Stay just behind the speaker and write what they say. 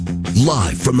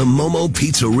Live from the Momo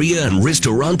Pizzeria and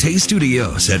Ristorante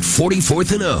Studios at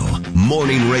 44th and O.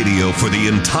 Morning radio for the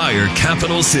entire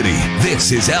capital city.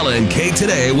 This is LNK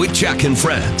Today with Jack and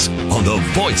Friends on the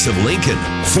voice of Lincoln,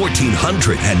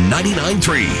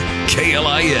 1499.3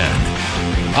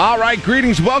 KLIN. All right,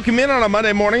 greetings. Welcome in on a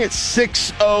Monday morning at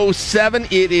 6:07.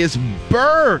 It is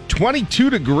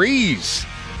 22 degrees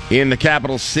in the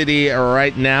capital city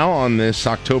right now on this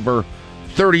October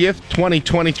 30th,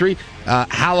 2023.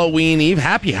 Halloween Eve.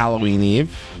 Happy Halloween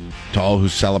Eve to all who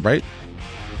celebrate.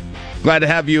 Glad to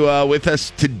have you with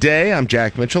us today. I'm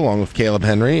Jack Mitchell, along with Caleb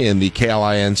Henry in the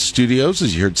KLIN studios.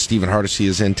 As you heard, Stephen Hardesty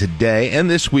is in today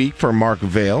and this week for Mark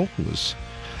Vail, who was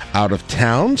out of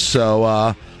town. So,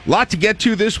 a lot to get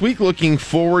to this week. Looking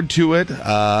forward to it.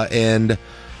 And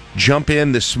jump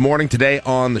in this morning today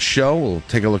on the show. We'll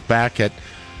take a look back at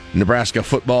Nebraska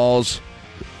football's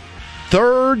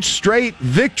third straight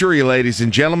victory, ladies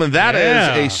and gentlemen. That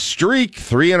is a streak,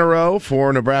 3 in a row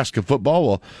for Nebraska football.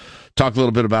 We'll talk a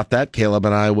little bit about that. Caleb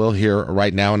and I will here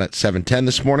right now, and at 7:10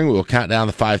 this morning, we will count down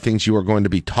the 5 things you are going to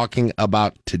be talking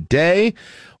about today.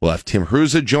 We'll have Tim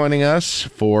Hruza joining us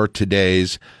for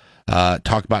today's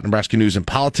talk about Nebraska news and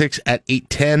politics at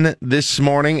 8:10 this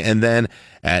morning, and then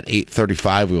at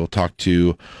 8:35 we will talk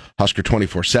to Husker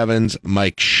 24/7's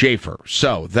Mike Schaefer.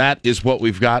 So that is what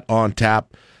we've got on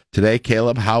tap today.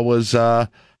 Caleb, how was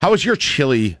your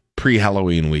chilly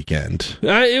pre-Halloween weekend?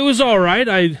 It was all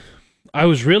right. I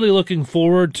was really looking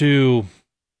forward to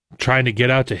trying to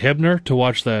get out to Hibner to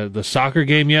watch the soccer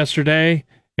game yesterday,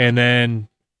 and then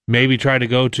maybe try to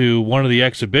go to one of the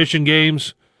exhibition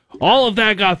games. All of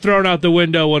that got thrown out the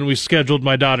window when we scheduled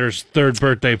my daughter's 3rd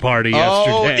birthday party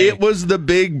yesterday. Oh, it was the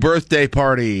big birthday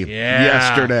party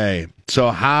yesterday.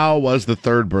 So how was the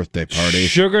 3rd birthday party?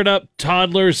 Sugared up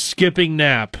toddlers skipping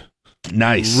nap.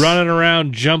 Nice. Running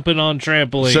around, jumping on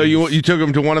trampolines. So you took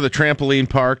them to one of the trampoline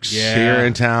parks here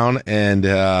in town, and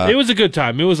it was a good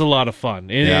time. It was a lot of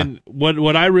fun. And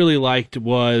what I really liked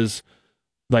was,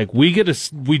 like, we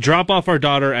drop off our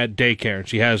daughter at daycare, and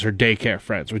she has her daycare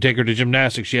friends. We take her to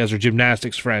gymnastics. She has her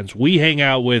gymnastics friends. We hang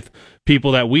out with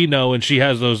people that we know, and she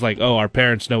has those, like, oh, our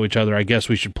parents know each other, I guess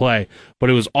we should play.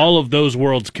 But it was all of those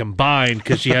worlds combined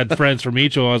because she had friends from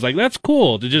each of them. I was like, that's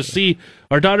cool to just see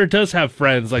our daughter does have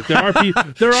friends. Like, there are people.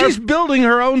 She's building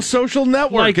her own social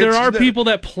network. Like, there are people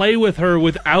that play with her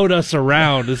without us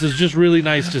around. This is just really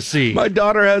nice to see. My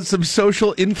daughter has some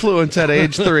social influence at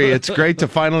age 3. It's great to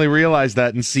finally realize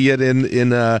that and see it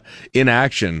in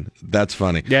action. That's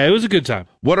funny. Yeah, it was a good time.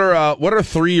 What are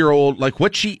 3-year-old, like,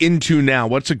 what's she into now?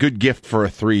 What's a good gift for a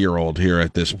 3-year-old here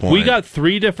at this point? We got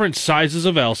 3 different sizes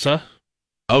of Elsa.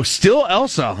 Oh, still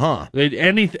Elsa, huh?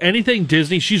 Anything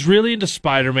Disney. She's really into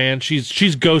Spider-Man.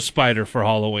 She's Ghost Spider for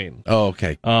Halloween. Oh,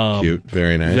 okay. Cute.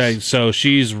 Very nice. So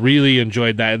she's really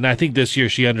enjoyed that. And I think this year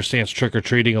she understands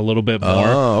trick-or-treating a little bit more.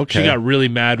 Oh, okay. She got really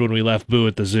mad when we left Boo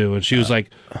at the zoo. And she was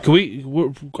like,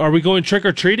 are we going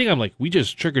trick-or-treating? I'm like, we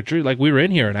just trick-or-treat. Like, we were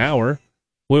in here an hour.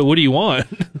 What do you want?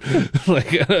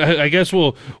 Like, I guess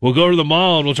we'll go to the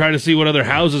mall and we'll try to see what other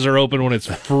houses are open when it's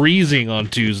freezing on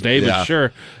Tuesday. But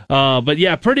sure. But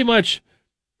yeah, pretty much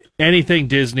anything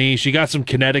Disney. She got some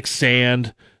kinetic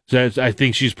sand that I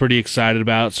think she's pretty excited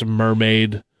about. Some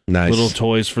mermaid little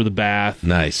toys for the bath.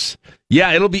 Nice.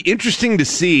 Yeah, it'll be interesting to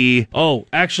see. Oh,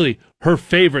 actually, her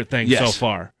favorite thing so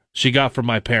far she got from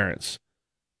my parents: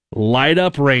 light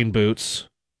up rain boots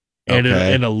and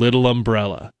a little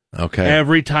umbrella. Okay.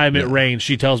 Every time it rains,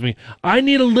 she tells me, I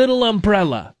need a little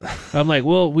umbrella. I'm like,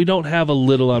 well, we don't have a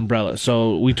little umbrella.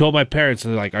 So we told my parents,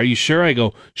 and they're like, are you sure? I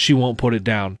go, she won't put it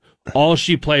down. All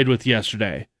she played with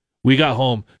yesterday, we got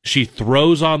home, she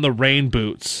throws on the rain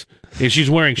boots, and she's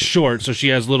wearing shorts, so she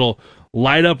has little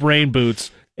light-up rain boots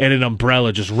and an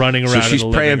umbrella just running around. So she's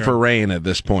praying for rain at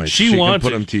this point. She wants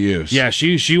can put them to use. Yeah,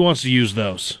 she wants to use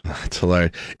those. That's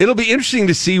hilarious. It'll be interesting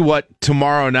to see what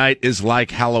tomorrow night is like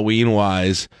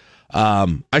Halloween-wise.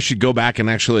 I should go back and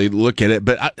actually look at it,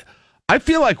 but I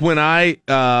feel like when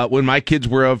my kids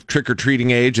were of trick-or-treating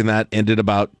age, and that ended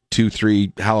about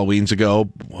 2-3 Halloweens ago,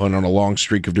 went on a long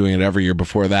streak of doing it every year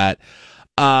before that,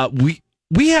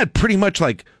 we had pretty much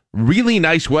like really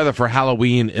nice weather for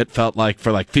Halloween, it felt like,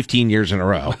 for like 15 years in a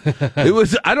row.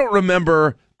 I don't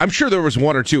remember, I'm sure there was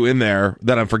 1 or 2 in there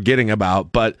that I'm forgetting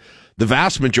about, but the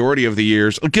vast majority of the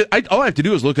years, all I have to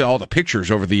do is look at all the pictures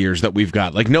over the years that we've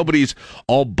got. Like, nobody's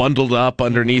all bundled up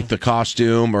underneath the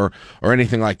costume or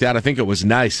anything like that. I think it was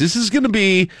nice. This is going to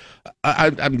be,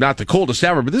 I'm not the coldest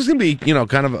ever, but this is going to be,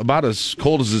 kind of about as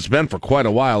cold as it's been for quite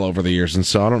a while over the years. And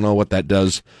so I don't know what that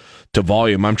does to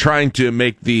volume. I'm trying to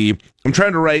make the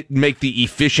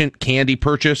efficient candy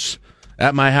purchase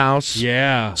at my house.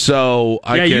 Yeah. So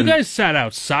you guys sat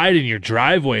outside in your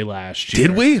driveway last year.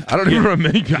 Did we? I don't even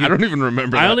remember. I don't even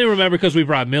remember. I only remember because we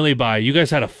brought Millie by. You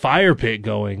guys had a fire pit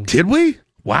going. Did we?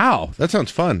 Wow, that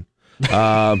sounds fun.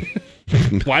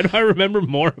 Why do I remember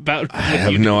more about? I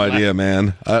have no idea,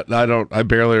 man. I don't. I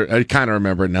kind of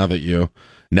remember it now that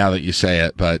you say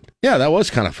it. But yeah, that was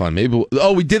kind of fun. Maybe.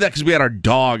 We did that because we had our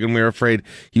dog and we were afraid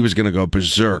he was going to go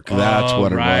berserk. That's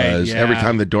what it was. Yeah. Every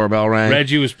time the doorbell rang.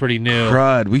 Reggie was pretty new.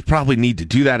 Crud. We probably need to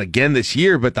do that again this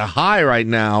year. But the high right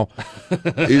now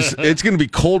is it's going to be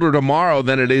colder tomorrow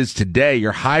than it is today.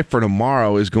 Your high for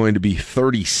tomorrow is going to be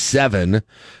 37.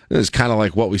 This is kind of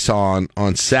like what we saw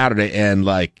on Saturday, and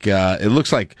it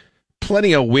looks like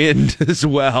plenty of wind as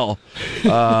well.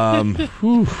 Yeah,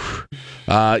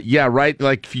 right.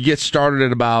 Like if you get started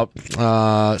at about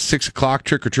 6 o'clock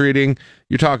trick or treating,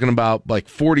 you're talking about like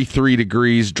 43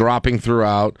 degrees dropping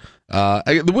throughout. The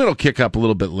wind will kick up a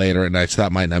little bit later at night, so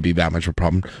that might not be that much of a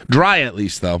problem. Dry at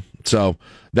least though, so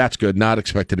that's good. Not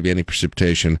expected to be any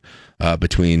precipitation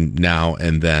between now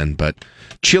and then, but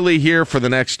chilly here for the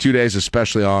next 2 days,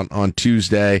 especially on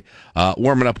Tuesday,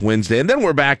 warming up Wednesday. And then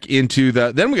we're back into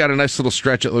then we got a nice little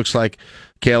stretch, it looks like,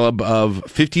 Caleb, of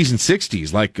 50s and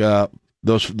 60s, like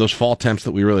those fall temps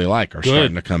that we really like are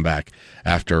starting to come back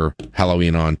after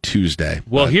Halloween on Tuesday.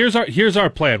 Well, here's our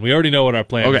plan. We already know what our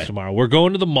plan is tomorrow. We're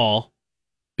going to the mall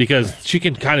because she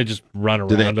can kind of just run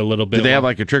around a little bit. Do they have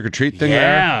like a trick-or-treat thing there?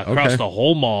 Yeah, across the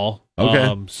whole mall.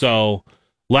 Okay. So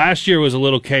last year was a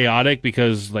little chaotic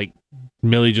because like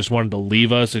Millie just wanted to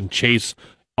leave us and chase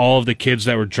all of the kids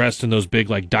that were dressed in those big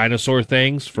like dinosaur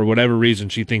things. For whatever reason,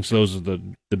 she thinks those are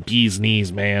the bee's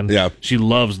knees, man. Yeah. She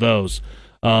loves those.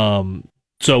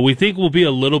 So we think we'll be a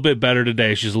little bit better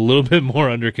today. She's a little bit more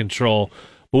under control.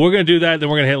 But we're going to do that, then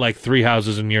we're going to hit like 3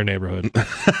 houses in your neighborhood.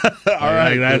 All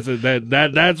right.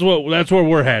 That's where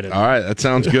we're headed. All right, that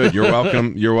sounds good. You're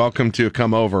welcome. You're welcome to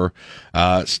come over,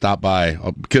 stop by,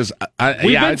 because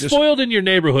we've been spoiled in your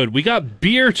neighborhood. We got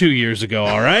beer 2 years ago.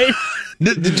 All right.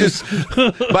 Just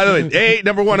by the way, A,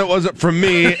 number one, it wasn't from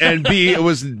me, and B, it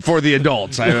was for the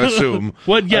adults, I assume.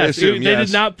 Well, yes, they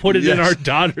did not put it in our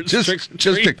daughter's just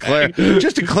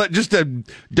to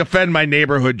defend my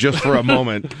neighborhood just for a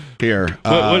moment here.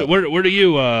 Where are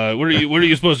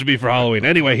you supposed to be for Halloween?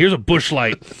 Anyway, here's a bush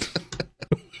light.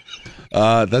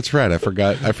 That's right. I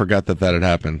forgot that had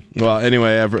happened. Well,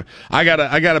 anyway, I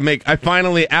gotta make. I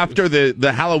finally, after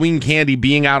the Halloween candy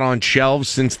being out on shelves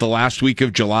since the last week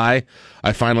of July,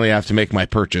 I finally have to make my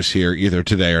purchase here either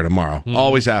today or tomorrow. Mm-hmm.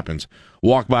 Always happens.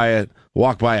 Walk by it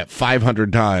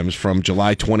 500 times from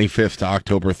July 25th to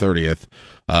October 30th,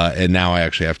 and now I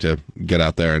actually have to get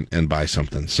out there and buy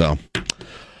something. So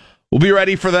we'll be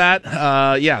ready for that.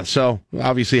 So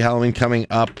obviously Halloween coming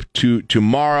up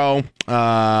tomorrow.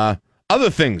 Other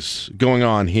things going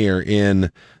on here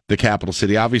in the capital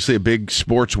city. Obviously, a big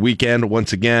sports weekend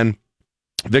once again.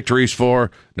 Victories for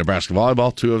Nebraska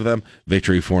volleyball, 2 of them.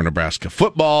 Victory for Nebraska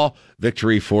football.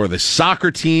 Victory for the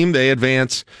soccer team. They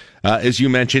advance, as you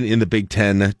mentioned, in the Big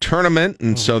Ten tournament.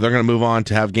 And so they're going to move on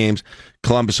to have games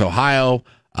Columbus, Ohio.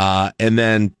 And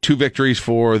then 2 victories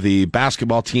for the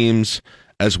basketball teams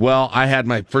as well. I had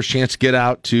my first chance to get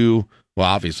out to... Well,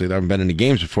 obviously, there haven't been any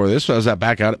games before this, so I was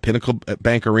back out at Pinnacle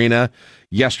Bank Arena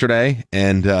yesterday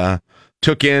and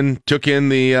took in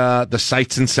the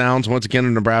sights and sounds once again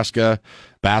of Nebraska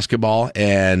basketball.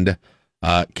 And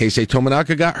Keisei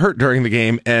Tominaga got hurt during the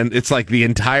game, and it's like the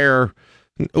entire.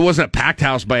 It wasn't a packed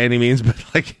house by any means, but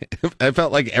like I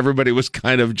felt like everybody was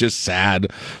kind of just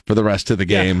sad for the rest of the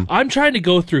game. I'm trying to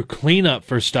go through cleanup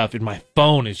for stuff, and my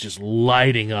phone is just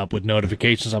lighting up with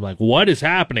notifications. I'm like, what is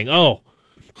happening? Oh.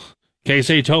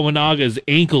 Keisei Tominaga's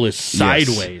ankle is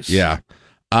sideways. Yes.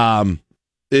 Yeah.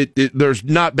 There's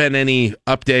not been any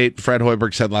update. Fred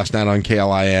Hoiberg said last night on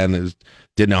KLIN,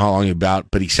 didn't know how long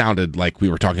about, but he sounded like we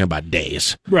were talking about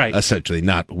days. Right. Essentially,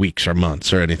 not weeks or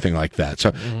months or anything like that.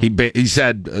 So he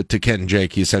said to Kent and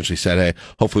Jake, he essentially said, hey,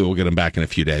 hopefully we'll get him back in a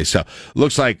few days. So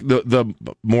looks like the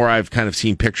more I've kind of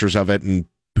seen pictures of it, and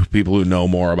people who know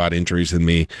more about injuries than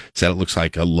me said it looks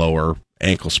like a lower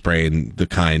ankle sprain, the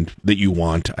kind that you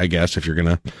want, I guess,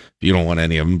 you don't want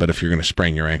any of them, but if you're going to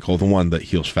sprain your ankle, the one that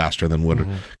heals faster than would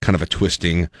kind of a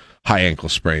twisting high ankle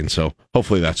sprain. So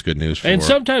hopefully that's good news. And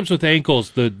sometimes with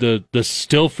ankles, the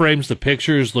still frames, the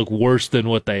pictures look worse than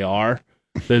what they are.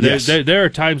 There are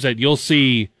times that you'll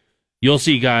see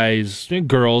guys,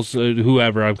 girls,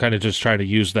 whoever, I'm kind of just trying to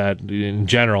use that in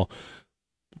general.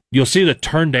 You'll see the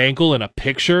turned ankle in a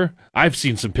picture. I've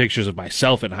seen some pictures of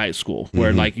myself in high school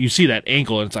where, like, you see that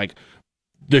ankle and it's like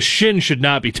the shin should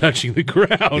not be touching the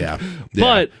ground. Yeah.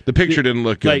 But the picture didn't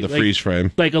look good, the freeze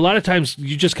frame. Like a lot of times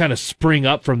you just kind of spring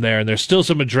up from there, and there's still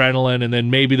some adrenaline, and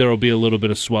then maybe there will be a little bit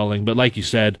of swelling. But like you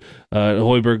said,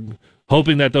 Hoiberg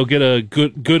hoping that they'll get a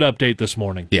good update this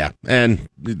morning. Yeah, and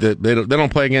they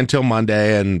don't play again until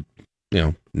Monday, and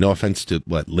no offense to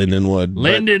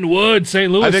Lindenwood,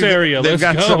 St. Louis area. They've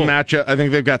got go. some matchup. I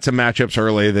think they've got some matchups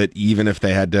early that even if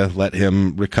they had to let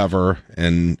him recover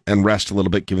and rest a little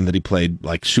bit, given that he played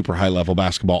like super high level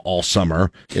basketball all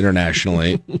summer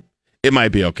internationally, it might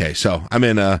be okay. So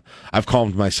I've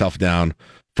calmed myself down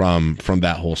from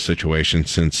that whole situation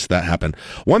since that happened.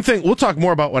 One thing, we'll talk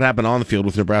more about what happened on the field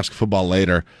with Nebraska football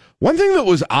later. One thing that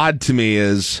was odd to me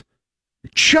is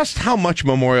just how much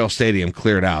Memorial Stadium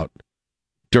cleared out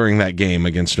during that game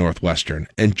against Northwestern,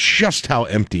 and just how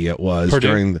empty it was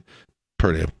during the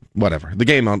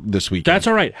game on this weekend. That's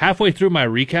all right. Halfway through my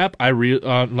recap,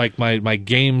 my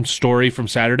game story from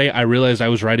Saturday, I realized I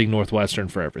was writing Northwestern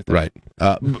for everything. Right.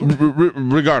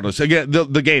 Regardless, again,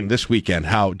 the game this weekend,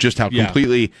 how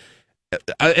completely,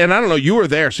 and I don't know, you were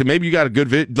there, so maybe you got a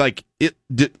good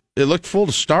it looked full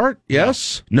to start.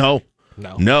 Yes. No.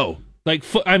 Like,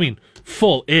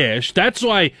 full-ish. That's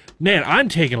why, man, I'm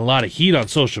taking a lot of heat on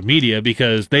social media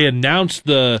because they announced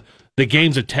the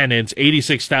game's attendance,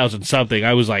 86,000 something.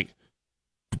 I was like,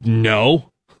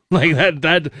 no. Like,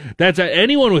 that's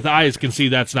anyone with eyes can see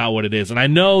that's not what it is. And I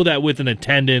know that with an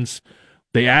attendance,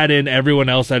 they add in everyone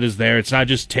else that is there. It's not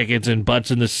just tickets and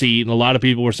butts in the seat. And a lot of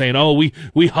people were saying, oh, we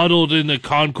huddled in the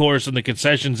concourse in the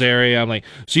concessions area. I'm like,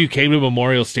 so you came to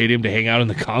Memorial Stadium to hang out in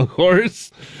the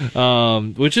concourse?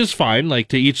 Which is fine, like,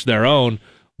 to each their own.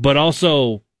 But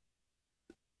also,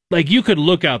 like, you could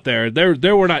look out there.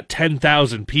 There were not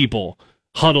 10,000 people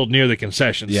huddled near the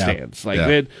concession stands.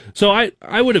 So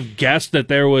I would have guessed that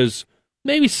there was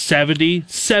maybe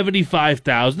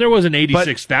 75,000. There wasn't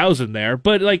 86,000 there,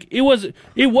 but like it wasn't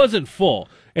full.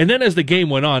 And then as the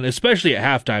game went on, especially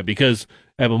at halftime, because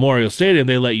at Memorial Stadium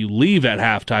they let you leave at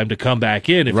halftime to come back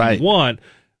in if you want.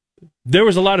 There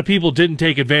was a lot of people didn't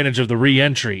take advantage of the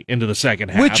re-entry into the second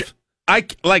half. Which I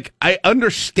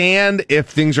understand if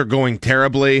things are going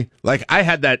terribly. Like, I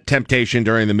had that temptation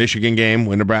during the Michigan game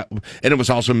when and it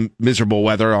was also miserable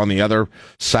weather on the other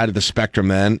side of the spectrum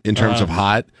then in terms of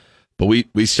hot. But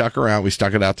we stuck around. We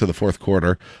stuck it out to the fourth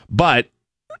quarter. But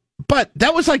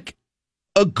that was like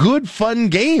a good, fun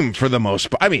game for the most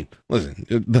part. I mean, listen,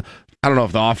 I don't know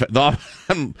if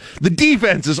the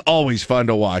defense is always fun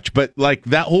to watch, but like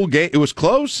that whole game, it was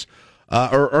close.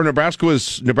 Or Nebraska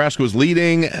was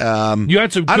leading. You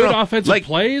had some good offensive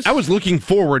plays. I was looking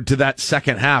forward to that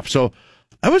second half, so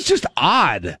that was just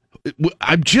odd.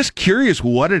 I'm just curious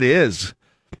what it is,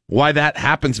 why that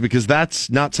happens, because that's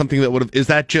not something that would have. Is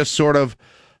that just sort of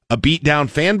a beat down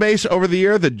fan base over the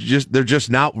year that they're just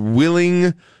not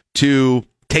willing to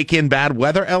take in bad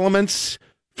weather elements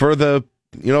for the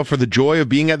joy of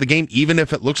being at the game, even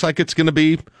if it looks like it's going to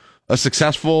be a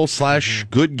successful /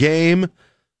 good game.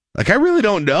 Like, I really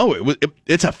don't know.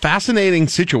 It's a fascinating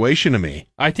situation to me.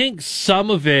 I think some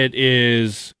of it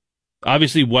is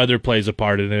obviously weather plays a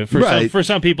part in it. For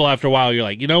some people, after a while, you're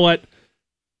like, you know what?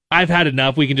 I've had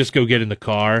enough. We can just go get in the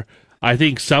car. I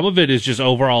think some of it is just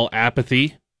overall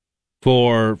apathy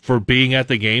for being at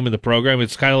the game and the program.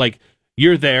 It's kind of like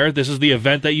you're there. This is the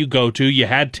event that you go to. You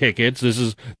had tickets. This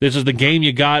is the game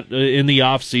you got in the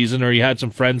off season, or you had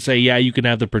some friends say, yeah, you can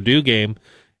have the Purdue game,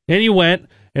 and you went,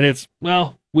 and it's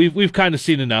We've kind of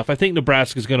seen enough. I think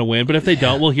Nebraska's going to win, but if they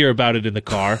don't, we'll hear about it in the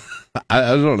car.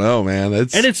 I don't know, man. And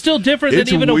it's still different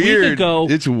than even weird. A week ago.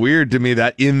 It's weird to me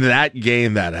that in that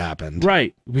game that happened.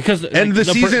 Right. Because the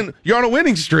season, you're on a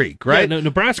winning streak, right? Yeah,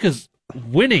 Nebraska's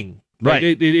winning. Right.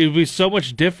 Like, it would be so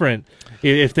much different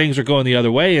if things are going the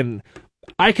other way. And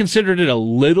I considered it a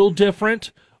little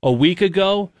different a week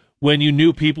ago when you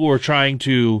knew people were trying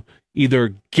to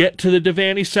either get to the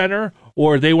Devaney Center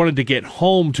or they wanted to get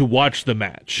home to watch the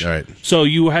match. Right. So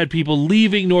you had people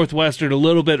leaving Northwestern a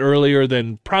little bit earlier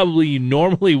than probably you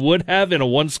normally would have in a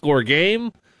one-score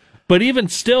game. But even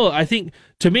still, I think,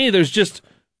 to me, there's just,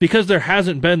 because there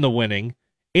hasn't been the winning,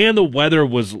 and the weather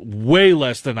was way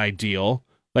less than ideal,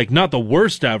 like not the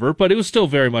worst ever, but it was still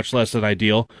very much less than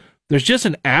ideal, there's just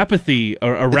an apathy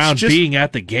around being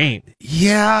at the game.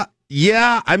 Yeah,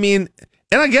 I mean,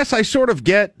 and I guess I sort of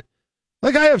get,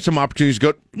 like, I have some opportunities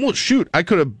to go, well, shoot, I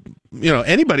could have,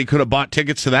 anybody could have bought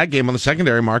tickets to that game on the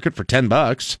secondary market for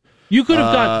 $10. You could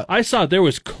have got, I saw there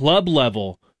was club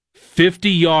level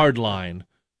 50-yard line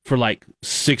for like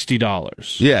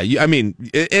 $60. Yeah, I mean,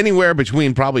 anywhere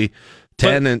between probably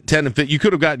 10 and 50. You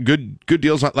could have got good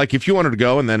deals on, like, if you wanted to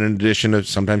go, and then in addition to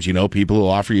sometimes people who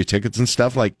offer you tickets and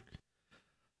stuff, like,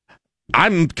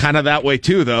 I'm kind of that way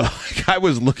too, though. I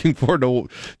was looking forward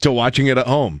to watching it at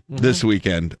home this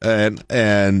weekend,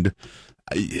 and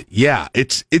yeah,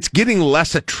 it's getting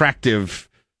less attractive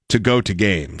to go to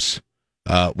games,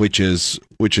 which is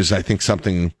I think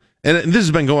something, and this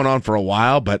has been going on for a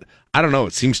while, but I don't know.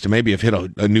 It seems to maybe have hit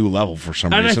a new level for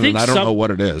some reason, and I don't know what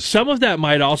it is. Some of that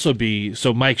might also be,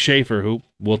 so Mike Schaefer, who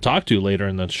we'll talk to later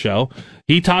in the show,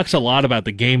 he talks a lot about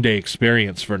the game day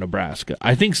experience for Nebraska.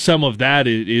 I think some of that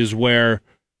is where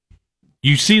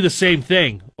you see the same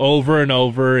thing over and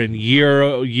over, and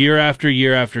year after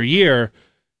year after year.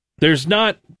 You're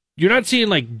not seeing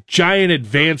like giant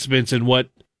advancements in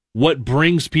what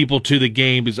brings people to the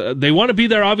game. They want to be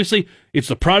there. Obviously, it's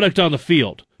the product on the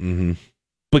field. Mm-hmm.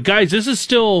 But guys, this is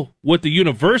still what the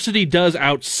university does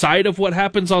outside of what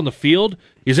happens on the field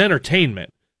is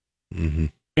entertainment. Mm-hmm.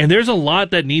 And there's a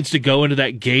lot that needs to go into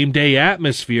that game day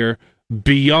atmosphere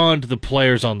beyond the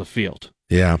players on the field.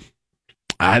 Yeah.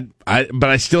 But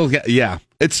I still get,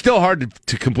 it's still hard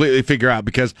to completely figure out,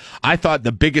 because I thought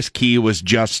the biggest key was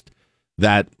just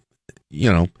that,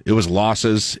 it was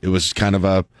losses. It was kind of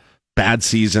a bad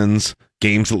seasons,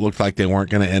 games that looked like they weren't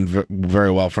going to end very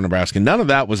well for Nebraska. None of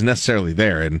that was necessarily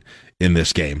there in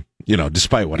this game,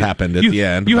 despite what happened at the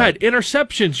end. You had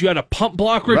interceptions. You had a pump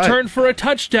block return for a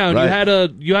touchdown. Right.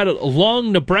 You had a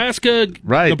long Nebraska kid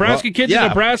to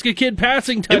Nebraska kid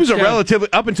passing touchdown. It was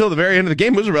up until the very end of the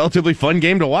game, it was a relatively fun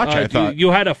game to watch, I thought.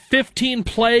 You had a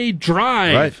 15-play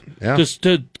drive just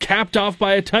capped off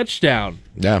by a touchdown.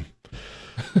 Yeah.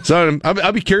 So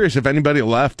I'll be curious if anybody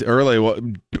left early.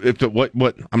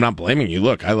 What I'm not blaming you.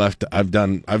 Look, I left. I've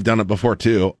done it before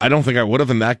too. I don't think I would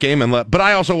have in that game, but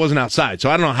I also wasn't outside,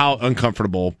 so I don't know how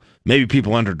uncomfortable. Maybe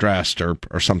people underdressed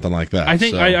or something like that. I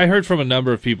think I heard from a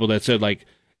number of people that said like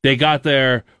they got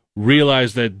there,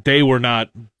 realized that they were not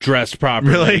dressed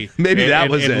properly. Really? Maybe that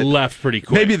was it. And left pretty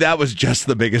quick. Maybe that was just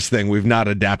the biggest thing. We've not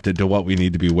adapted to what we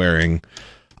need to be wearing.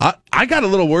 I got a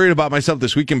little worried about myself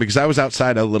this weekend because I was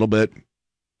outside a little bit.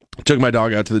 Took my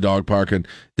dog out to the dog park and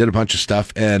did a bunch of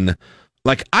stuff. And,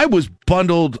 like, I was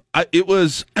bundled.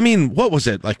 What was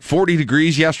it? Like 40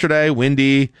 degrees yesterday,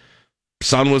 windy,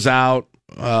 sun was out.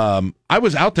 I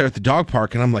was out there at the dog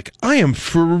park, and I'm like, I am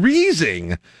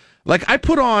freezing. Like, I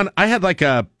had like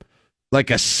a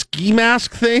ski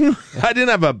mask thing. I didn't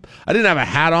have a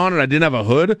hat on, and I didn't have a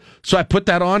hood. So I put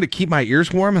that on to keep my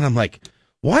ears warm, and I'm like,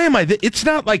 why am I it's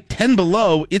not like 10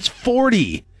 below, it's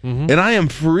 40, and I am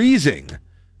freezing.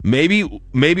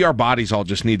 Maybe our bodies all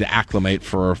just need to acclimate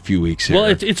for a few weeks here. Well,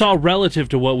 it's all relative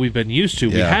to what we've been used to.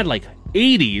 Yeah. We had like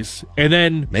 80s and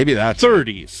then maybe that's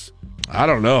 30s. I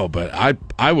don't know, but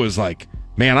I was like,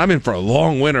 man, I'm in for a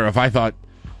long winter if I thought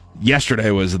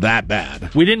yesterday was that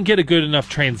bad. We didn't get a good enough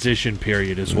transition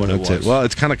period is what it was. Well,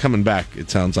 it's kind of coming back, it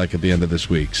sounds like, at the end of this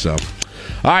week. So,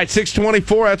 all right,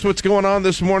 6:24, that's what's going on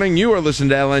this morning. You are listening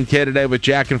to LNK Today with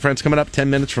Jack and Friends. Coming up 10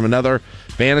 minutes from another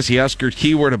Fantasy Huskers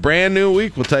keyword, a brand new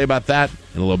week. We'll tell you about that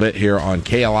in a little bit here on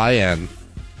KLIN.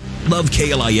 Love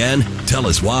KLIN? Tell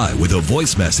us why with a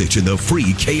voice message in the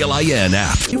free KLIN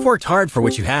app. You've worked hard for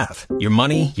what you have. Your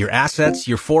money, your assets,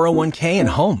 your 401k, and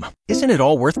home. Isn't it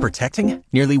all worth protecting?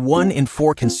 Nearly 1 in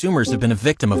 4 consumers have been a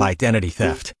victim of identity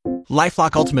theft.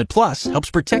 LifeLock Ultimate Plus helps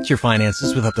protect your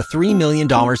finances with up to $3 million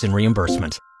in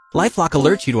reimbursement. LifeLock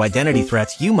alerts you to identity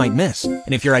threats you might miss.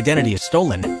 And if your identity is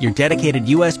stolen, your dedicated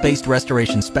U.S.-based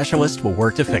restoration specialist will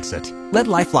work to fix it. Let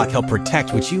LifeLock help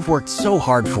protect what you've worked so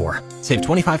hard for. Save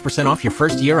 25% off your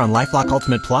first year on LifeLock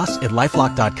Ultimate Plus at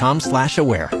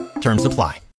LifeLock.com/aware. Terms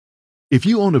apply. If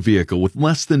you own a vehicle with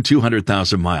less than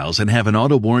 200,000 miles and have an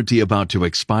auto warranty about to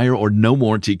expire or no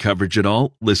warranty coverage at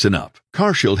all, listen up.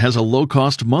 CarShield has a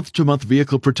low-cost month-to-month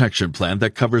vehicle protection plan that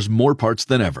covers more parts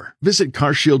than ever. Visit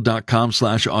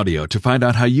carshield.com/audio to find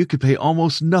out how you could pay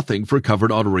almost nothing for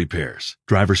covered auto repairs.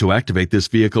 Drivers who activate this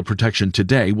vehicle protection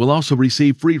today will also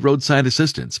receive free roadside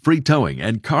assistance, free towing,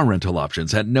 and car rental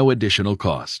options at no additional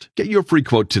cost. Get your free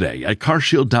quote today at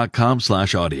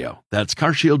carshield.com/audio. That's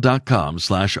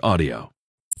carshield.com/audio.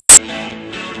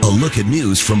 A look at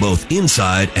news from both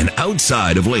inside and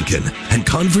outside of Lincoln, and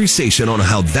conversation on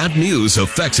how that news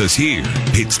affects us here.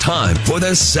 It's time for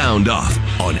the Sound Off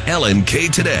on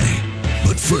LNK Today.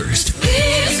 But first,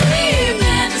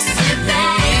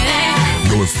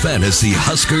 your Fantasy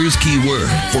Huskers keyword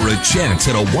for a chance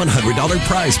at a $100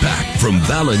 prize pack from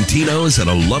Valentino's at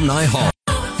Alumni Hall.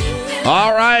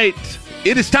 All right.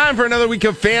 It is time for another week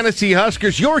of Fantasy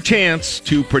Huskers. Your chance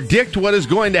to predict what is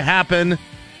going to happen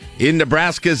in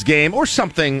Nebraska's game, or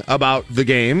something about the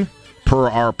game, per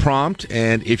our prompt.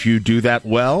 And if you do that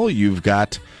well, you've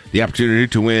got the opportunity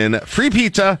to win free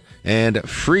pizza and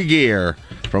free gear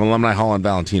from Alumni Hall and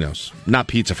Valentino's. Not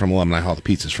pizza from Alumni Hall. The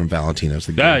pizza's from Valentino's.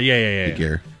 The gear. Yeah.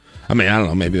 Gear. I mean, I don't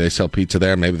know. Maybe they sell pizza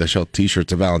there. Maybe they sell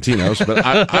T-shirts at Valentino's. But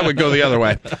I would go the other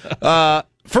way.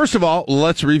 First of all,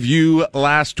 let's review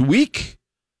last week.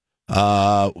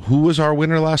 Who was our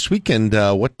winner last week, and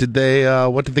what did they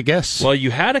guess? Well,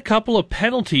 you had a couple of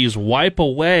penalties wipe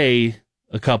away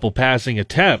a couple passing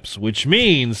attempts, which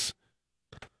means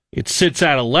it sits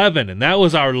at 11, and that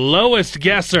was our lowest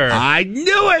guesser. I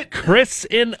knew it! Chris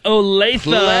in Olathe.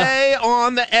 Play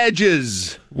on the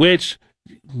edges. Which,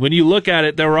 when you look at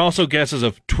it, there were also guesses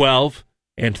of 12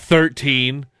 and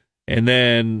 13, and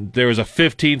then there was a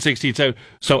 15, 16, 17.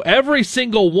 So every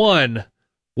single one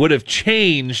would have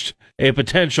changed a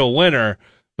potential winner.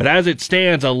 But as it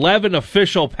stands, 11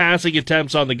 official passing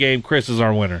attempts on the game. Chris is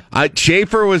our winner.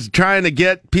 Schaefer was trying to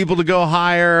get people to go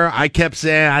higher. I kept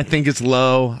saying, I think it's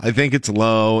low.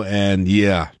 And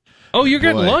yeah. Oh, you're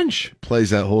getting lunch.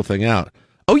 Plays that whole thing out.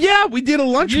 Oh, yeah, we did a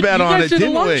lunch bet on it, didn't we?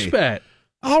 You guys did a lunch bet.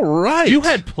 All right. You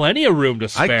had plenty of room to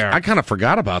spare. I kind of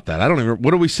forgot about that. I don't even.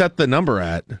 What do we set the number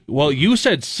at? Well, you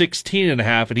said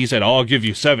 16.5, and he said, I'll give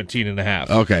you 17.5.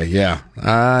 Okay, yeah.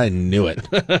 I knew it.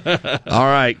 All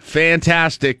right,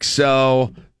 fantastic.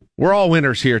 So we're all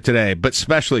winners here today, but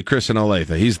especially Chris in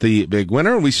Olathe. He's the big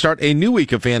winner, and we start a new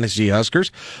week of Fantasy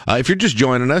Huskers. If you're just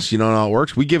joining us, you don't know how it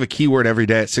works. We give a keyword every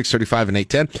day at 6:35 and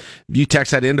 8:10. You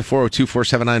text that into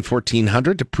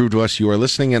 402-479-1400 to prove to us you are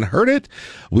listening and heard it.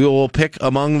 We will pick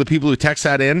among the people who text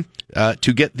that in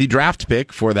to get the draft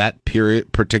pick for that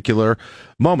particular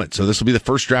moment. So this will be the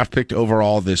first draft pick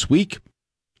overall this week.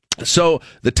 So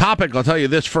the topic, I'll tell you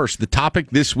this first. The topic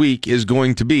this week is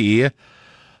going to be,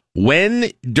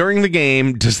 when during the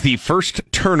game does the first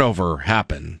turnover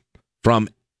happen from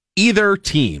either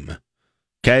team?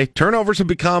 Okay, turnovers have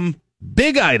become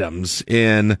big items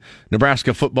in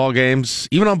Nebraska football games,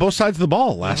 even on both sides of the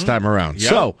ball last time around. Yep.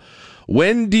 So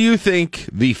when do you think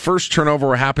the first turnover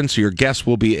will happen? So your guess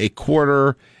will be a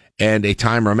quarter and a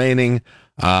time remaining.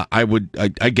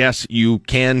 I guess you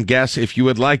can guess if you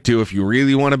would like to. If you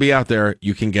really want to be out there,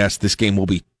 you can guess this game will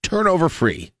be turnover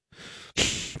free.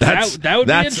 That would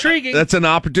be intriguing. That's an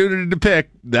opportunity to pick.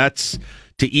 That's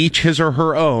to each his or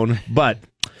her own. But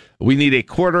we need a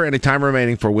quarter and a time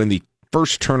remaining for when the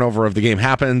first turnover of the game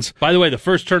happens. By the way, the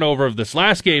first turnover of this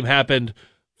last game happened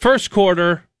first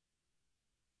quarter,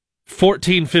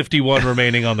 14:51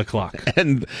 remaining on the clock.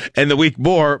 And the week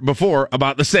before,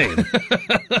 about the same.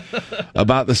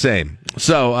 About the same.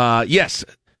 So, yes.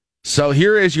 So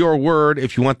here is your word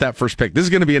if you want that first pick. This is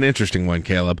going to be an interesting one,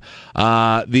 Caleb.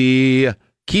 The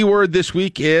keyword this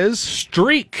week is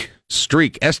streak.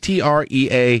 Streak.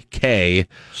 S-T-R-E-A-K.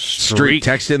 Streak.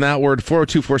 Text in that word,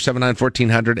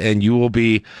 402-479-1400, and you will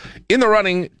be in the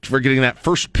running for getting that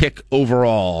first pick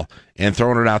overall and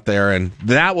throwing it out there. And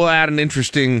that will add an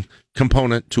interesting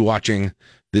component to watching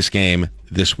this game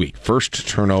this week. First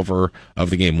turnover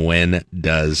of the game. When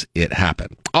does it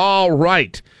happen? All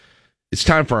right. It's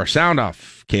time for our sound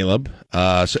off, Caleb.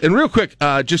 And real quick,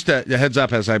 just a heads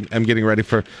up as I'm getting ready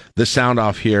for the sound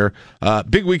off here.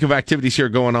 Big week of activities here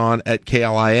going on at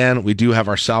KLIN. We do have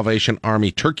our Salvation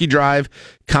Army Turkey Drive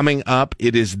coming up.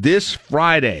 It is this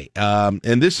Friday, and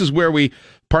this is where we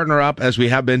partner up, as we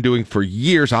have been doing for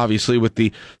years, obviously, with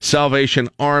the Salvation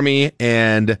Army,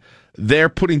 and they're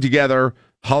putting together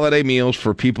holiday meals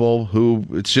for people who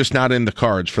it's just not in the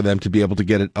cards for them to be able to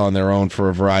get it on their own for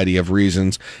a variety of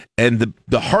reasons. And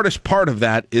the hardest part of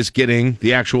that is getting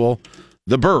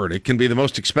the bird. It can be the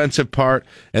most expensive part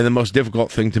and the most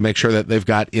difficult thing to make sure that they've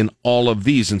got in all of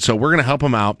these. And so we're going to help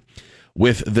them out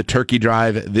with the turkey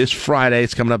drive this Friday.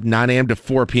 It's coming up 9 a.m. to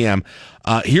 4 p.m.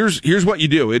 Here's what you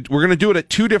do. We're going to do it at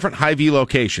two different Hy-Vee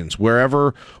locations,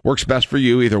 wherever works best for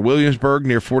you, either Williamsburg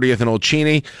near 40th and Old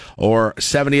Cheney or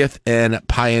 70th and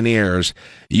Pioneers.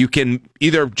 You can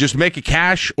either just make a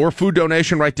cash or food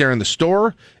donation right there in the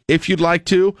store if you'd like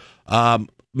to.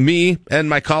 Me and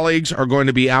my colleagues are going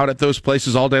to be out at those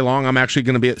places all day long. I'm actually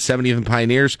going to be at 70th and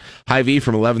Pioneers Hy-Vee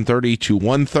from 11:30 to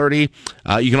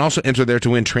 1:30. You can also enter there to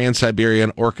win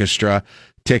Trans-Siberian Orchestra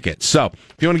tickets. So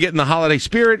if you want to get in the holiday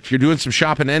spirit, if you're doing some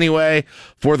shopping anyway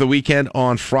for the weekend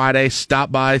on Friday,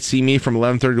 stop by, see me from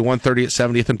 11:30 to 1:30 at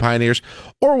 70th and Pioneers,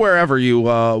 or wherever you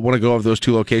want to go of those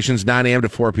two locations, 9 a.m. to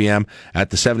 4 p.m.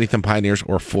 at the 70th and Pioneers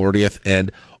or 40th and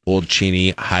Old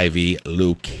Cheney Hy-Vee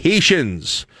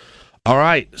locations. All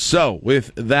right, so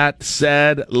with that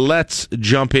said, let's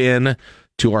jump in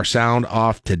to our sound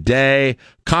off today.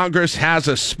 Congress has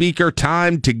a speaker.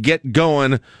 Time to get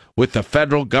going with the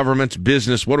federal government's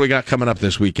business. What do we got coming up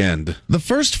this weekend? The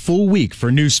first full week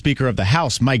for new Speaker of the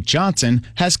House, Mike Johnson,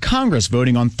 has Congress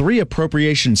voting on 3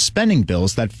 appropriation spending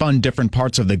bills that fund different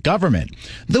parts of the government.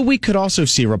 The week could also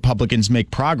see Republicans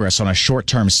make progress on a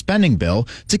short-term spending bill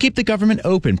to keep the government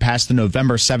open past the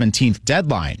November 17th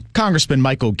deadline. Congressman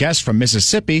Michael Guest from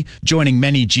Mississippi joining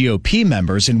many GOP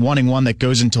members in wanting one that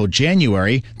goes until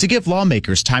January to give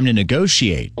lawmakers time to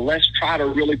negotiate. Let's try to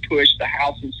really push the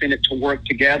House and Senate to work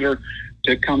together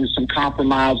to come to some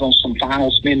compromise on some final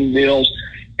spending bills,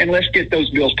 and let's get those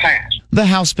bills passed. The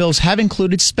House bills have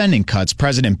included spending cuts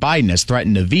President Biden has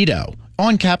threatened to veto.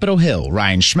 On Capitol Hill,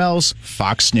 Ryan Schmelz,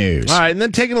 Fox News. All right, and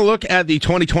then taking a look at the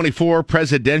 2024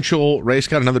 presidential race.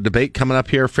 Got another debate coming up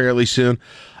here fairly soon,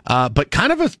 but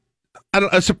kind of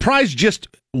a surprise just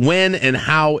when and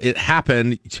how it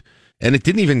happened. And it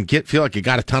didn't even feel like it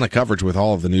got a ton of coverage with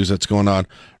all of the news that's going on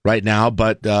right now.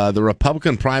 But the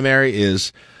Republican primary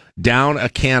is down a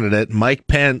candidate. Mike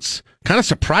Pence kind of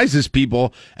surprises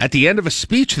people at the end of a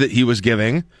speech that he was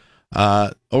giving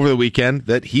over the weekend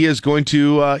that he is going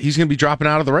to he's going to be dropping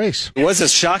out of the race. It was a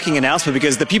shocking announcement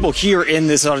because the people here in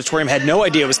this auditorium had no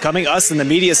idea it was coming. Us in the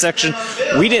media section,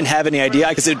 we didn't have any idea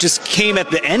because it just came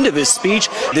at the end of his speech.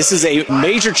 This is a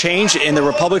major change in the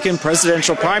Republican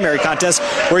presidential primary contest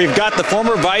where you've got the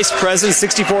former vice president,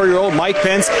 64-year-old Mike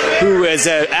Pence, who is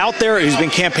out there, who's been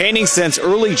campaigning since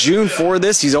early June for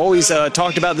this. He's always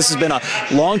talked about this has been a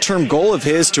long-term goal of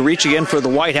his to reach again for the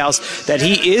White House, that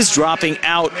he is dropping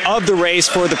out of the race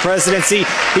for the presidency.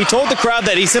 He told the crowd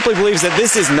that he simply believes that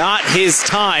this is not his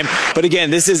time. But again,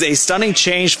 this is a stunning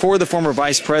change for the former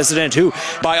vice president who,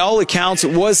 by all accounts,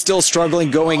 was still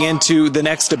struggling going into the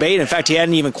next debate. In fact, he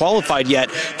hadn't even qualified yet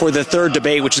for the third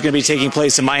debate, which is going to be taking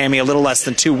place in Miami a little less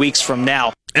than 2 weeks from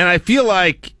now. And I feel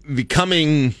like the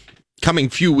coming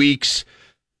few weeks,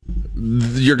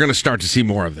 you're going to start to see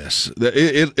more of this.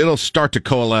 It'll start to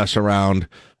coalesce around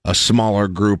a smaller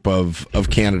group of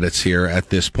candidates here at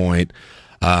this point.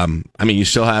 I mean, you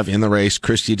still have in the race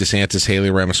Christie, DeSantis, Haley,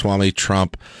 Ramaswamy,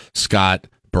 Trump, Scott,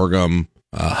 Burgum,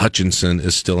 Hutchinson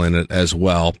is still in it as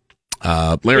well.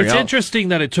 Larry, it's interesting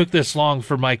that it took this long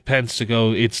for Mike Pence to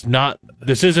go,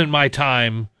 this isn't my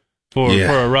time for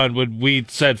a run. What we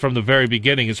said from the very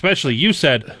beginning, especially you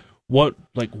said, what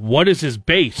is his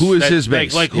base? Who is his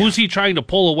base? Who's he trying to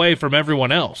pull away from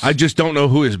everyone else? I just don't know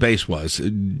who his base was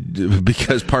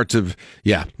because I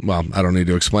don't need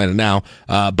to explain it now.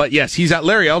 But yes, he's out.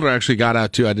 Larry Elder actually got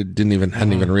out too. I hadn't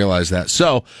even realize that.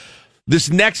 So this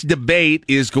next debate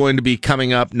is going to be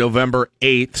coming up November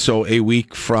 8th. So a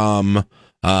week from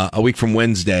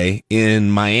Wednesday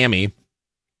in Miami.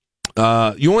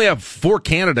 You only have 4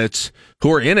 candidates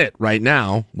who are in it right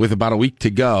now with about a week to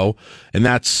go, and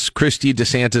that's Christie,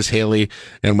 DeSantis, Haley,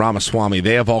 and Ramaswamy.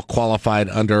 They have all qualified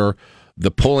under the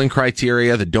polling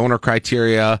criteria, the donor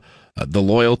criteria, the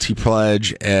loyalty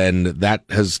pledge, and that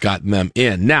has gotten them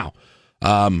in. Now,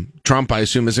 Trump, I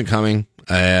assume, isn't coming.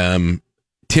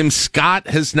 Tim Scott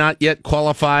has not yet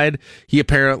qualified. He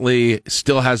apparently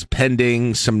still has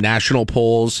pending some national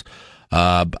polls.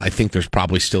 I think there's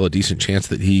probably still a decent chance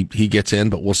that he gets in,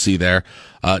 but we'll see there.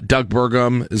 Doug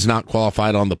Burgum is not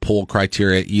qualified on the poll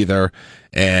criteria either,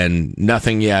 and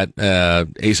nothing yet.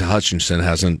 Asa Hutchinson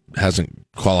hasn't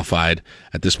qualified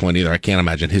at this point either. I can't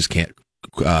imagine his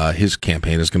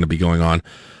campaign is going to be going on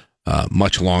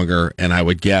much longer, and I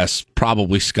would guess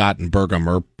probably Scott and Burgum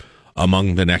are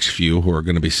among the next few who are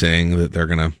going to be saying that they're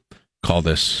going to call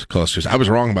this close. I was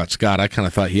wrong about Scott. I kind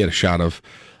of thought he had a shot of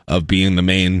being the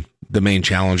main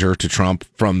challenger to Trump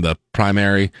from the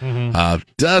primary. Mm-hmm.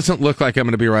 Doesn't look like I'm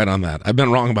going to be right on that. I've been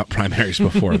wrong about primaries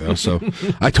before, though. So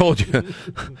I told you.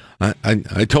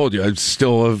 I told you. I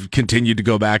still have continued to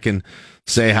go back and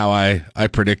say how I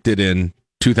predicted in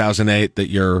 2008 that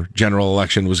your general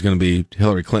election was going to be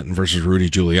Hillary Clinton versus Rudy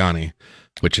Giuliani,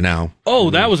 which now... Oh,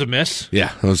 that was a miss.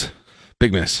 Yeah, that was a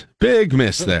big miss. Big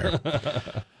miss there.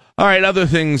 All right, other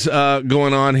things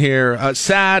going on here.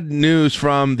 Sad news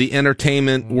from the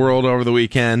entertainment world over the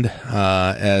weekend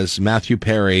as Matthew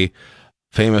Perry,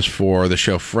 famous for the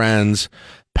show Friends,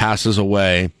 passes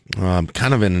away.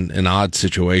 Kind of in an odd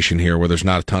situation here where there's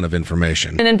not a ton of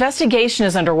information. An investigation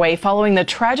is underway following the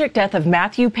tragic death of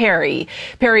Matthew Perry.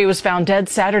 Perry was found dead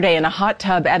Saturday in a hot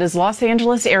tub at his Los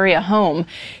Angeles area home.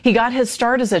 He got his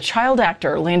start as a child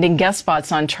actor, landing guest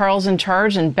spots on Charles in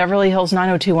Charge and Beverly Hills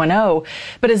 90210.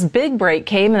 But his big break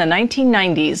came in the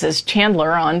 1990s as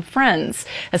Chandler on Friends,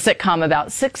 a sitcom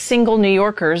about 6 single New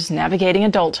Yorkers navigating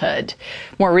adulthood.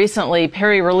 More recently,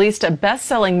 Perry released a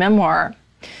best-selling memoir.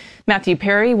 Matthew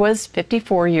Perry was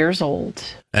 54 years old.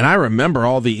 And I remember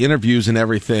all the interviews and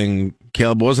everything.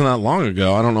 Caleb, wasn't that long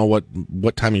ago. I don't know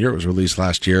what time of year it was released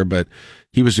last year, but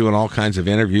he was doing all kinds of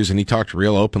interviews, and he talked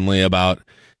real openly about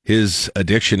his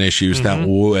addiction issues that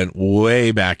went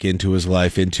way back into his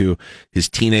life, into his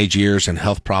teenage years, and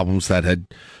health problems that had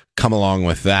come along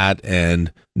with that,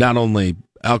 and not only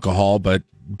alcohol, but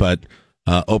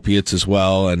opiates as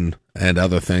well, and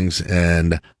other things.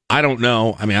 And I don't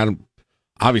know. I mean,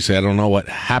 obviously I don't know what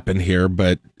happened here,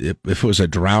 but if it was a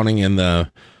drowning in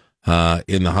the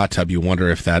hot tub, you wonder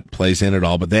if that plays in at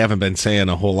all. But they haven't been saying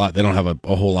a whole lot. They don't have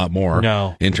a whole lot more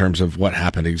in terms of what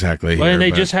happened exactly. Well, here, and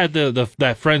they just had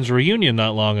that Friends reunion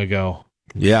not long ago.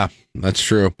 Yeah, that's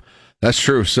true. That's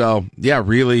true. So yeah,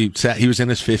 really sad. He was in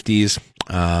his 50s.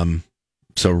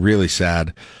 So really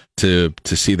sad to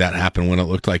see that happen when it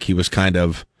looked like he was kind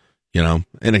of, and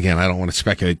again, I don't want to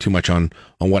speculate too much on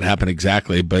what happened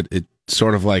exactly, but it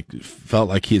sort of felt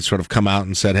like he had sort of come out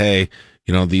and said, hey,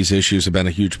 these issues have been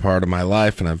a huge part of my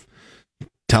life, and I'm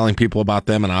telling people about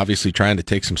them, and obviously trying to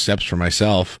take some steps for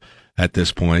myself at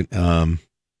this point.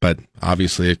 But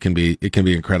obviously it can be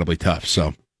incredibly tough.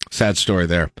 So sad story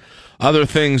there. Other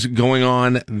things going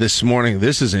on this morning.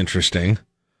 This is interesting.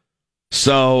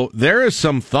 So there is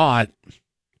some thought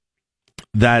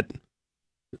that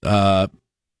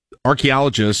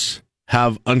archaeologists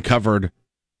have uncovered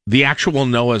the actual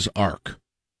Noah's Ark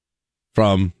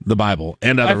from the Bible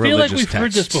and other religious texts. I feel like we've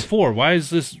heard this before. Why is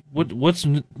this? What's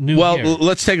new well, here?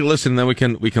 Let's take a listen, and then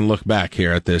we can look back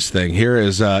here at this thing.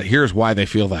 Here's why they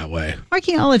feel that way.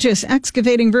 Archaeologists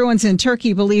excavating ruins in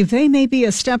Turkey believe they may be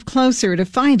a step closer to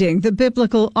finding the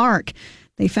biblical Ark.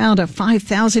 They found a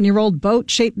 5,000-year-old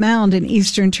boat-shaped mound in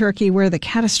eastern Turkey where the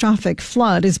catastrophic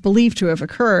flood is believed to have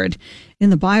occurred. In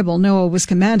the Bible, Noah was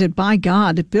commanded by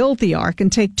God to build the ark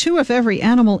and take 2 of every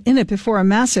animal in it before a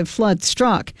massive flood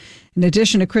struck. In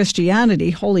addition to Christianity,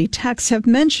 holy texts have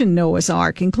mentioned Noah's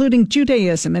Ark, including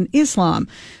Judaism and Islam.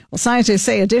 Well, scientists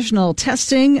say additional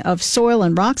testing of soil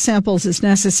and rock samples is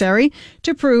necessary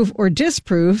to prove or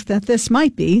disprove that this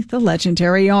might be the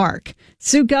legendary Ark.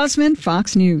 Sue Guzman,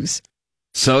 Fox News.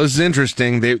 So this is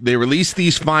interesting. They released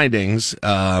these findings,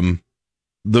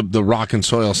 the rock and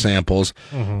soil samples,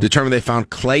 determined they found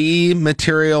clayey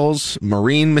materials,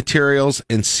 marine materials,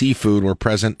 and seafood were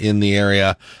present in the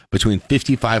area between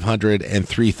 5,500 and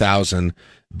 3,000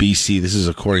 BC. This is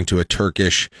according to a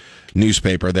Turkish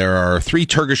newspaper. There are 3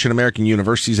 Turkish and American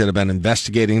universities that have been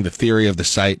investigating the theory of the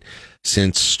site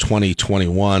since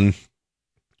 2021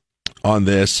 on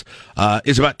this.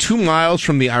 It's about 2 miles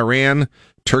from the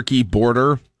Iran-Turkey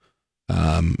border,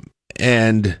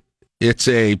 and it's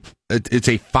a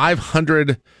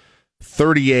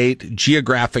 538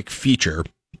 geographic feature,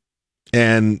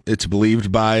 and it's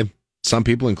believed by some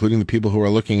people, including the people who are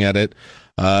looking at it,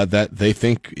 that they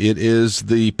think it is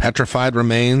the petrified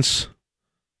remains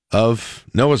of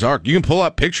Noah's Ark. You can pull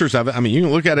up pictures of it. I mean, you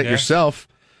can look at it yourself.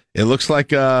 It looks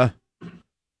like it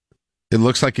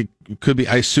could be,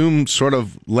 I assume, sort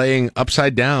of laying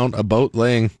upside down, a boat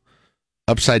laying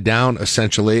upside down,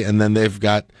 essentially, and then they've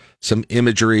got some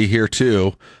imagery here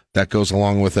too that goes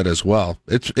along with it as well.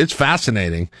 It's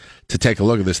fascinating to take a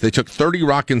look at this. They took 30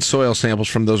 rock and soil samples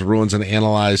from those ruins and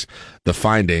analyzed the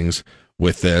findings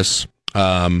with this.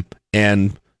 And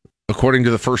according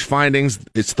to the first findings,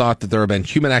 it's thought that there have been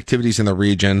human activities in the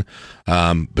region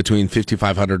between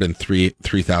 5,500 and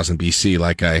 3,000 BC,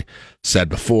 like I said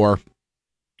before.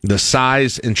 The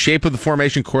size and shape of the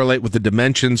formation correlate with the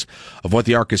dimensions of what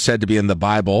the ark is said to be in the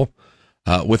Bible,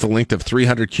 with a length of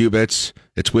 300 cubits,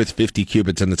 its width 50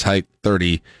 cubits, and its height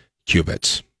 30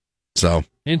 cubits. So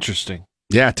interesting.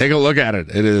 Yeah, take a look at it.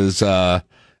 It is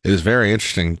very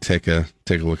interesting. Take a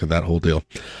look at that whole deal.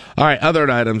 All right, other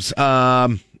items.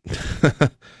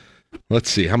 Let's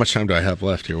see. How much time do I have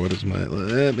left here? Let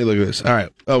me look at this. All right.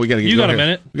 Oh, we got to get. You got a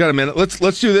minute. We got a minute.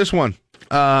 Let's do this one.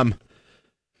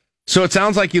 So it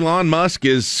sounds like Elon Musk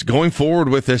is going forward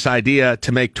with this idea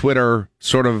to make Twitter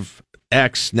sort of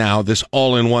X now, this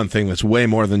all-in-one thing that's way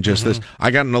more than just this.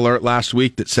 I got an alert last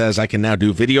week that says I can now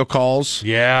do video calls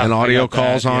and audio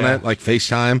calls on it, like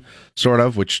FaceTime, sort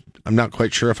of, which I'm not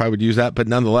quite sure if I would use that, but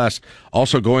nonetheless,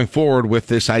 also going forward with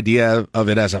this idea of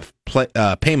it as a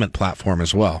payment platform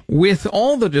as well. With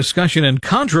all the discussion and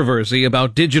controversy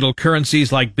about digital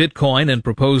currencies like Bitcoin and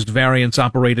proposed variants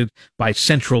operated by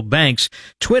central banks,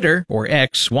 Twitter, or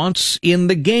X, wants in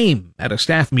the game. At a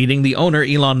staff meeting, the owner,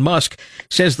 Elon Musk,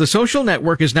 says the social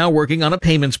network is now working on a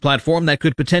payments platform that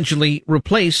could potentially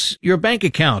replace your bank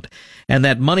account, and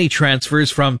that money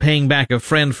transfers from paying back a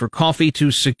friend for coffee to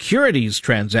secure securities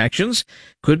transactions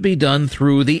could be done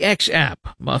through the X app.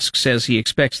 Musk says he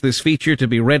expects this feature to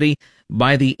be ready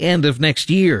by the end of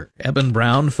next year. Eben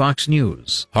Brown, Fox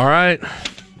News. All right.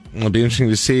 It'll be interesting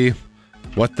to see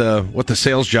what the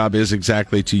sales job is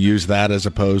exactly to use that as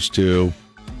opposed to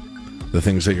the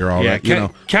things that you're already,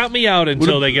 Count me out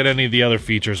until they get any of the other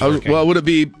features working. Well, would it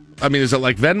be, is it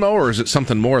like Venmo or is it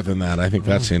something more than that? I think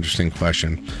that's the interesting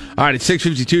question. All right, it's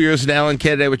 6:52 years and Alan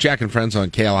K today with Jack and Friends on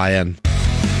KLIN.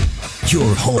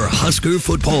 Your home Husker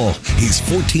football is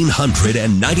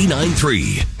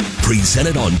 1499.3.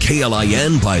 Presented on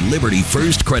KLIN by Liberty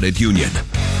First Credit Union.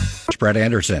 Brett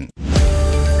Anderson.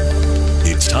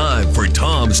 It's time for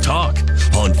Tom's Talk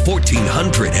on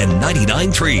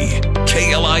 1499.3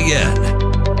 KLIN.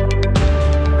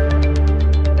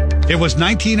 It was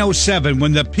 1907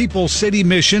 when the People's City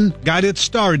Mission got its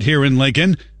start here in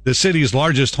Lincoln. The city's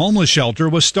largest homeless shelter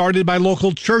was started by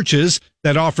local churches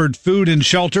that offered food and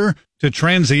shelter to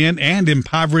transient and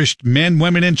impoverished men,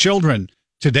 women, and children.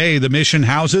 Today, the mission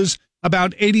houses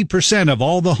about 80% of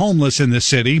all the homeless in the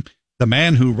city. The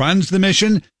man who runs the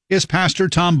mission is Pastor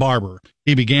Tom Barber.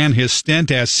 He began his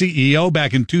stint as CEO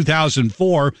back in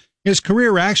 2004. His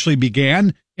career actually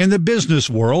began in the business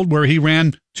world, where he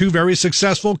ran two very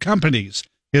successful companies.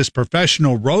 His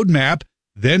professional roadmap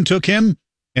then took him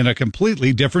in a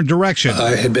completely different direction.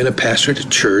 I had been a pastor at a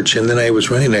church, and then I was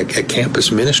running a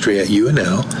campus ministry at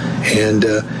UNL, and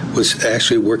was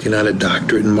actually working on a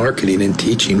doctorate in marketing and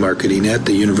teaching marketing at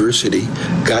the university.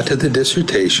 Got to the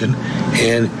dissertation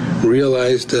and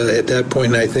realized at that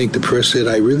point, and I think the press said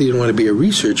I really didn't want to be a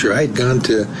researcher. I had gone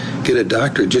to get a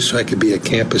doctorate just so I could be a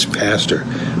campus pastor.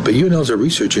 But UNL is a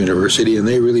research university, and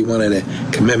they really wanted a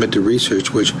commitment to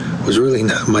research, which was really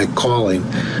not my calling.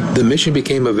 The mission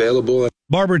became available.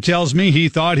 Barber tells me he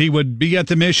thought he would be at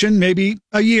the mission maybe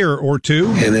a year or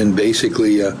two. And then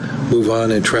basically move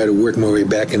on and try to work my way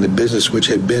back into business, which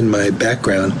had been my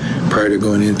background prior to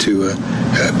going into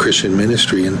Christian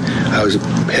ministry. And I was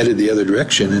headed the other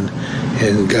direction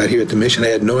and got here at the mission. I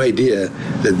had no idea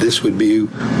that this would be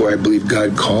where I believe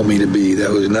God called me to be. That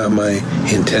was not my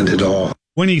intent at all.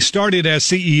 When he started as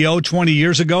CEO 20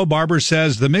 years ago, Barber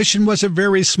says the mission was a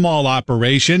very small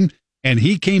operation, and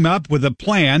he came up with a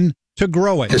plan to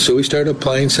grow it. And so we started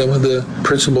applying some of the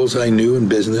principles I knew in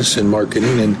business and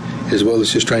marketing, and as well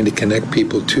as just trying to connect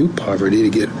people to poverty to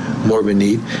get more of a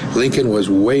need. Lincoln was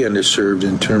way underserved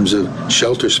in terms of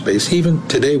shelter space. Even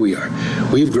today we are.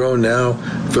 We've grown now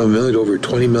from $1 million to over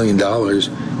 $20 million,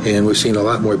 and we're seeing a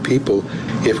lot more people.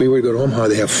 If we were to go to Omaha,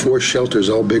 they have 4 shelters,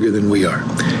 all bigger than we are,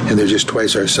 and they're just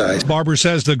twice our size. Barber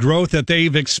says the growth that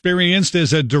they've experienced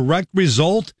is a direct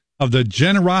result of the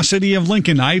generosity of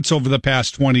Lincolnites over the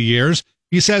past 20 years.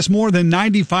 He says more than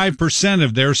 95%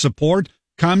 of their support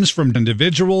comes from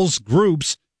individuals,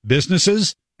 groups,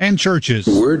 businesses, and churches.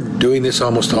 We're doing this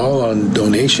almost all on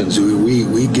donations.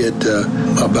 We get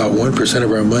about 1%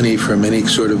 of our money from any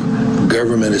sort of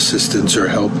government assistance or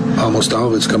help. Almost all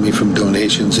of it's coming from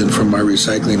donations and from our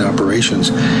recycling operations.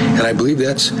 And I believe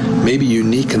that's maybe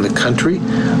unique in the country.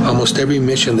 Almost every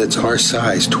mission that's our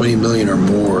size, 20 million or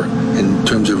more in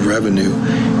terms of revenue,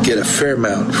 get a fair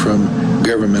amount from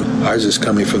government. Ours is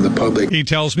coming from the public. He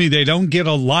tells me they don't get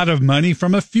a lot of money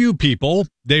from a few people.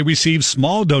 They receive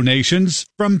small donations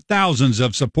from thousands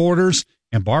of supporters.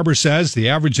 And Barber says the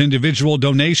average individual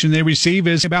donation they receive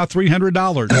is about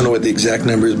 $300. I don't know what the exact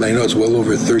number is, but I know it's well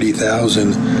over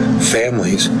 30,000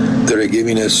 families that are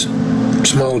giving us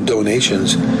small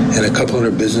donations, and a couple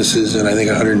hundred businesses, and I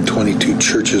think 122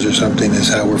 churches or something is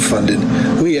how we're funded.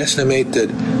 We estimate that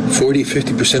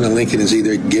 40-50% of Lincoln is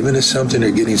either giving us something or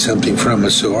getting something from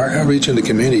us, so our outreach in the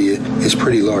community is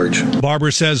pretty large. Barber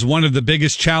says one of the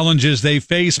biggest challenges they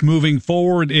face moving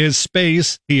forward is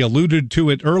space. He alluded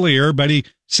to it earlier, but he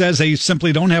says they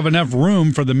simply don't have enough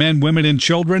room for the men, women, and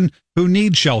children who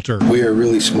need shelter. We are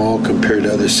really small compared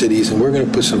to other cities, and we're going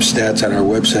to put some stats on our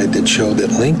website that show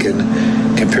that Lincoln,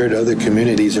 compared to other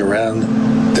communities around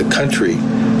the country,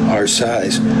 our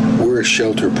size, we're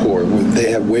shelter poor.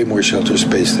 They have way more shelter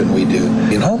space than we do.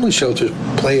 And homeless shelters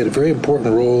play a very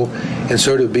important role in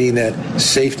sort of being that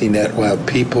safety net while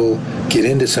people get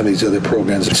into some of these other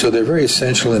programs. So they're very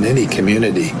essential in any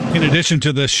community. In addition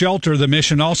to the shelter, the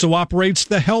mission also operates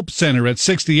the Help Center at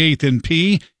 68th and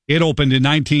P. It opened in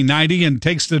 1990 and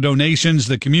takes the donations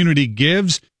the community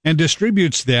gives and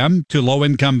distributes them to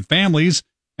low-income families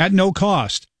at no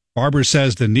cost. Barber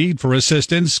says the need for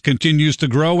assistance continues to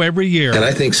grow every year. And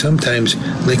I think sometimes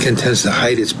Lincoln tends to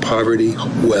hide its poverty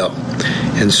well.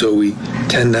 And so we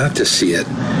tend not to see it.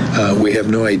 We have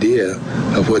no idea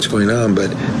of what's going on,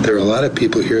 but there are a lot of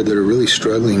people here that are really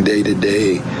struggling day to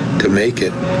day to make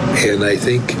it. And I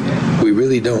think we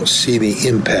really don't see the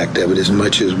impact of it as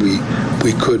much as we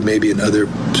could maybe in other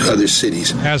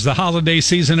cities. As the holiday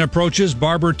season approaches,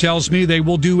 Barber tells me they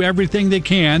will do everything they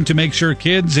can to make sure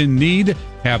kids in need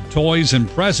have toys and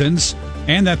presents,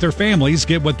 and that their families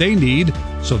get what they need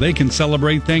so they can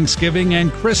celebrate Thanksgiving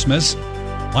and Christmas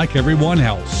like everyone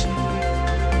else.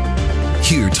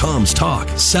 Hear Tom's Talk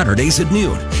Saturdays at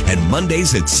noon and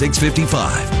Mondays at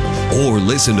 6:55. Or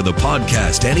listen to the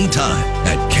podcast anytime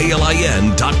at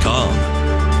KLIN.com.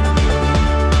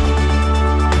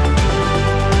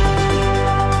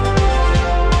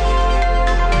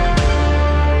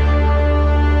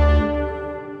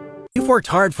 You've worked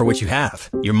hard for what you have.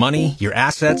 Your money, your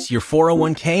assets, your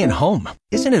 401k, and home.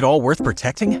 Isn't it all worth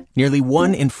protecting? Nearly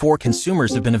 1 in 4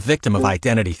 consumers have been a victim of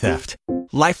identity theft.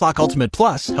 LifeLock Ultimate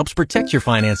Plus helps protect your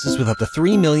finances with up to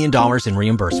 $3 million in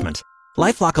reimbursement.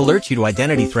 LifeLock alerts you to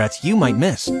identity threats you might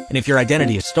miss. And if your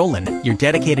identity is stolen, your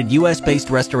dedicated U.S.-based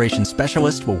restoration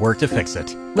specialist will work to fix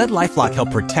it. Let LifeLock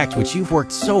help protect what you've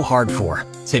worked so hard for.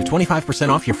 Save 25%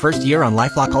 off your first year on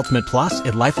LifeLock Ultimate Plus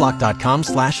at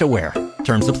LifeLock.com/aware.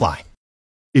 Terms apply.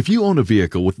 If you own a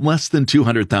vehicle with less than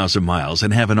 200,000 miles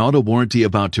and have an auto warranty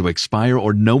about to expire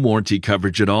or no warranty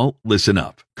coverage at all, listen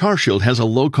up. CarShield has a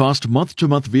low-cost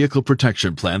month-to-month vehicle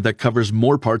protection plan that covers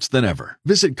more parts than ever.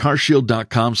 Visit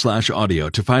carshield.com/audio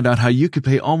to find out how you could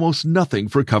pay almost nothing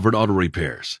for covered auto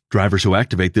repairs. Drivers who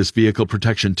activate this vehicle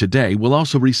protection today will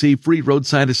also receive free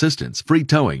roadside assistance, free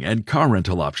towing, and car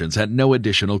rental options at no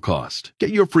additional cost. Get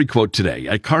your free quote today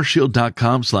at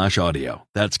carshield.com/audio.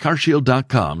 That's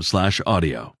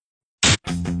carshield.com/audio.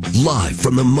 Live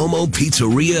from the Momo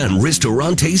Pizzeria and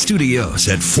Ristorante Studios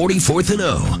at 44th and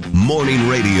O. Morning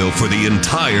radio for the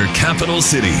entire capital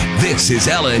city. This is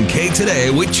LNK Today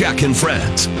with Jack and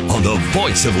Friends on the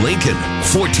voice of Lincoln,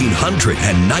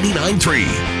 1499.3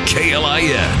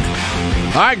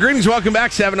 KLIN. All right, greetings. Welcome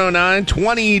back. 7:09,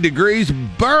 20 degrees.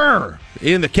 Burr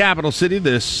in the capital city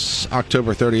this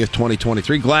October 30th,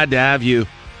 2023. Glad to have you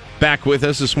back with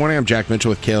us this morning. I'm Jack Mitchell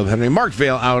with Caleb Henry. Mark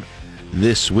Vail out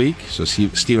this week. So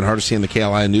Stephen Hardesty in the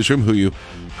KLI newsroom, who you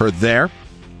heard there.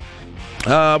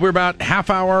 We're about half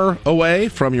hour away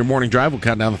from your morning drive. We'll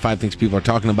count down the 5 things people are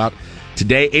talking about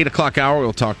today. 8 o'clock hour,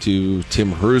 we'll talk to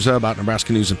Tim Hruza about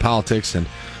Nebraska news and politics, and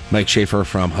Mike Schaefer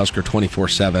from Husker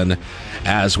 24/7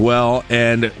 as well.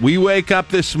 And we wake up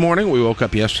this morning. We woke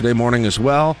up yesterday morning as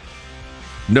well.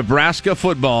 Nebraska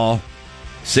football,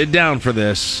 sit down for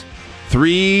this,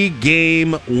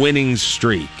 3-game winning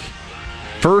streak.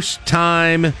 First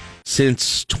time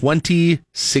since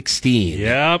 2016.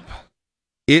 Yep.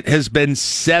 It has been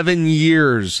 7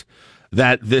 years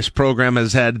that this program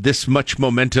has had this much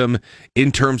momentum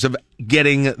in terms of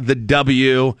getting the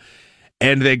W,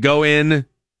 and they go in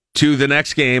to the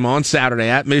next game on Saturday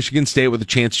at Michigan State with a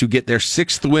chance to get their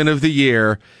 6th win of the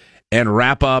year and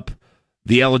wrap up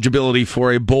the eligibility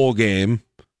for a bowl game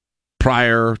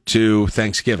prior to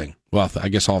Thanksgiving. Well, I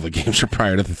guess all the games are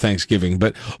prior to the Thanksgiving,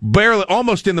 but barely,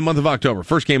 almost in the month of October.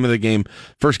 First game of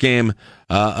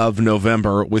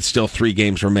November, with still 3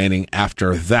 games remaining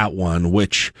after that one,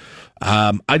 which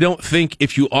I don't think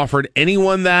if you offered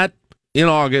anyone that in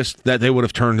August that they would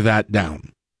have turned that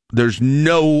down. There's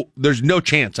no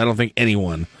chance. I don't think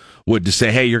anyone would to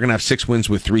say, hey, you're going to have 6 wins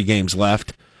with 3 games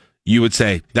left. You would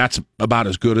say that's about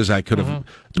as good as I could have.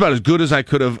 It's about as good as I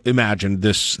could have imagined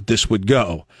this would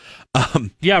go.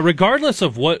 Yeah, regardless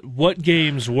of what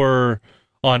games were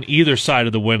on either side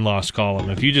of the win-loss column,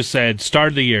 if you just said start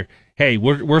of the year, hey,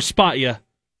 we're spot you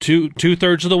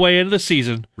two-thirds of the way into the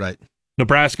season. Right.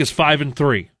 Nebraska's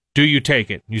 5-3. Do you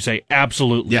take it? You say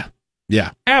absolutely.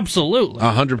 Yeah. Absolutely.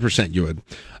 100% you would.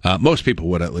 Most people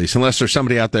would, at least, unless there's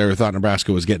somebody out there who thought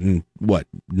Nebraska was getting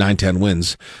 9-10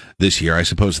 wins this year. I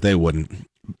suppose they wouldn't.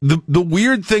 The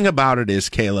weird thing about it is,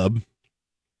 Caleb,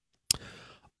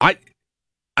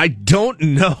 I don't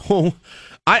know.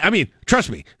 I mean, trust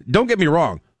me. Don't get me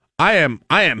wrong. I am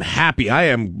happy. I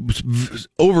am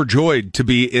overjoyed to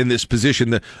be in this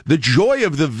position. The joy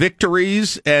of the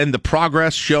victories and the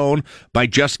progress shown by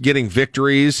just getting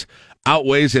victories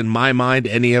outweighs, in my mind,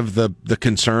 any of the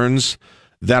concerns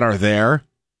that are there.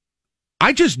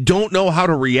 I just don't know how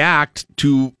to react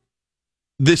to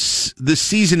this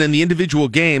season and the individual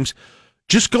games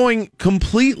just going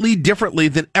completely differently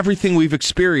than everything we've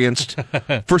experienced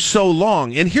for so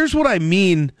long. And here's what I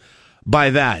mean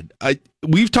by that.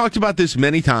 We've talked about this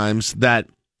many times, that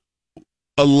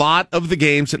a lot of the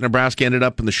games that Nebraska ended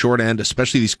up in the short end,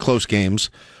 especially these close games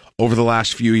over the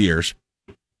last few years,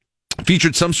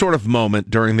 featured some sort of moment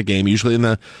during the game, usually in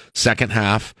the second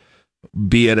half,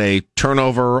 be it a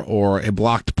turnover or a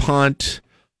blocked punt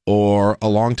or a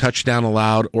long touchdown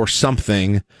allowed or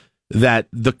something that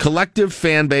the collective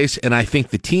fan base, and I think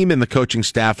the team and the coaching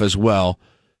staff as well,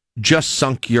 just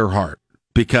sunk your heart,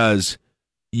 because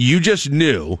you just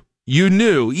knew,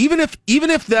 even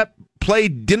if that play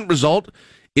didn't result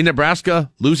in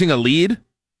Nebraska losing a lead,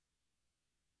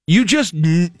 you just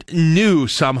knew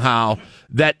somehow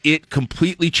that it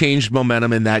completely changed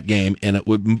momentum in that game, and it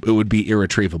would be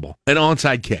irretrievable. An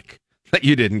onside kick that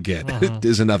you didn't get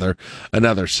is another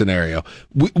scenario.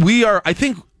 We are, I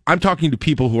think, I'm talking to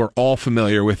people who are all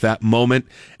familiar with that moment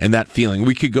and that feeling.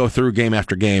 We could go through game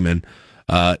after game and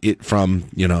it from,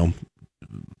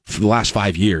 for the last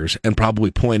 5 years and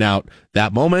probably point out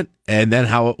that moment and then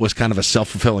how it was kind of a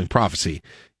self-fulfilling prophecy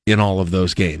in all of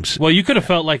those games. Well, you could have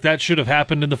felt like that should have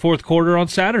happened in the fourth quarter on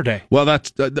Saturday. Well,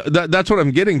 that's what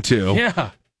I'm getting to.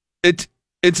 Yeah. It's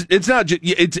not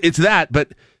it's that,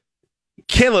 but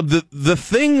Caleb, the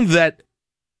thing that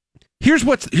here's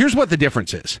what the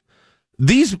difference is.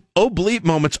 These oblique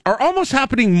moments are almost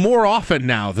happening more often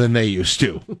now than they used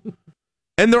to.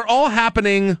 And they're all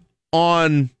happening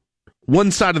on one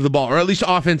side of the ball, or at least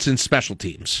offense and special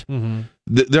teams. Mm-hmm.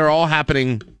 They're all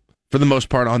happening for the most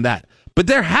part on that. But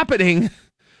they're happening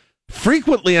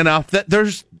frequently enough that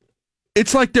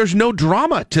it's like there's no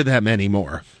drama to them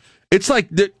anymore. It's like,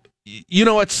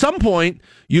 at some point,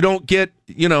 you don't get,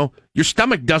 your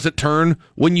stomach doesn't turn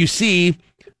when you see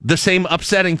the same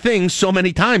upsetting thing so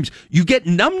many times. You get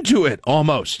numb to it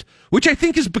almost, which I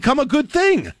think has become a good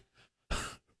thing.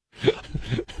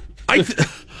 I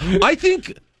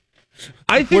think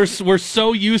we're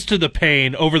so used to the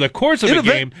pain over the course of a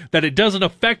game that it doesn't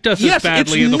affect us as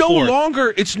badly in the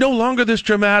fourth. It's no longer this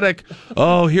dramatic,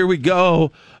 oh, here we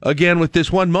go again with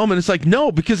this one moment. It's like,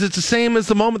 no, because it's the same as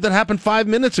the moment that happened 5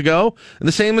 minutes ago, and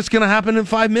the same that's going to happen in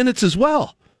 5 minutes as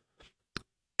well.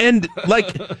 And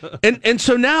and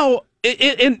so now,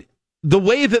 and the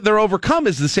way that they're overcome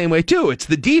is the same way too. It's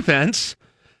the defense.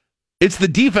 It's the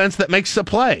defense that makes a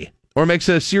play or makes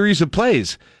a series of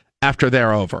plays after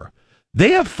they're over.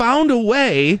 They have found a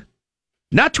way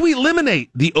not to eliminate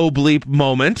the oblique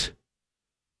moment,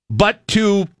 but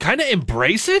to kind of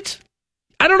embrace it.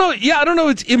 I don't know. Yeah, I don't know.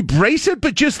 It's embrace it,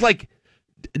 but just like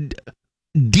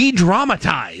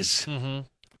de-dramatize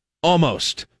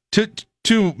almost to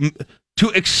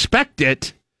expect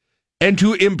it and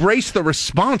to embrace the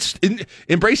response,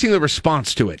 embracing the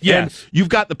response to it. Yes. And you've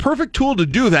got the perfect tool to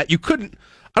do that. I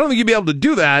don't think you'd be able to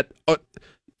do that.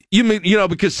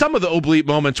 Because some of the oblique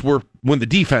moments were when the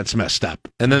defense messed up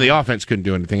and then the offense couldn't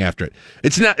do anything after it.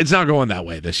 It's not going that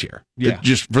way this year. Yeah.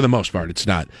 Just for the most part, it's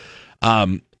not.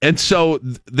 And so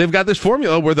they've got this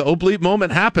formula where the oblique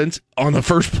moment happens on the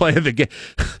first play of the game.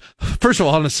 First of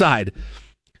all, on the side,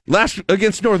 last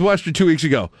against Northwestern 2 weeks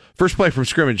ago, first play from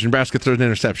scrimmage, Nebraska throws an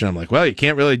interception. I'm like, well, you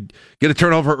can't really get a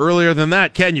turnover earlier than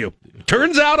that, can you?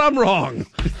 Turns out I'm wrong.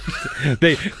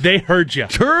 They heard you.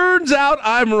 Turns out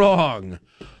I'm wrong.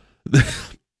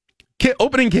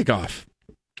 Opening kickoff.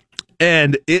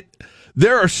 And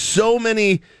there are so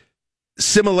many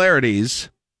similarities.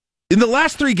 In the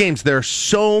last 3 games, there are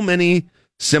so many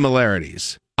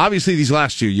similarities. Obviously, these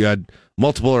last 2, you had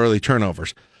multiple early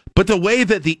turnovers. But the way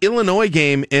that the Illinois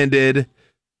game ended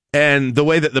and the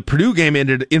way that the Purdue game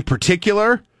ended in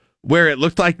particular, where it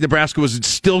looked like Nebraska was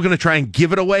still going to try and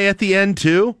give it away at the end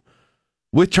too,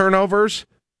 with turnovers,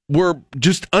 were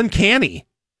just uncanny.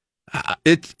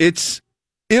 It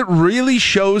really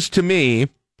shows to me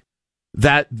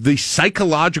that the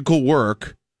psychological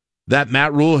work that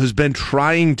Matt Rule has been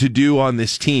trying to do on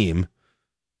this team,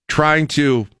 trying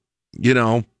to,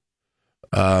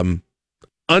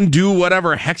 undo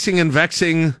whatever hexing and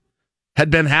vexing had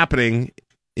been happening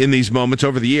in these moments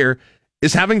over the year,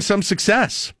 is having some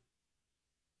success.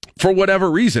 For whatever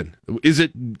reason. Is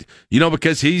it,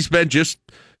 because he's been just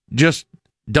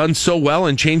done so well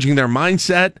in changing their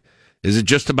mindset? Is it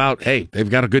just about, hey, they've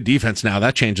got a good defense now,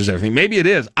 that changes everything? Maybe it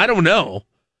is. I don't know.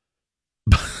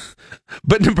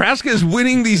 But Nebraska is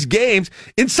winning these games.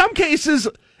 In some cases,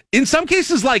 in all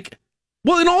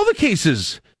the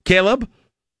cases, Caleb,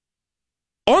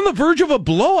 on the verge of a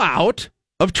blowout,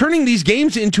 of turning these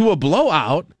games into a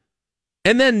blowout,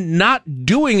 and then not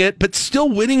doing it, but still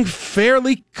winning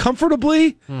fairly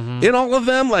comfortably in all of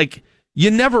them. Like, you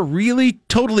never really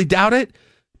totally doubt it,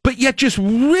 but yet just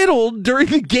riddled during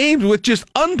the games with just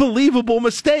unbelievable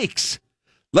mistakes.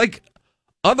 Like,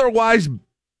 otherwise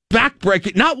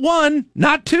backbreaking. Not 1,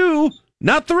 not 2,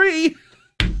 not 3.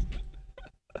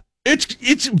 It's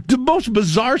the most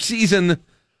bizarre season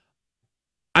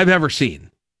I've ever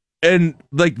seen. And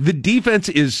like the defense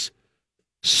is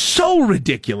so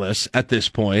ridiculous at this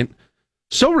point.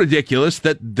 So ridiculous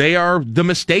that they are the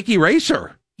mistake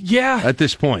eraser. Yeah. At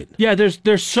this point. Yeah,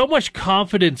 there's so much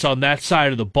confidence on that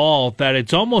side of the ball that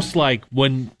it's almost like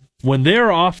when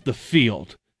they're off the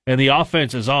field and the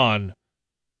offense is on,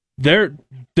 they're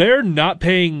not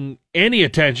paying any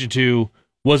attention to,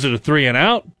 was it a 3 and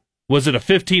out? Was it a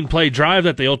 15-play drive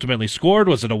that they ultimately scored?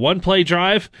 Was it a 1-play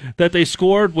drive that they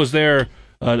scored? Was there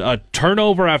a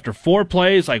turnover after 4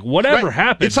 plays? Like, whatever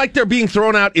happened. It's like they're being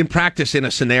thrown out in practice in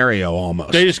a scenario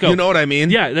almost. They just go, you know what I mean?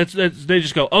 Yeah, they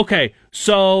just go, okay,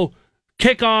 so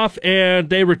kickoff, and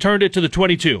they returned it to the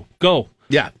 22. Go.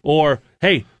 Yeah. Or,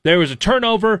 hey, there was a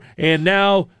turnover, and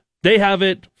now they have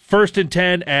it 1st and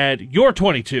 10 at your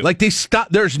 22. Like, they stop.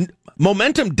 There's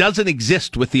momentum doesn't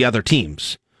exist with the other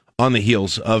teams on the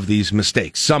heels of these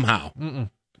mistakes somehow. Mm-mm.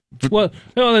 Well,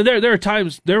 no, there are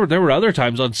times there were other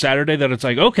times on Saturday that it's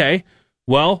like, okay,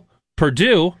 well,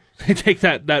 Purdue, they take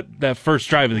that first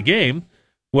drive of the game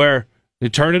where they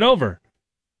turn it over,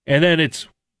 and then it's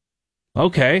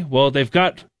okay. Well,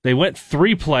 they went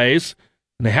 3 plays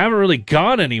and they haven't really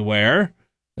gone anywhere,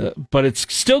 but it's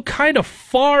still kind of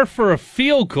far for a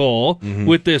field goal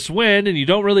with this win, and you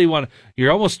don't really want to.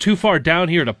 You're almost too far down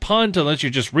here to punt unless you're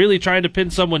just really trying to pin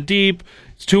someone deep.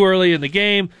 It's too early in the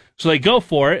game. So they go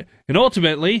for it, and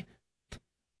ultimately,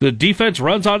 the defense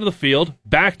runs onto the field,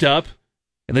 backed up,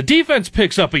 and the defense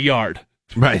picks up a yard.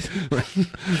 Right.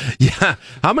 Yeah.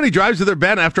 How many drives have there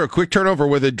been after a quick turnover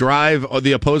where the drive or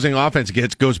the opposing offense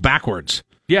goes backwards?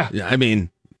 Yeah. I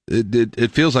mean, it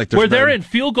feels like where they're in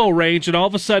field goal range, and all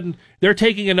of a sudden they're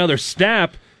taking another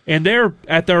snap, and they're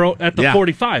at the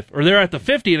 45 or they're at the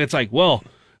 50, and it's like, well,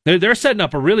 they're setting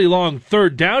up a really long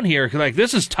 3rd down here. Like,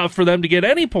 this is tough for them to get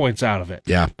any points out of it.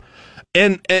 Yeah.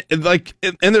 And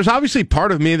there's obviously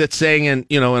part of me that's saying,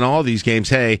 in all these games,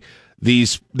 hey,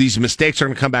 these mistakes are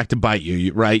going to come back to bite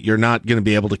you, right? You're not going to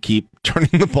be able to keep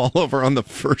turning the ball over on the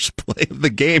first play of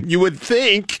the game, you would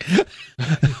think,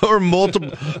 or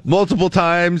multiple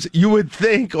times, you would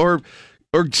think, or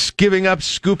giving up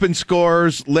scooping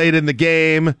scores late in the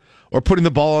game, or putting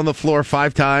the ball on the floor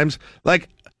 5 times. Like,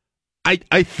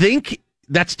 I think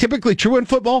that's typically true in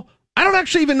football. I don't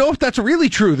actually even know if that's really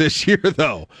true this year,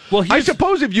 though. Well, I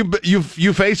suppose if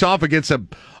you face off against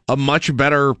a much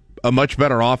better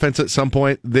offense at some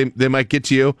point, they might get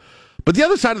to you. But the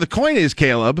other side of the coin is,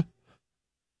 Caleb,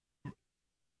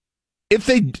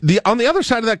 on the other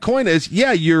side of that coin is,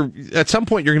 yeah, at some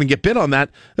point you're going to get bit on that.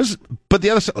 But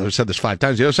the other side, I've said this 5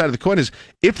 times. The other side of the coin is,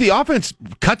 if the offense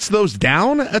cuts those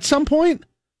down at some point,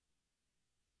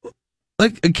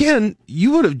 like, again,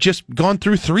 you would have just gone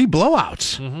through 3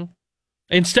 blowouts. Mm-hmm.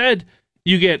 Instead,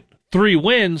 you get 3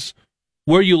 wins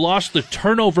where you lost the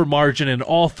turnover margin in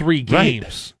all 3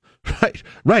 games.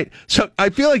 Right. So I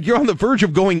feel like you're on the verge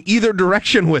of going either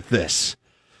direction with this.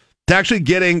 To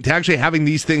actually having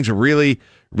these things really,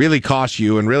 really cost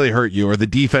you and really hurt you, or the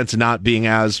defense not being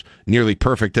as nearly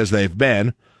perfect as they've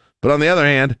been. But on the other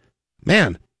hand,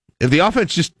 man, if the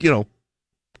offense just,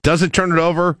 doesn't turn it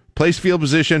over, plays field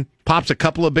position, pops a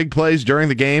couple of big plays during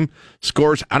the game,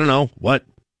 scores, I don't know,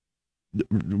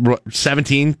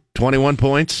 17, 21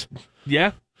 points.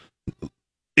 Yeah.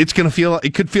 It could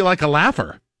feel like a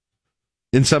laugher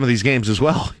in some of these games as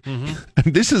well. Mm-hmm.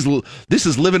 This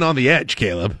is living on the edge,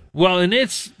 Caleb. Well, and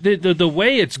it's the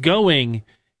way it's going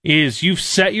is you've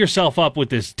set yourself up with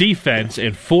this defense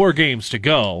and 4 games to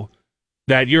go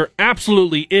that you're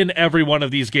absolutely in every one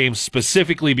of these games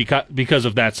specifically because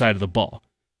of that side of the ball.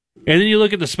 And then you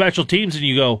look at the special teams and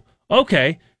you go,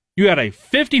 okay, you had a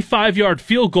 55-yard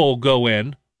field goal go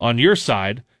in on your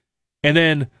side, and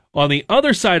then on the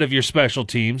other side of your special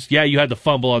teams, yeah, you had the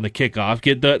fumble on the kickoff,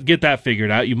 get that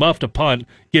figured out. You muffed a punt,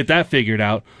 get that figured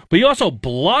out. But you also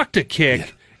blocked a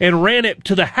kick and ran it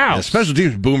to the house. Yeah, special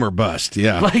teams boom or bust,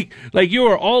 yeah. Like you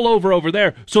were all over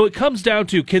there. So it comes down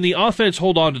to, can the offense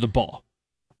hold on to the ball?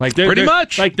 Pretty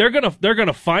much. Like they're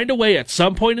gonna find a way at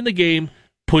some point in the game,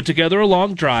 put together a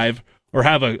long drive, or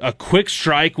have a quick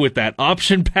strike with that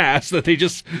option pass that they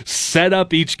just set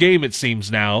up each game, it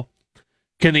seems now.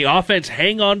 Can the offense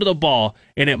hang on to the ball,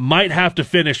 and it might have to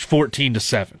finish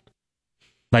 14-7?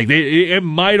 Like, it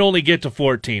might only get to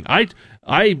 14. I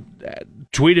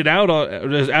tweeted out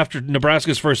after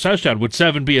Nebraska's first touchdown, would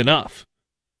 7 be enough?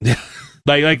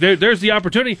 like there's the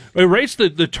opportunity. Erase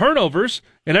the turnovers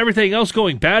and everything else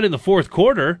going bad in the fourth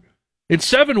quarter, and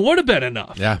 7 would have been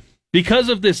enough. Yeah. Because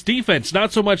of this defense,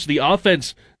 not so much the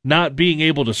offense not being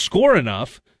able to score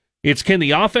enough, it's can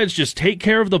the offense just take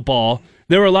care of the ball.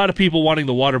 There were a lot of people wanting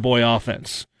the Waterboy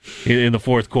offense. in the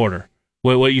fourth quarter.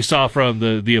 What you saw from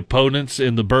the opponents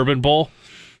in the Bourbon Bowl.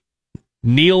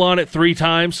 Kneel on it 3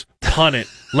 times, punt it.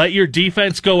 Let your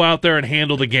defense go out there and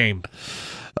handle the game.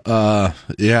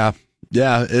 Yeah,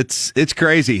 it's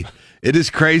crazy. It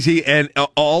is crazy, and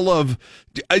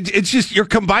it's just you're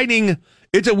combining.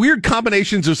 It's a weird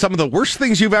combinations of some of the worst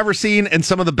things you've ever seen and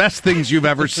some of the best things you've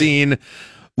ever seen,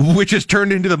 which has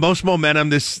turned into the most momentum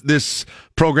this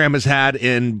program has had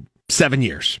in 7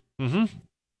 years. Mm-hmm.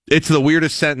 It's the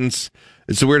weirdest sentence.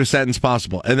 It's the weirdest sentence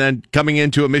possible, and then coming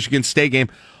into a Michigan State game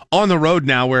on the road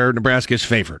now, where Nebraska is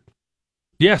favored.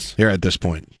 Yes, here at this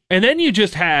point, and then you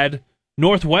just had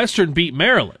Northwestern beat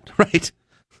Maryland, right?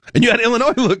 And you had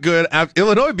Illinois look good.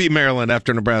 Illinois beat Maryland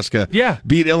after Nebraska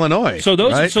beat Illinois. So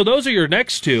those are your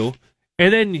next two.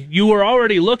 And then you were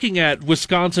already looking at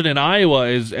Wisconsin and Iowa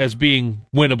as being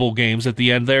winnable games at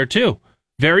the end there, too.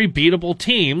 Very beatable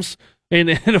teams. And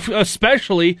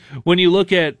especially when you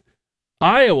look at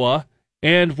Iowa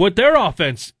and what their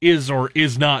offense is or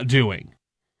is not doing.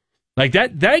 Like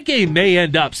that game may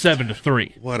end up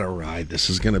 7-3. What a ride this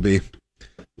is going to be.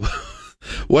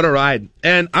 What a ride.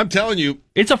 And I'm telling you,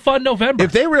 it's a fun November.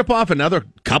 If they rip off another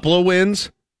couple of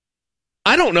wins,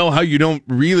 I don't know how you don't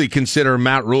really consider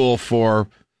Matt Rule for,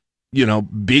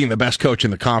 being the best coach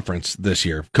in the conference this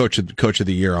year, coach of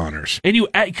the year honors. And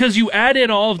because you add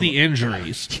in all of the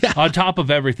injuries on top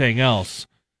of everything else.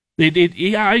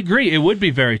 I agree. It would be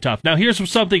very tough. Now, here's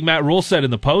something Matt Rule said in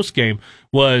the post game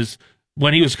was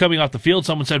when he was coming off the field,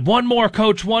 someone said, "One more,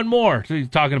 coach, one more." So he's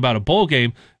talking about a bowl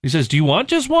game. He says, "Do you want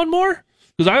just one more?"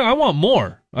 Because I want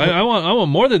more. I want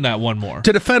more than that one more.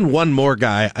 To defend one more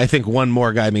guy, I think one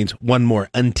more guy means one more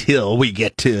until we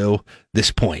get to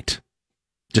this point.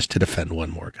 Just to defend one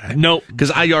more guy. Nope. Because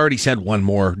I already said one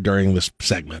more during this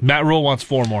segment. Matt Rule wants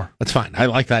 4 more. That's fine. I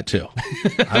like that too.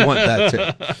 I want that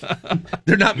too.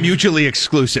 They're not mutually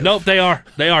exclusive. Nope, they are.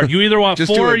 You either want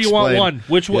 4 or you want 1.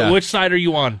 Which side are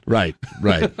you on? Right.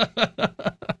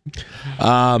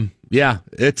 Yeah,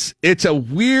 it's a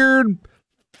weird,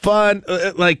 fun,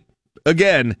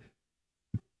 again,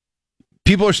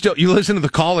 people are still, you listen to the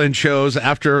call-in shows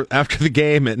after the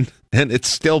game and it's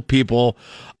still people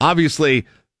obviously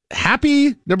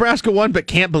happy Nebraska won, but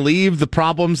can't believe the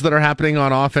problems that are happening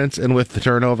on offense and with the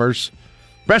turnovers.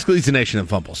 Nebraska leads the nation in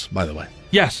fumbles, by the way.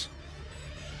 Yes.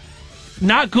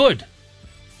 Not good.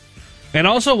 And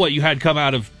also what you had come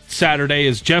out of Saturday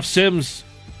is Jeff Sims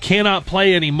cannot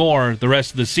play anymore the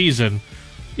rest of the season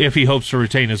if he hopes to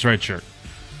retain his red shirt.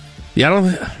 Yeah,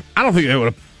 I don't think they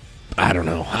would have. I don't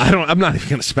know. I'm not even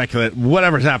going to speculate.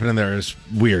 Whatever's happening there is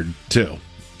weird too.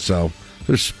 So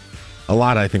there's a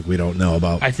lot I think we don't know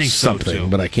about. I think something, so too,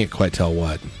 but I can't quite tell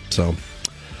what. So, all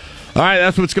right,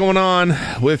 that's what's going on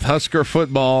with Husker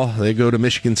football. They go to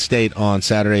Michigan State on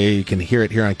Saturday. You can hear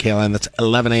it here on KLIN. That's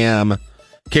 11 a.m.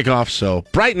 kickoff. So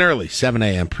bright and early, 7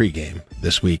 a.m. pregame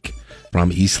this week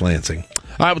from East Lansing.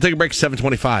 All right, we'll take a break.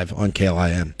 7:25 on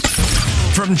KLIN.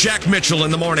 From Jack Mitchell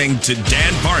in the morning to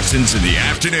Dan Parsons in the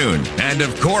afternoon. And,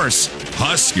 of course,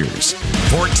 Huskers.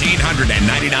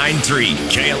 1499.3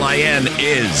 KLIN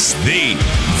is the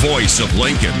voice of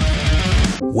Lincoln.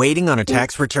 Waiting on a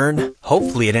tax return?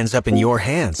 Hopefully it ends up in your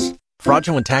hands.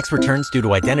 Fraudulent tax returns due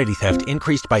to identity theft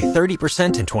increased by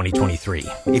 30% in 2023.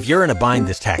 If you're in a bind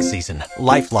this tax season,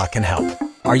 LifeLock can help.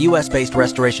 Our U.S.-based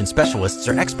restoration specialists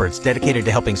are experts dedicated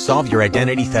to helping solve your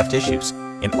identity theft issues.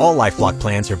 And all LifeLock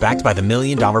plans are backed by the $1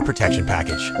 Million Protection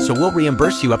Package. So we'll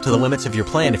reimburse you up to the limits of your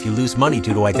plan if you lose money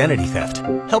due to identity theft.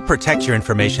 Help protect your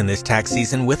information this tax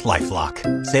season with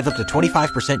LifeLock. Save up to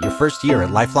 25% your first year at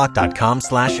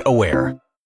LifeLock.com/aware.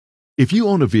 If you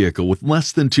own a vehicle with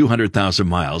less than 200,000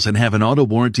 miles and have an auto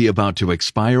warranty about to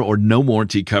expire or no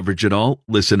warranty coverage at all,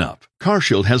 listen up.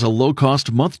 CarShield has a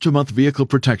low-cost month-to-month vehicle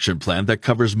protection plan that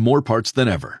covers more parts than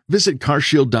ever. Visit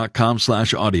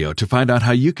carshield.com/audio to find out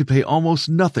how you could pay almost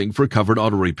nothing for covered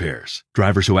auto repairs.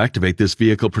 Drivers who activate this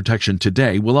vehicle protection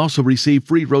today will also receive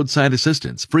free roadside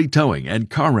assistance, free towing, and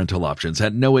car rental options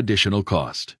at no additional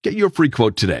cost. Get your free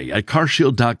quote today at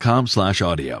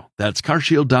carshield.com/audio. That's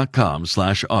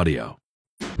carshield.com/audio.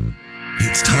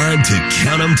 It's time to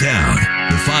count them down.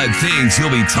 The 5 things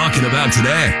you'll be talking about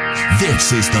today.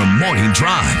 This is the Morning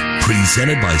Drive,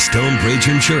 presented by Stonebridge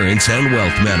Insurance and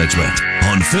Wealth Management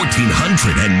on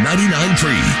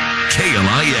 1499.3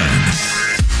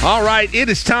 KLIN. All right, it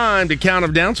is time to count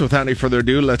them down. So without any further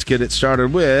ado, let's get it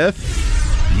started with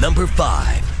number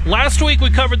 5. Last week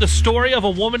we covered the story of a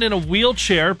woman in a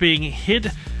wheelchair being hit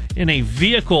in a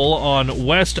vehicle on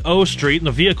West O Street, and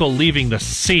the vehicle leaving the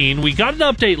scene. We got an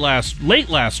update late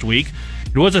last week.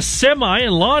 It was a semi,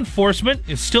 and law enforcement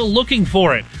is still looking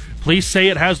for it. Police say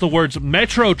it has the words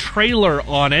Metro Trailer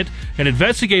on it, and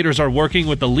investigators are working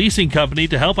with the leasing company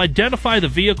to help identify the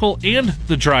vehicle and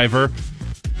the driver.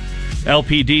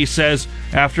 LPD says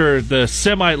after the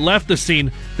semi left the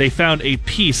scene, they found a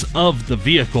piece of the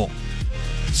vehicle.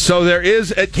 So there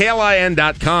is, at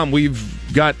KLIN.com,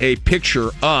 we've got a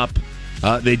picture up.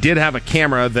 They did have a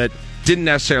camera that didn't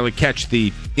necessarily catch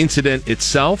the incident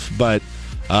itself, but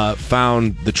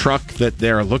found the truck that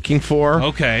they're looking for.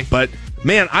 Okay. But,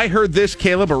 man, I heard this,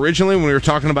 Caleb, originally when we were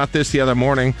talking about this the other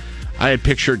morning. I had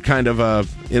pictured kind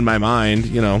of in my mind,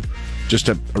 just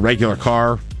a regular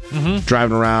car.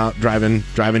 Driving around,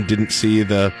 didn't see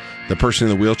the person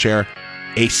in the wheelchair.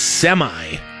 A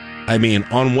semi,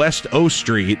 on West O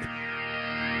Street.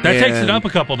 That takes it up a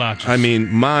couple notches.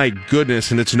 My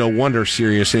goodness, and it's no wonder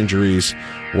serious injuries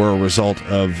were a result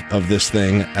of this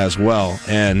thing as well.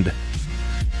 And,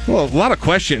 well, a lot of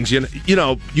questions. You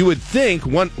would think,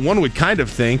 one would kind of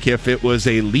think if it was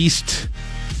a leased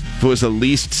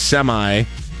semi,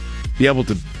 be able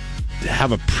to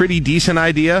have a pretty decent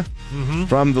idea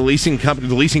from the leasing company.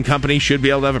 The leasing company should be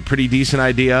able to have a pretty decent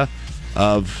idea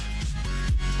of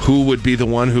who would be the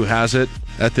one who has it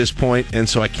at this point. And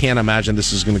so I can't imagine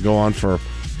this is going to go on for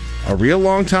a real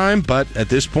long time. But at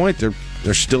this point,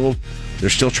 they're still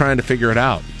trying to figure it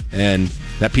out. And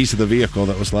that piece of the vehicle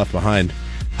that was left behind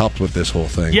helped with this whole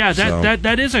thing. Yeah,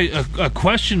 that is a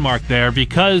question mark there,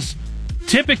 because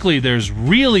typically there's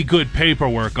really good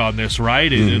paperwork on this,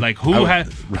 right? Like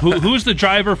who's the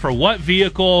driver for what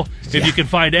vehicle? If you can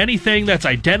find anything that's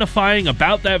identifying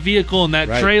about that vehicle and that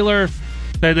trailer,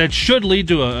 that should lead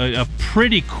to a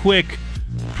pretty quick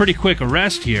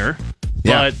arrest here.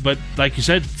 But like you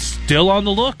said, still on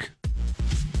the look.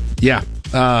 Yeah.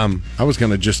 I was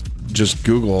gonna just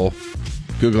Google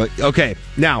it. Okay,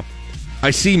 now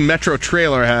I see Metro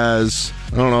Trailer has,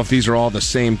 I don't know if these are all the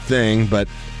same thing, but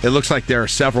it looks like there are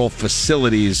several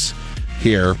facilities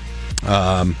here.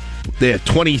 They have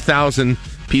 20,000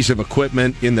 piece of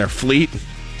equipment in their fleet.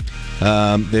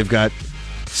 They've got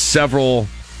several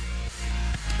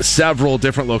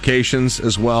different locations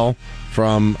as well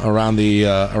from around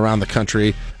the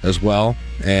country as well.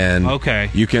 And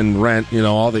you can rent,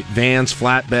 all the vans,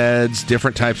 flatbeds,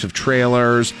 different types of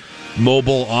trailers,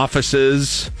 mobile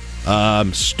offices,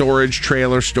 storage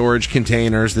trailers, storage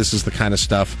containers. This is the kind of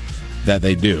stuff that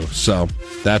they do. So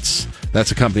that's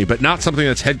a company, but not something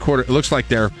that's headquartered. It looks like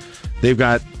they've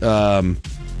got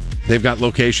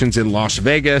locations in Las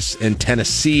Vegas and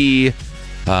Tennessee,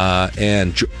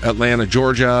 and Atlanta,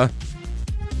 Georgia,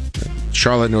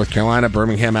 Charlotte, North Carolina,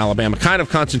 Birmingham, Alabama, kind of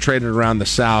concentrated around the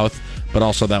South, but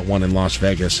also that one in Las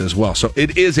Vegas as well. So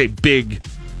it is a big,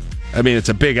 it's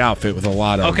a big outfit with a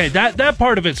lot of... Okay, that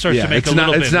part of it starts to make a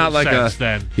little bit of sense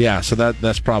then. Yeah, so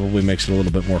that's probably makes it a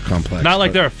little bit more complex. Not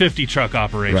like they're a 50-truck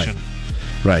operation.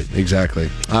 Right, exactly.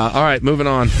 All right, moving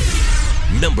on.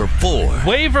 Number 4.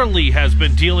 Waverly has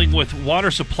been dealing with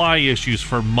water supply issues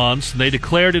for months. They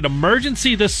declared an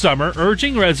emergency this summer,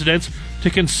 urging residents to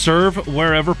conserve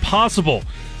wherever possible.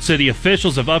 City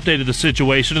officials have updated the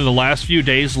situation in the last few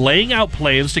days, laying out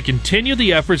plans to continue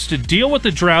the efforts to deal with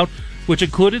the drought, which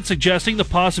included suggesting the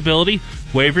possibility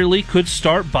Waverly could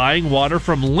start buying water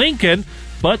from Lincoln,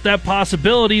 but that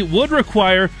possibility would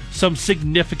require some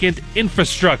significant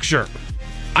infrastructure.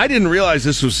 I didn't realize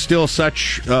this was still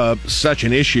such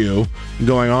an issue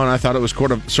going on. I thought it was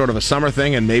sort of a summer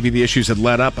thing, and maybe the issues had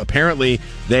let up. Apparently,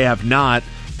 they have not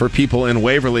for people in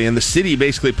Waverly, and the city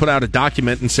basically put out a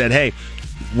document and said, hey,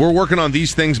 we're working on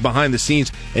these things behind the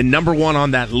scenes, and number one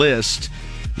on that list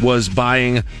was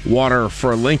buying water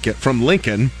from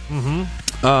Lincoln.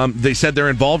 They said they're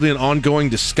involved in ongoing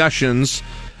discussions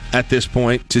at this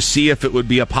point to see if it would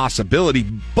be a possibility,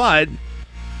 but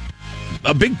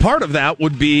a big part of that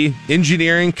would be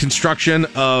engineering, construction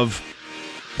of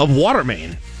water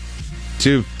main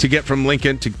to get from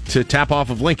Lincoln to tap off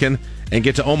of Lincoln and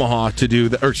get to Omaha to do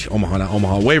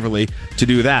Waverly to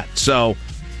do that. So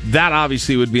that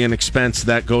obviously would be an expense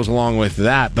that goes along with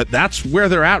that. But that's where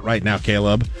they're at right now,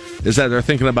 Caleb, is that they're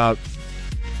thinking about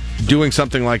doing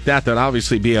something like that. That'd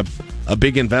obviously be a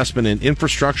big investment in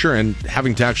infrastructure and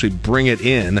having to actually bring it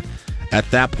in at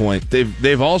that point.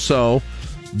 They've also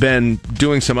been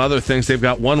doing some other things. They've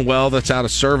got one well that's out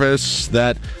of service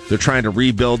that they're trying to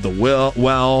rebuild the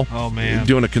well. Oh, man.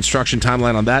 Doing a construction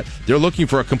timeline on that. They're looking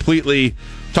for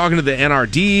talking to the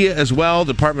NRD as well,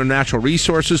 Department of Natural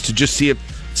Resources, to just see if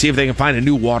they can find a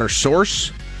new water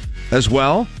source as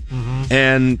well.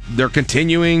 And they're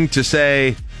continuing to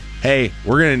say, hey,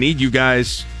 we're going to need you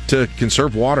guys to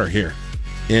conserve water here.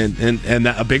 And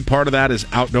a big part of that is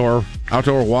outdoor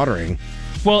watering.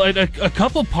 Well, a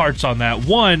couple parts on that.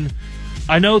 One,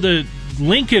 I know that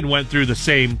Lincoln went through the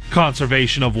same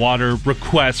conservation of water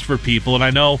request for people, and I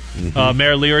know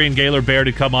Mayor Leary and Gaylor Baird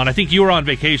had come on. I think you were on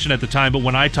vacation at the time, but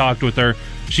when I talked with her,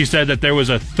 she said that there was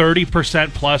a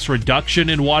 30% plus reduction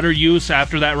in water use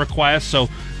after that request, so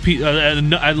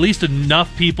at least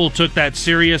enough people took that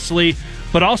seriously.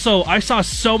 But also, I saw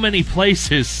so many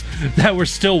places that were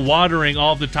still watering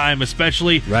all the time,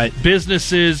 especially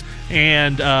businesses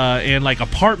and like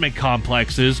apartment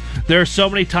complexes. There are so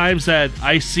many times that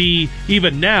I see,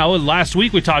 even now, and last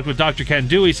week we talked with Dr. Ken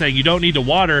Dewey saying you don't need to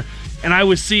water, and I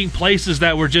was seeing places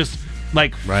that were just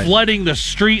like flooding the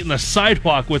street and the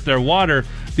sidewalk with their water.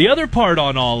 The other part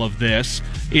on all of this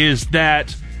is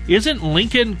that isn't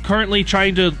Lincoln currently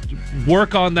trying to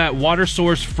work on that water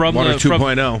source from Water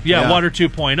 2.0? Yeah, Water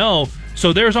 2.0.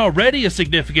 So there's already a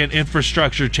significant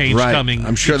infrastructure change coming.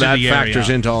 I'm sure that factors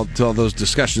area. into all those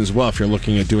discussions as well if you're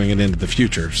looking at doing it into the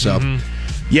future. So,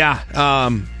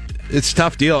 it's a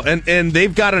tough deal. And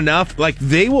they've got enough. Like,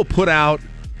 they will put out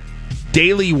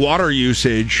daily water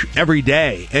usage every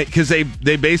day because they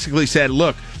basically said,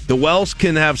 look, the wells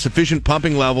can have sufficient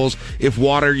pumping levels if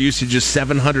water usage is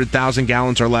 700,000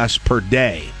 gallons or less per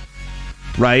day,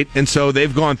 right? And so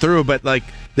they've gone through, but like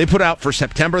they put out for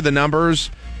September the numbers.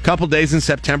 A couple days in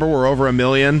September were over 1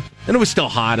 million, and it was still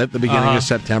hot at the beginning of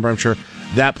September. I'm sure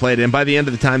that played in. By the end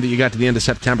of the time that you got to the end of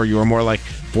September, you were more like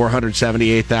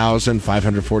 478,000,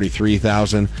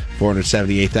 543,000,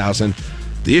 478,000.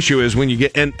 The issue is when you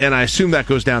get, and I assume that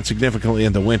goes down significantly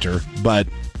in the winter, but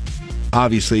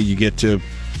obviously you get to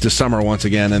summer once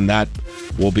again, and that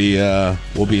will be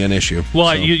an issue. Well,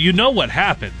 so. you know what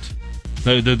happened.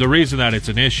 The reason that it's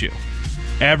an issue.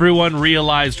 Everyone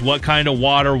realized what kind of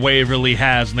water Waverly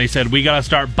has, and they said, we got to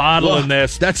start bottling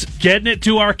this. That's getting it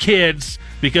to our kids,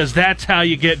 because that's how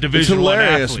you get Division I athletes.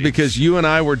 It's hilarious, because you and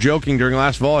I were joking during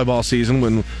last volleyball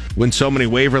season when so many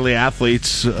Waverly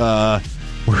athletes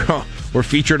were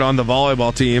featured on the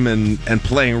volleyball team and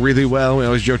playing really well. We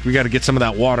always joked we got to get some of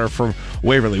that water from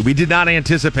Waverly. We did not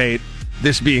anticipate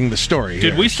this being the story.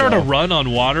 Did we start a run on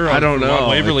water? I don't know.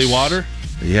 Waverly water?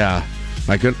 Yeah.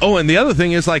 My good. Oh, and the other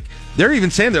thing is, like, they're even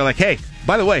saying, they're like, hey,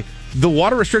 by the way, the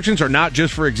water restrictions are not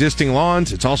just for existing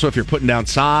lawns. It's also if you're putting down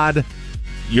sod.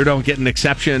 You don't get an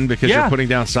exception because you're putting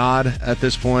down sod at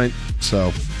this point. So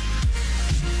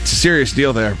it's a serious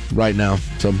deal there right now.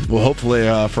 So well, hopefully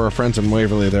for our friends in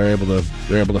Waverly, they're able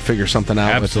to figure something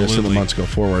out with this in the months go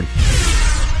forward.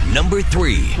 Number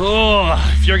 3.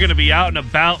 Oh, if you're going to be out and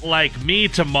about like me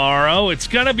tomorrow, it's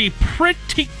going to be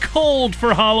pretty cold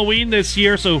for Halloween this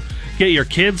year. So get your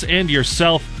kids and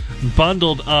yourself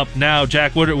bundled up now.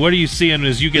 Jack, what are you seeing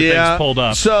as you get things pulled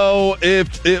up? So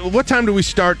what time do we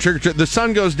start trick or treat? The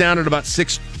sun goes down at about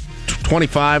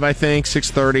 6:25, I think,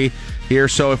 6:30 here.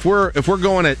 So if we're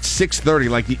going at 6:30,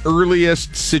 like the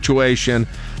earliest situation,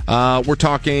 we're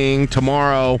talking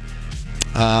tomorrow.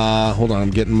 Hold on,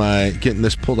 I'm getting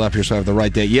this pulled up here so I have the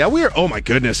right date. Yeah, oh my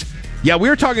goodness. Yeah, we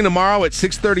are talking tomorrow at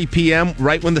 6:30 p.m.,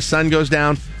 right when the sun goes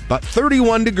down, about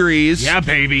 31 degrees. Yeah,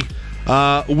 baby.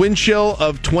 Wind chill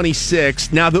of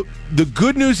 26. Now, the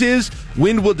good news is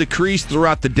wind will decrease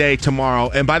throughout the day tomorrow,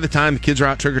 and by the time the kids are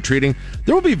out trick-or-treating,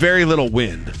 there will be very little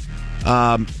wind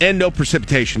and no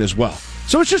precipitation as well.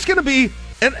 So it's just going to be,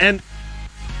 and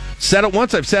said it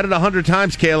once, I've said it 100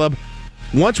 times, Caleb,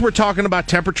 once we're talking about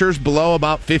temperatures below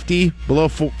about 50, below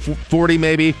 40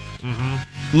 maybe,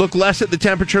 look less at the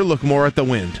temperature, look more at the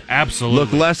wind. Absolutely.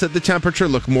 Look less at the temperature,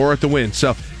 look more at the wind. So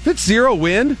if it's zero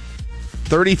wind,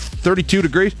 30, 32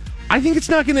 degrees, I think it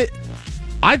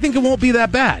won't be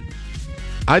that bad.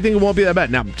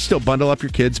 Now, still bundle up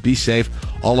your kids, be safe,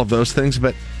 all of those things,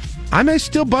 but I may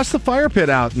still bust the fire pit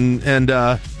out and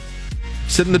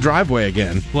sit in the driveway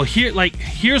again. Well,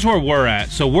 here's where we're at.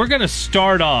 So we're going to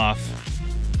start off.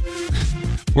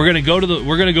 We're going to go to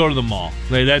the mall.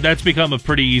 That's become a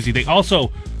pretty easy thing.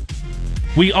 Also,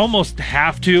 we almost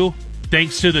have to,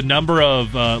 thanks to the number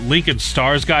of Lincoln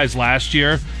Stars guys last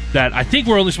year, that I think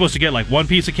we're only supposed to get like one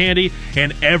piece of candy,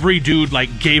 and every dude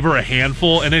like gave her a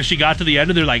handful, and then she got to the end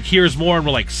and they're like, here's more, and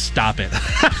we're like, stop it,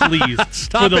 please.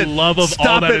 For the love of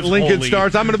all that is Lincoln holy.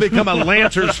 Stars. I'm going to become a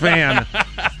Lancers fan.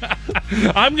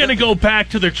 I'm going to go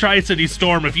back to the Tri-City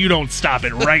Storm if you don't stop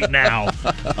it right now.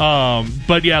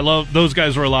 But yeah, those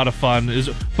guys were a lot of fun.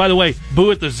 By the way,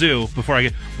 Boo at the Zoo, before I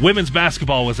get, women's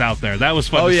basketball was out there. That was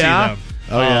fun to see them.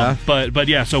 Yeah. But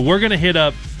yeah, so we're going to hit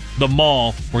up the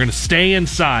mall. We're going to stay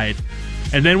inside,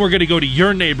 and then we're going to go to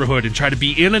your neighborhood and try to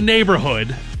be in a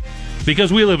neighborhood,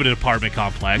 because we live in an apartment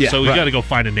complex, so we got to go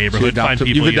find a neighborhood, find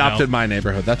people. You've adopted my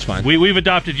neighborhood. That's fine. We've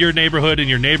adopted your neighborhood, and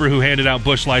your neighbor who handed out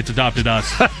bush lights adopted us.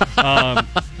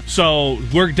 So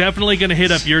we're definitely going to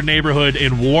hit up your neighborhood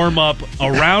and warm up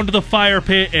around the fire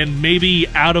pit and maybe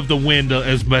out of the wind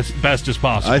as best as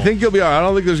possible. I think you'll be all right. I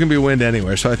don't think there's going to be wind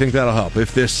anywhere, so I think that'll help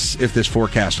if this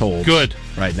forecast holds. Good.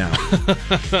 Right now.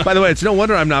 By the way, it's no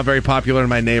wonder I'm not very popular in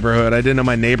my neighborhood. I didn't know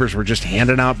my neighbors were just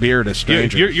handing out beer to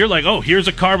strangers. You're like, oh, here's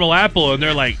a caramel apple, and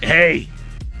they're like, hey,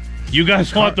 you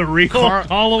guys want the real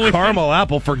Halloween? Caramel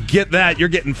apple, forget that. You're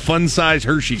getting fun-size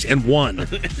Hershey's and one.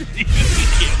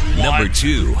 Number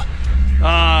 2.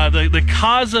 The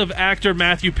cause of actor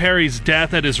Matthew Perry's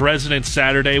death at his residence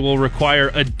Saturday will require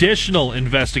additional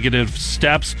investigative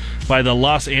steps by the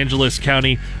Los Angeles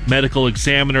County Medical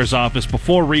Examiner's Office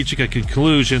before reaching a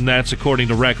conclusion. That's according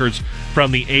to records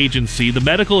from the agency. The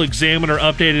medical examiner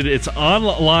updated its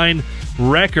online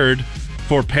record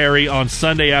for Perry on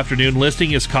Sunday afternoon,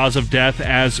 listing his cause of death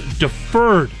as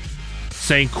deferred,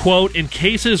 saying, quote, in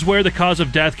cases where the cause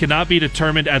of death cannot be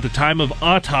determined at the time of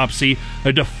autopsy,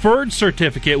 a deferred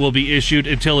certificate will be issued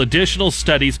until additional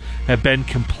studies have been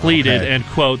completed, end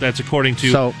quote. That's according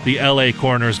to the L.A.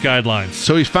 coroner's guidelines.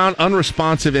 So he's found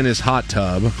unresponsive in his hot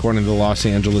tub, according to the Los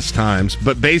Angeles Times.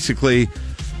 But basically,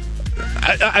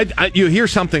 you hear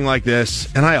something like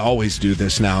this, and I always do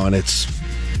this now, and it's,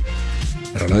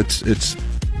 I don't know, it's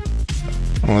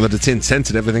I don't know that it's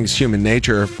insensitive. I think it's human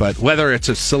nature. But whether it's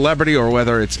a celebrity or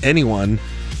whether it's anyone,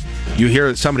 you hear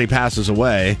that somebody passes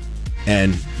away,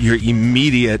 and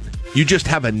you just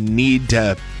have a need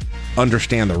to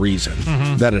understand the reason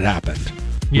that it happened,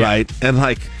 right? And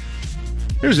like,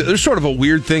 there's sort of a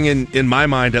weird thing in my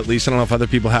mind, at least. I don't know if other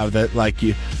people have that. Like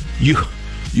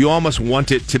you almost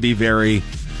want it to be very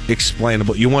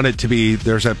explainable. You want it to be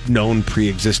there's a known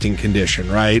pre-existing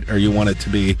condition, right? Or you want it to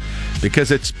be because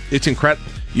it's incredible.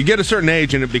 You get a certain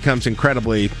age and it becomes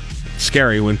incredibly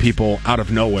scary when people out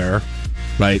of nowhere,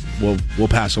 right, will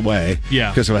pass away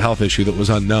because of a health issue that was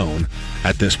unknown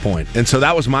at this point. And so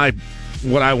that was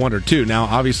what I wondered too. Now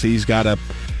obviously he's got I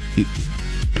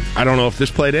don't know if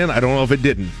this played in, I don't know if it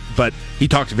didn't, but he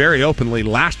talked very openly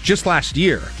last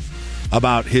year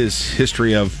about his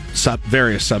history of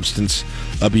various substance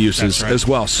abuses as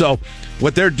well. So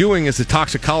what they're doing is a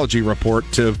toxicology report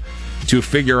to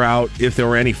figure out if there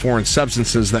were any foreign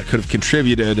substances that could have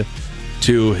contributed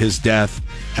to his death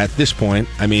at this point.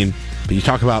 I mean, but you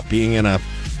talk about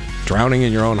drowning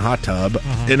in your own hot tub,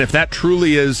 and if that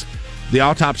truly is, the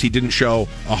autopsy didn't show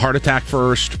a heart attack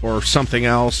first or something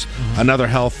else, another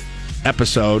health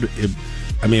episode, it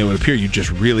would appear you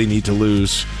just really need to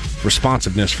lose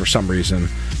responsiveness for some reason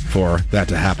for that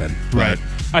to happen. Right.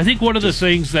 I think one of the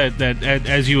things that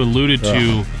as you alluded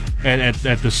to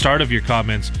at the start of your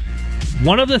comments,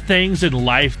 one of the things in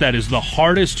life that is the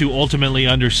hardest to ultimately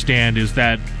understand is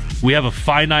that we have a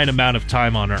finite amount of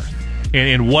time on Earth.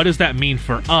 And what does that mean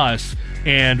for us?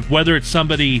 And whether it's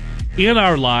somebody in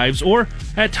our lives or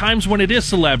at times when it is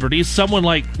celebrities, someone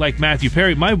like Matthew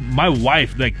Perry, my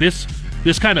wife, like this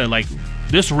kind of like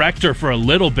this wrecked her for a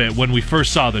little bit when we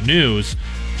first saw the news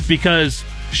because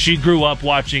she grew up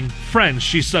watching Friends.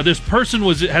 She saw this person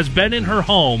has been in her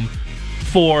home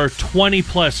for 20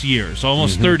 plus years,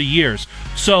 almost 30 years.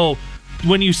 So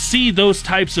when you see those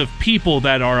types of people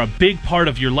that are a big part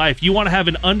of your life, you want to have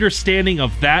an understanding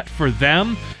of that for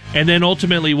them, and then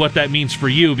ultimately what that means for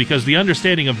you, because the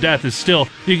understanding of death is still,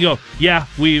 you can go, yeah,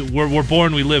 we're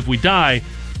born, we live, we die,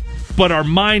 but our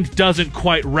mind doesn't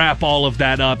quite wrap all of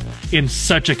that up in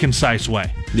such a concise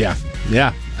way. Yeah,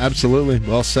 absolutely.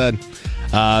 Well said.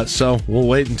 So we'll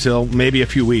wait until maybe a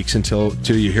few weeks until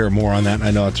you hear more on that.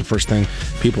 I know it's the first thing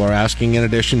people are asking in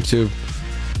addition to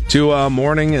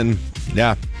mourning, and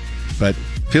but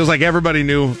feels like everybody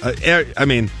knew.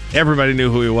 Everybody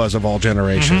knew who he was of all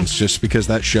generations, just because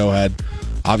that show had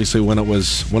obviously when it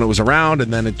was around,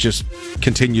 and then it just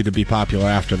continued to be popular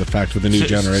after the fact with the new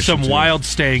generation. Some wild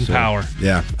staying power.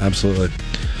 Yeah, absolutely.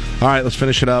 All right, let's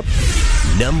finish it up.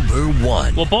 Number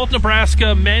 1. Well, both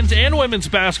Nebraska men's and women's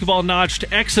basketball notched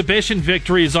exhibition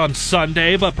victories on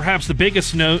Sunday, but perhaps the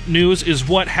biggest news is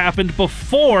what happened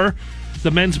before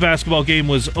the men's basketball game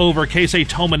was over. Keisei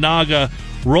Tominaga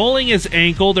rolling his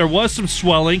ankle. There was some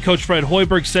swelling. Coach Fred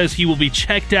Hoiberg says he will be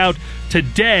checked out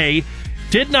today.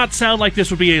 Did not sound like this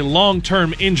would be a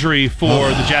long-term injury for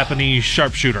the Japanese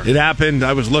sharpshooter. It happened.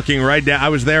 I was looking right down. I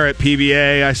was there at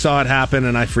PBA. I saw it happen,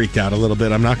 and I freaked out a little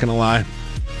bit. I'm not going to lie.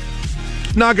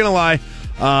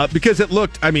 Because it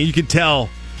looked, you could tell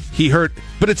he hurt.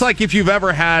 But it's like if you've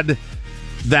ever had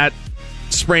that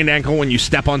sprained ankle when you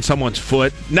step on someone's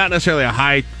foot. Not necessarily a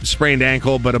high sprained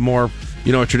ankle, but a more,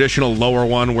 a traditional lower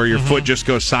one where your foot just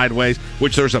goes sideways,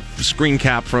 which there's a screen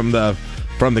cap from the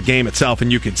game itself,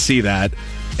 and you can see that.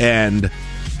 And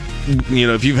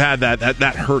if you've had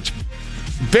that hurts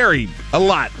a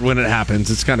lot when it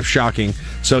happens. It's kind of shocking.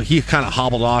 So he kind of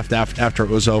hobbled off after it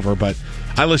was over. But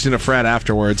I listened to Fred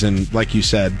afterwards, and like you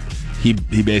said, he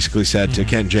basically said to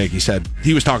Ken Jake, he said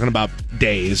he was talking about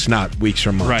days, not weeks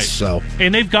or months. Right. So,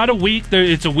 and they've got a week.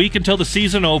 It's a week until the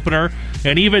season opener,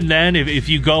 and even then, if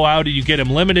you go out and you get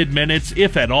him limited minutes,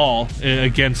 if at all,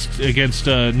 against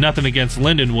nothing against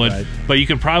Lindenwood, right. But you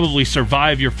can probably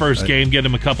survive your first game, get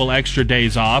him a couple extra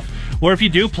days off. Or if you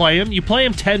do play him, you play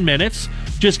him 10 minutes.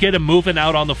 Just get him moving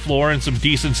out on the floor in some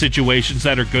decent situations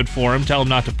that are good for him. Tell him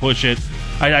not to push it.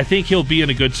 I think he'll be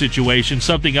in a good situation.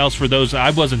 Something else for those,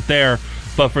 I wasn't there,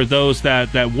 but for those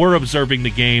that were observing the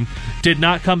game, did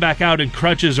not come back out in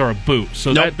crutches or a boot.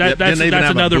 So nope, that's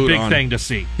another big thing to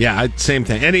see. Yeah, same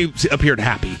thing. And he appeared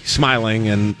happy, smiling,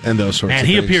 and those sorts of things. And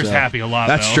he appears happy a lot,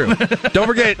 That's though. true. Don't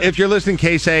forget, if you're listening,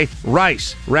 K-Say,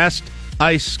 RICE, rest,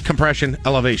 ice, compression,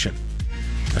 elevation.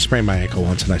 I sprained my ankle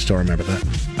once, and I still remember that.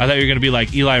 I thought you were going to be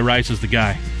like, Eli Rice is the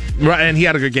guy. Right, and he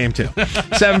had a good game, too.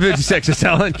 7:56 is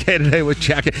LNK today with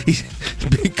Jack.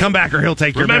 Come back or he'll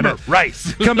take your minutes. Remember,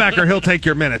 Rice. Come back or he'll take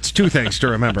your minutes. Two things to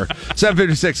remember.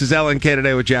 7:56 is LNK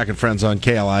today with Jack and Friends on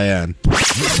KLIN.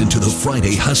 Listen to the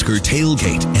Friday Husker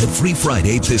Tailgate every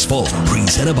Friday this fall.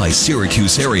 Presented by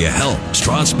Syracuse Area Health,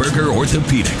 Strasburger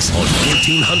Orthopedics on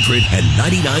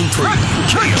 1499.3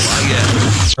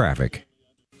 KLIN. Traffic.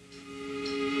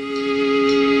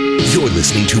 You're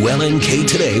listening to LNK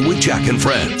Today with Jack and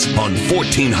Friends on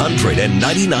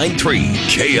 1499.3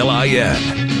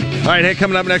 KLIN. All right, hey,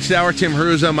 coming up next hour, Tim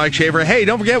Hruza, Mike Schaefer. Hey,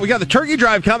 don't forget, we got the Turkey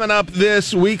Drive coming up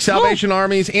this week. Salvation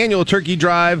Army's annual Turkey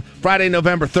Drive, Friday,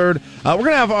 November 3rd. We're going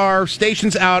to have our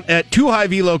stations out at two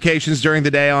Hy-Vee locations during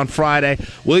the day on Friday.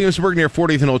 Williamsburg near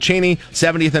 40th and Old Cheney,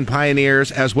 70th and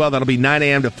Pioneers as well. That'll be 9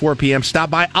 a.m. to 4 p.m.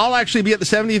 Stop by. I'll actually be at the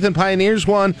 70th and Pioneers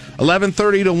one,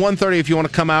 11:30 to 1:30. If you want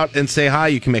to come out and say hi,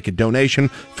 you can make a donation,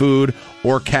 food,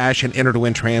 or cash, and enter to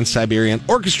win Trans-Siberian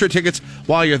Orchestra tickets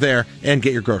while you're there and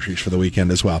get your groceries for the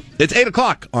weekend as well. It's 8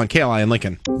 o'clock on KLI in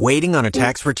Lincoln. Waiting on a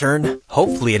tax return?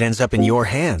 Hopefully it ends up in your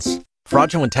hands.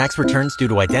 Fraudulent tax returns due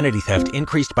to identity theft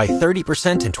increased by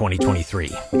 30% in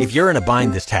 2023. If you're in a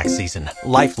bind this tax season,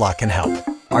 LifeLock can help.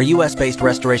 Our U.S.-based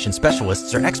restoration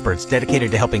specialists are experts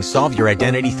dedicated to helping solve your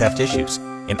identity theft issues.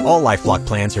 And all LifeLock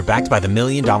plans are backed by the $1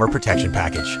 Million Protection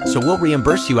Package. So we'll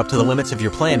reimburse you up to the limits of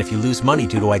your plan if you lose money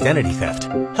due to identity theft.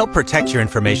 Help protect your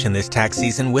information this tax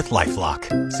season with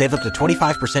LifeLock. Save up to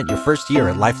 25% your first year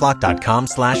at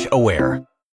LifeLock.com/aware.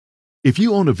 If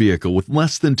you own a vehicle with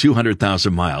less than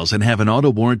 200,000 miles and have an auto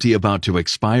warranty about to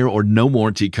expire or no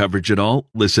warranty coverage at all,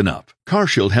 listen up.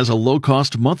 CarShield has a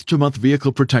low-cost month-to-month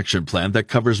vehicle protection plan that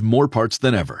covers more parts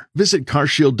than ever. Visit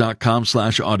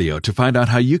carshield.com/audio to find out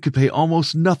how you could pay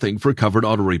almost nothing for covered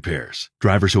auto repairs.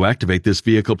 Drivers who activate this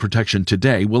vehicle protection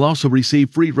today will also receive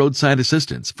free roadside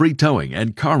assistance, free towing,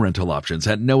 and car rental options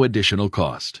at no additional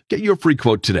cost. Get your free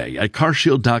quote today at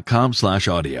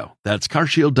carshield.com/audio. That's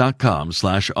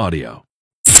carshield.com/audio.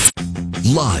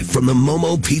 Live from the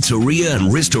Momo Pizzeria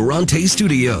and Ristorante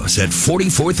Studios at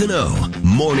 44th and O.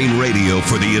 Morning radio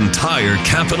for the entire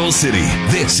capital city.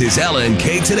 This is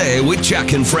LNK Today with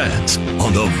Jack and Friends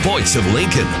on the voice of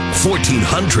Lincoln,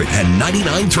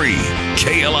 1499.3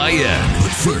 KLIN.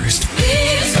 But first,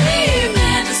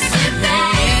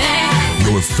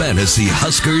 your Fantasy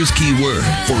Huskers keyword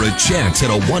for a chance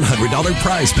at a $100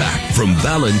 prize pack from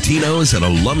Valentino's at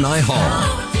Alumni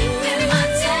Hall.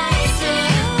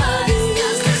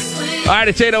 All right,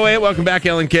 it's 8:08. Welcome back,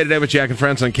 LNK Today with Jack and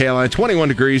Friends on KLIN. 21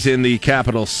 degrees in the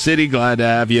capital city. Glad to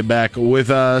have you back with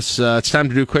us. It's time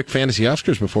to do quick Fantasy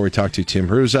Huskers before we talk to Tim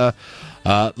Hruza.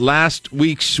 Last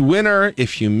week's winner,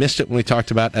 if you missed it when we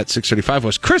talked about at 6:35,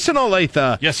 was Kristen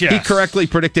Olathe. Yes. He correctly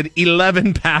predicted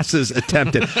 11 passes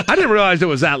attempted. I didn't realize it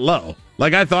was that low.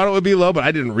 Like, I thought it would be low, but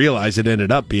I didn't realize it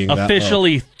ended up being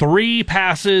officially that low. 3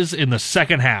 passes in the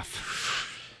second half.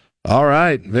 All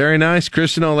right, very nice.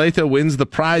 Kristen Olathe wins the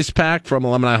prize pack from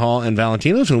Alumni Hall and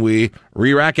Valentino's, and we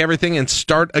re-rack everything and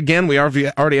start again. We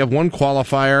already have one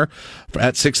qualifier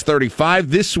at 6:35.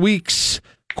 This week's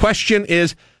question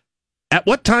is, at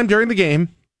what time during the game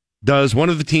does one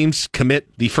of the teams commit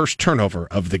the first turnover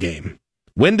of the game?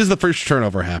 When does the first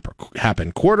turnover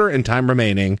happen? Quarter and time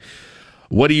remaining.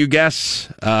 What do you guess?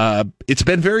 It's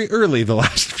been very early the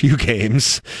last few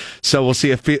games, so we'll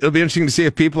see. It'll be interesting to see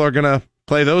if people are going to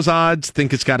play those odds,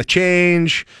 think it's got to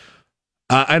change.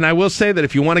 And I will say that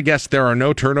if you want to guess there are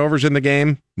no turnovers in the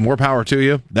game, more power to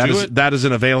you. That is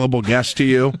an available guess to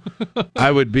you.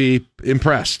 I would be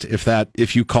impressed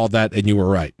if you called that and you were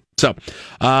right. So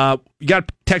you got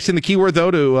to text in the keyword,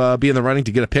 though, to be in the running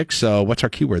to get a pick. So what's our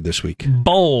keyword this week?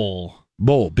 Bowl.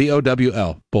 Bowl.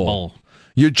 B-O-W-L. Bowl.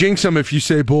 You jinx them if you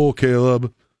say bull,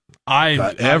 Caleb.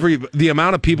 The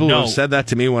amount of people who have said that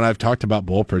to me when I've talked about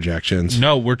bowl projections.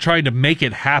 No, we're trying to make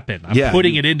it happen. I'm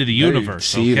putting it into the universe.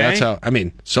 See, okay? that's how. I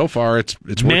mean, so far it's worked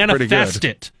pretty good. Manifest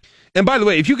it. And by the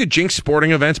way, if you could jinx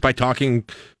sporting events by talking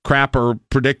crap or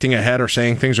predicting ahead or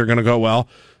saying things are going to go well,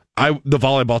 the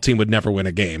volleyball team would never win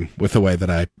a game with the way that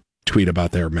I tweet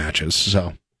about their matches.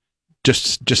 So,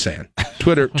 just saying,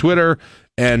 Twitter,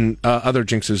 and other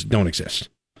jinxes don't exist.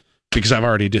 Because I've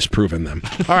already disproven them.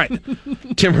 All right.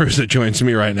 Tim Hruza joins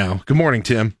me right now. Good morning,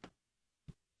 Tim.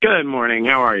 Good morning.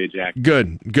 How are you, Jack?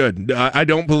 Good. I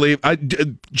don't believe...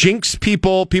 jinx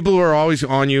people who are always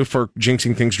on you for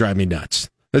jinxing things drive me nuts.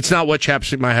 That's not what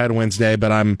chaps in my head Wednesday, but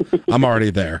I'm already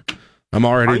there.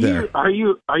 Are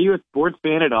you a sports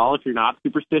fan at all if you're not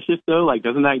superstitious, though? Like,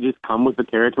 doesn't that just come with the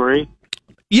territory?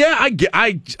 Yeah, I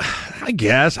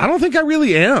guess. I don't think I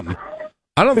really am.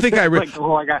 I don't think I really...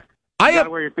 You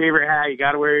gotta wear your favorite hat. You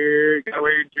gotta wear your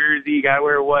jersey. You gotta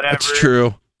wear whatever. That's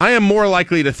true. I am more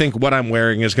likely to think what I'm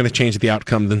wearing is going to change the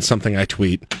outcome than something I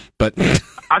tweet. But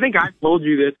I think I've told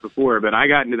you this before, but I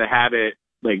got into the habit,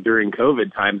 like during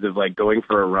COVID times, of like going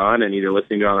for a run and either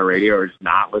listening to it on the radio or just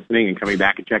not listening and coming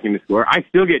back and checking the score. I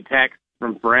still get texts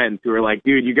from friends who are like,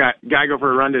 "Dude, you gotta go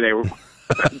for a run today."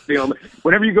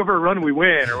 Whenever you go for a run, we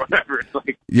win or whatever. It's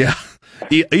like, yeah.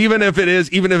 Even if it is,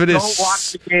 don't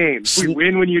watch the game. We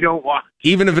win when you don't watch.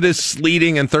 Even if it is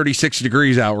sleeting and 36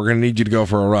 degrees out, we're going to need you to go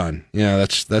for a run. Yeah,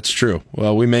 that's true.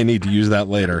 Well, we may need to use that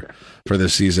later for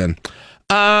this season.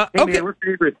 Hey, okay, man, we're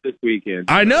favorites this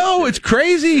weekend. I know, it's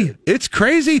crazy. It's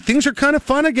crazy. Things are kind of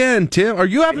fun again. Tim, are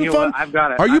you having fun?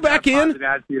 Are you back in?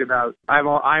 Attitude about.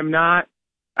 I'm not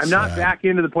back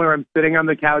into the point where I'm sitting on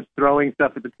the couch throwing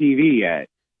stuff at the TV yet.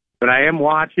 But I am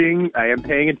watching, I am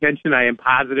paying attention, I am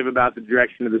positive about the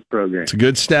direction of this program. It's a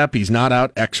good step. He's not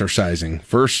out exercising.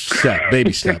 First step,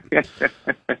 baby step.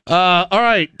 All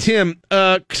right, Tim,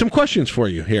 some questions for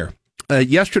you here.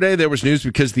 Yesterday there was news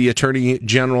because the Attorney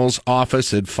General's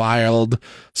office had filed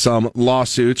some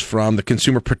lawsuits from the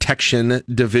Consumer Protection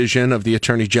Division of the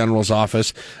Attorney General's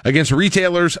office against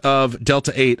retailers of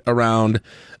Delta 8 around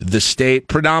the state,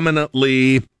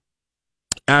 predominantly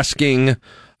asking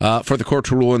for the court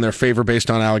to rule in their favor based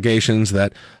on allegations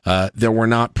that there were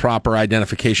not proper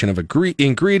identification of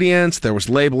ingredients. There was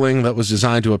labeling that was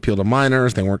designed to appeal to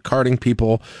minors. They weren't carding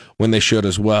people when they should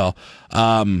as well.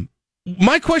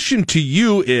 My question to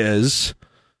you is,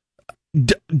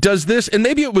 does this, and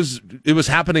maybe it was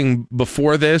happening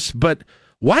before this, but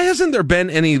why hasn't there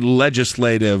been any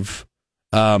legislative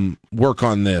work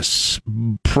on this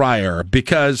prior?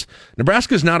 Because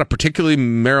Nebraska is not a particularly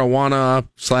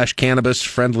marijuana/cannabis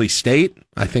friendly state.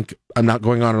 I think I'm not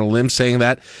going on a limb saying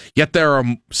that. Yet there are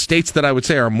states that I would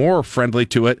say are more friendly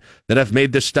to it that have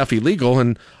made this stuff illegal,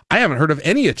 and I haven't heard of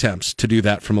any attempts to do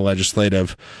that from a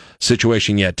legislative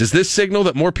situation yet. Does this signal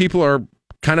that more people are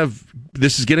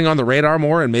this is getting on the radar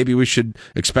more, and maybe we should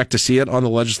expect to see it on the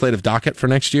legislative docket for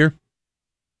next year?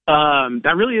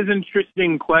 That really is an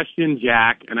interesting question,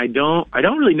 Jack, and I don't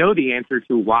really know the answer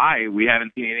to why we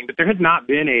haven't seen anything, but there has not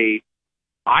been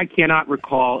I cannot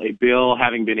recall a bill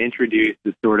having been introduced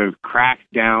that sort of cracks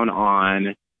down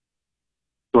on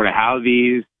sort of how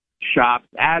these shops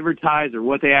advertise or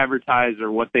what they advertise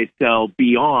or what they sell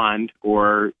beyond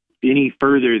or any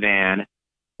further than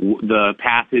the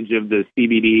passage of the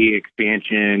CBD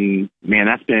expansion. Man,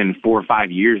 that's been 4 or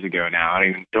 5 years ago now.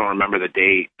 I don't remember the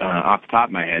date off the top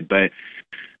of my head, but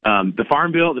the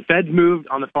Farm Bill, the feds moved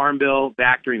on the Farm Bill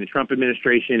back during the Trump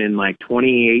administration in like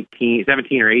 17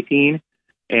 or 18,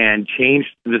 and changed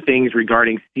the things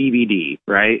regarding CBD,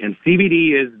 right? And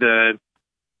CBD is the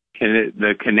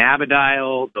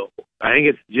cannabidiol, I think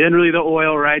it's generally the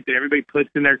oil, right, that everybody puts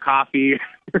in their coffee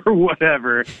or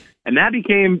whatever. And that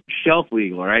became shelf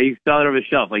legal, right? You sell it over the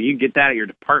shelf. Like, you get that at your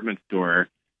department store.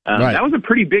 Right. That was a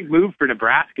pretty big move for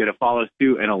Nebraska to follow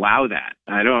suit and allow that.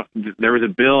 There was a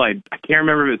bill, I can't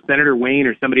remember if it was Senator Wayne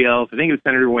or somebody else. I think it was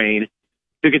Senator Wayne.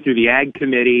 Took it through the Ag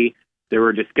Committee. There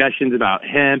were discussions about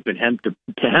hemp and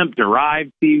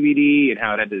hemp-derived CBD and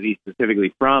how it had to be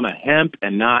specifically from a hemp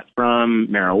and not from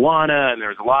marijuana. And there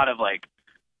was a lot of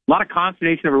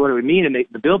consternation over what it would mean. And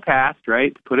the bill passed,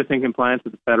 right, to put us in compliance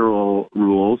with the federal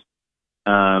rules.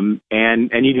 And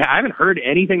I haven't heard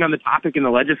anything on the topic in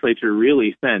the legislature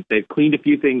really since. They've cleaned a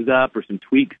few things up or some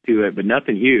tweaks to it, but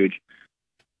nothing huge.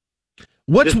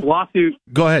 This lawsuit,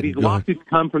 Go ahead. These lawsuits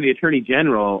come from the Attorney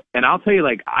General, and I'll tell you,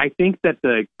 I think that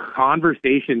the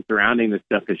conversation surrounding this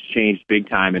stuff has changed big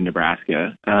time in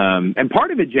Nebraska. And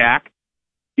part of it, Jack,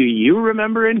 do you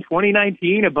remember in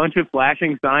 2019 a bunch of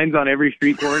flashing signs on every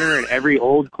street corner and every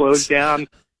old closed down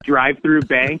drive-through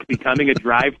bank becoming a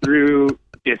drive-through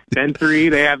dispensary.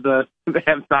 They have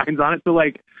signs on it. So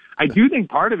like, I do think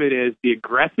part of it is the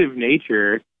aggressive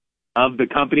nature of the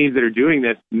companies that are doing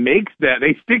this makes that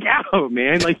they stick out,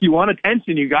 man. Like, you want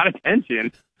attention, you got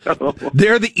attention. So,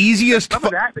 they're the easiest.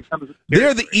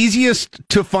 They're the easiest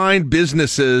to find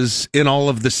businesses in all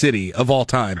of the city of all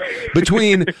time.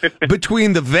 Between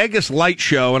the Vegas light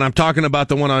show, and I'm talking about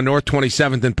the one on North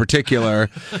 27th in particular,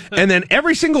 and then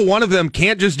every single one of them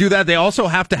can't just do that. They also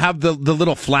have to have the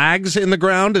little flags in the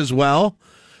ground as well.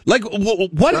 Like,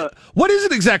 what is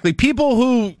it exactly? People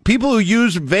who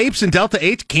use vapes and Delta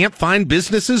 8 can't find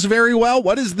businesses very well?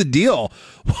 What is the deal?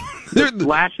 The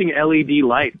flashing LED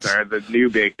lights are the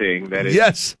new big thing that is,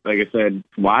 yes, like I said,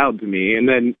 wild to me. And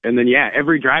then yeah,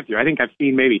 every drive-through. I think I've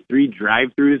seen maybe 3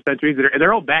 drive-through dispensaries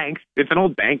they're all banks. It's an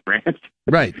old bank branch,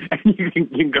 right? And you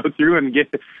can go through and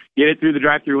get it through the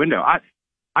drive-through window.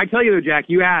 I tell you though, Jack,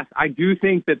 you asked, I do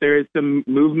think that there is some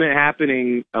movement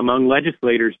happening among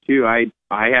legislators too. I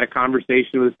had a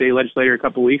conversation with a state legislator a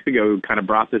couple weeks ago who kind of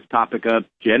brought this topic up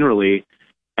generally.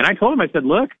 And I told him, I said,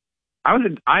 look,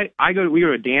 we go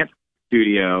to a dance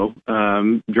studio,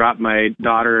 drop my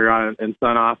daughter and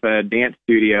son off at a dance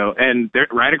studio, and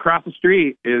right across the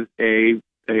street is a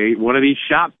one of these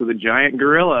shops with a giant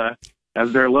gorilla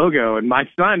as their logo. And my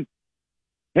son,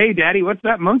 hey, Daddy, what's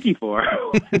that monkey for?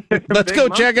 Let's go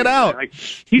check it out. Like,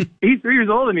 he's 3 years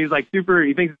old, and he's like he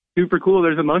thinks it's super cool.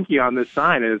 There's a monkey on this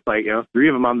sign, and it's like, 3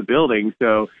 of them on the building.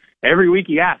 So every week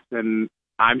he asks, and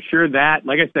I'm sure that,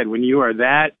 like I said, when you are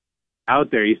that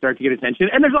out there, you start to get attention.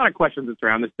 And there's a lot of questions that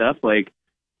surround this stuff. Like,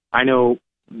 I know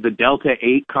the Delta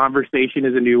 8 conversation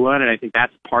is a new one, and I think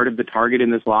that's part of the target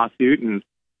in this lawsuit, and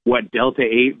what Delta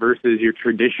 8 versus your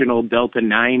traditional Delta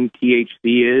 9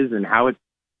 THC is, and how it's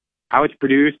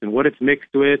produced and what it's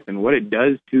mixed with and what it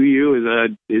does to you is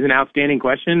an outstanding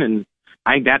question. And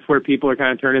I think that's where people are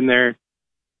kind of turning their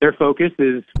focus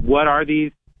is what are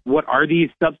these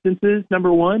substances,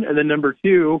 number one, and then number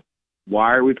two,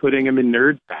 why are we putting them in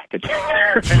nerds packaging?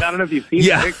 I don't know if you've seen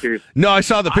the pictures. No, I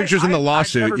saw the pictures in the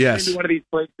lawsuit. I've never yes, been to one of these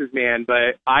places, man,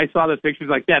 but I saw the pictures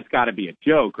like that's got to be a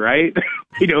joke, right?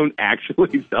 They don't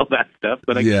actually sell that stuff,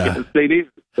 but I guess they do.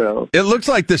 So it looks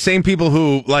like the same people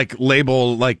who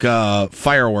label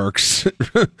fireworks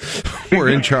were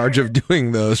in charge of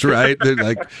doing those, right? They're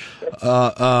like,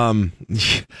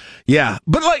 yeah.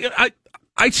 But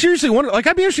I seriously wonder. I'd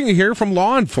be interested to hear from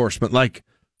law enforcement.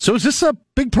 So is this a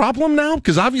big problem now?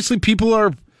 Because obviously people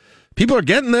are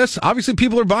getting this. Obviously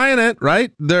people are buying it,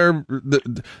 right? There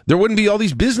wouldn't be all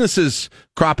these businesses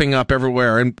cropping up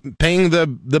everywhere and paying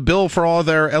the bill for all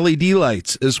their LED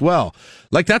lights as well.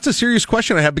 That's a serious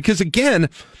question I have, because again,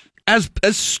 as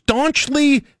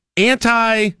staunchly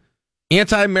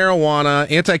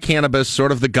anti-marijuana, anti-cannabis,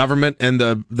 sort of the government and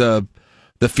the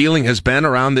feeling has been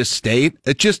around this state,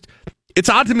 it's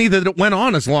odd to me that it went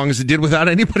on as long as it did without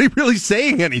anybody really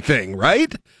saying anything,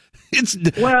 right?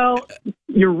 Well,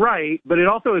 you're right, but it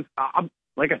also is,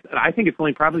 like I said, I think it's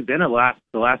only probably been the last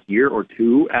year or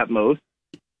two at most.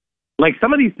 Like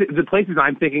some of the places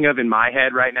I'm thinking of in my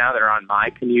head right now that are on my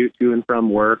commute to and from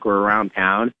work or around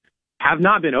town have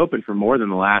not been open for more than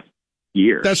the last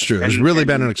year. That's true. There's really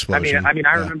been an explosion. I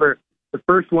remember the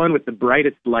first one with the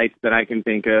brightest lights that I can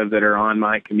think of that are on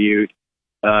my commute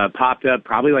popped up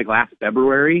probably last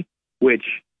February, which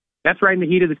that's right in the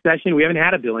heat of the session. We haven't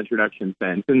had a bill introduction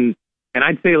since. And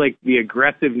I'd say the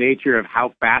aggressive nature of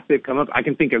how fast they've come up, I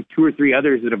can think of 2 or 3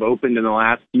 others that have opened in the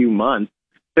last few months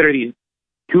that are these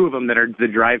 2 of them that are the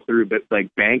drive-through, but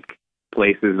bank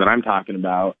places that I'm talking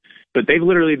about. But they've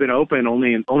literally been open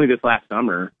only this last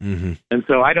summer. Mm-hmm. And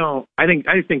so I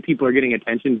just think people are getting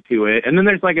attention to it. And then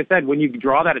there's, like I said, when you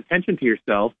draw that attention to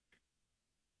yourself,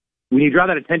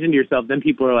 then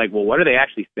people are like, well, what are they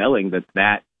actually selling that's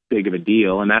that big of a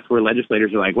deal? And that's where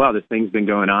legislators are like, wow, this thing's been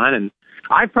going on. And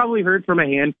I've probably heard from a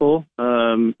handful,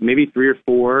 maybe 3 or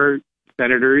 4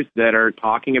 senators that are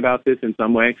talking about this in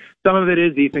some way. Some of it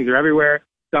is these things are everywhere.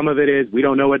 Some of it is we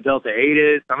don't know what Delta 8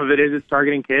 is. Some of it is it's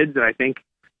targeting kids. And I think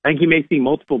you may see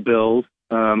multiple bills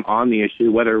on the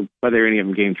issue. Whether any of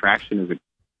them gain traction is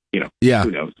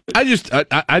who knows?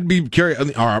 I'd be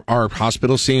curious. Are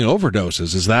hospitals seeing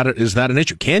overdoses? Is that an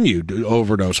issue? Can you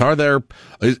overdose? Are there,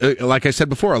 like I said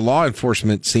before, law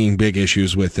enforcement seeing big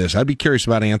issues with this? I'd be curious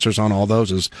about answers on all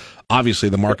those. As obviously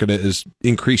the market is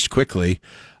increased quickly.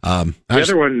 The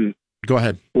other one. Go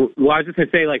ahead. Well, I was just going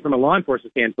to say, from a law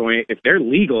enforcement standpoint, if they're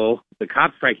legal, the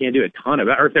cops probably can't do a ton of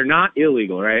it. Or if they're not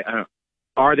illegal, right?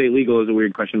 Are they legal is a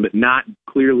weird question, but not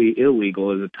clearly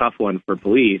illegal is a tough one for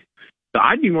police. So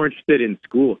I'd be more interested in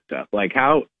school stuff.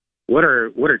 What are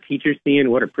teachers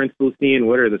seeing? What are principals seeing?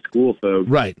 What are the school folks?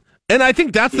 Right. And I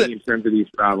think that's in terms of these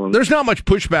problems. There's not much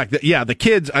pushback. The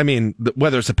kids, I mean,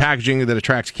 whether it's the packaging that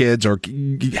attracts kids or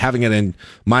having it in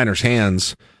minors'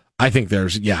 hands, I think I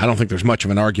don't think there's much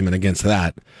of an argument against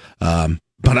that.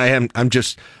 But I'm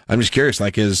just curious,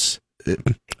 like,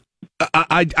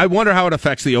 I wonder how it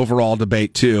affects the overall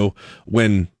debate too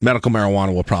when medical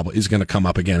marijuana is going to come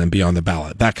up again and be on the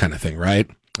ballot, that kind of thing, right?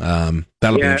 That'll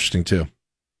be interesting too.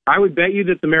 I would bet you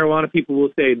that the marijuana people will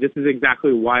say this is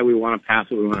exactly why we want to pass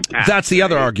what we want to pass. That's the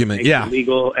other argument, yeah. It's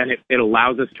legal, and it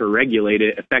allows us to regulate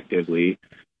it effectively.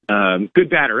 Good,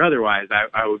 bad, or otherwise,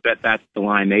 I would bet that's the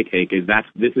line they take, is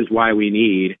this is why we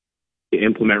need to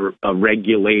implement a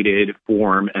regulated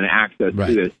form and access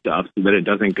to this stuff so that it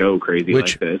doesn't go crazy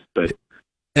like this.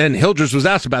 And Hildreth was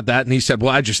asked about that, and he said,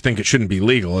 well, I just think it shouldn't be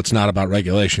legal. It's not about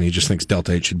regulation. He just thinks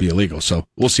Delta 8 should be illegal. So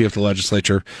we'll see if the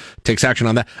legislature takes action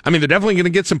on that. I mean, they're definitely going to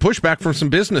get some pushback from some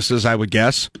businesses, I would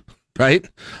guess, right?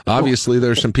 Obviously,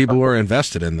 there's some people who are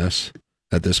invested in this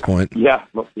at this point. Yeah,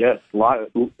 yes.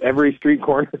 Every street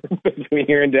corner between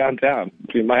here and downtown,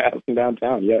 between my house and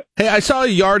downtown, yeah. Hey, I saw a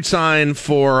yard sign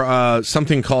for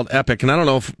something called EPIC, and I don't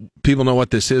know if people know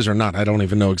what this is or not. I don't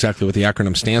even know exactly what the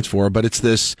acronym stands for, but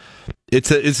it's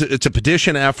a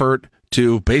petition effort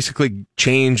to basically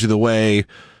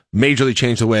majorly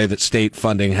change the way that state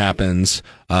funding happens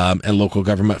and local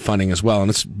government funding as well. And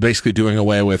it's basically doing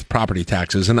away with property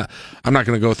taxes. And I'm not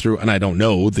going to go through, and I don't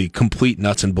know the complete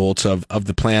nuts and bolts of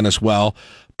the plan as well.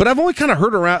 But I've only kind of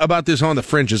heard about this on the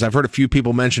fringes. I've heard a few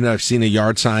people mention it. I've seen a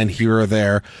yard sign here or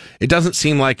there. It doesn't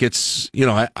seem like it's,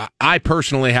 I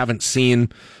personally haven't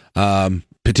seen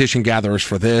petition gatherers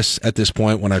for this at this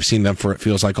point when I've seen them for, it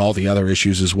feels like, all the other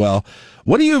issues as well.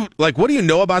 What do you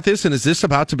know about this? And is this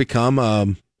about to become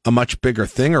a much bigger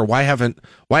thing, or why hasn't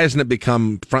it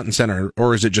become front and center,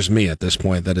 or is it just me at this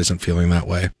point that isn't feeling that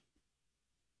way?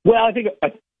 Well, I think a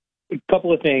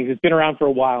couple of things. It's been around for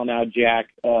a while now, Jack.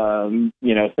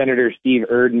 Senator Steve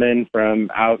Erdman from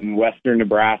out in western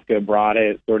Nebraska brought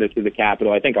it sort of to the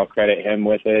Capitol. I think I'll credit him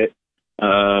with it.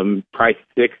 Probably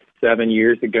 6-7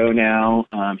 years ago now.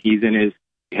 He's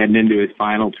heading into his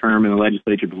final term in the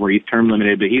legislature before he's term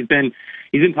limited, but he's been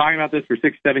talking about this for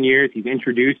 6-7 years. He's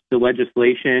introduced the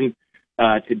legislation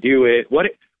to do it. What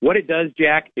it does,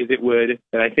 Jack, is it would,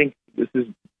 and I think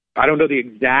I don't know the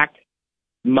exact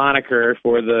moniker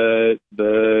for the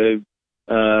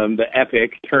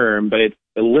EPIC term, but it's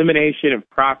elimination of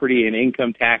property and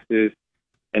income taxes,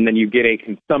 and then you get a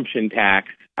consumption tax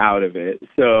out of it.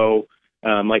 So,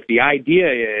 the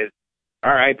idea is,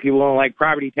 all right, people don't like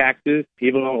property taxes,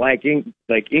 people don't like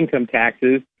income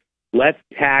taxes. Let's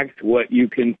tax what you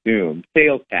consume.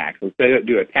 Sales tax. Let's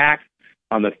do a tax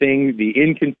on the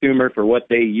end consumer for what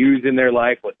they use in their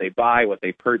life, what they buy, what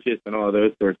they purchase, and all of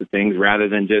those sorts of things, rather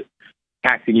than just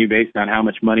taxing you based on how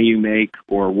much money you make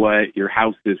or what your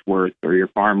house is worth or your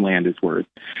farmland is worth.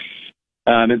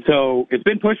 And so it's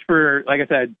been pushed for, like I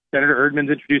said, Senator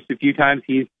Erdman's introduced a few times.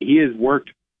 He has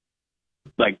worked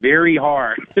very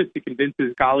hard to convince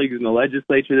his colleagues in the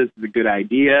legislature this is a good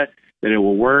idea, that it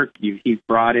will work. He's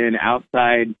brought in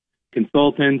outside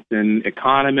consultants and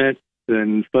economists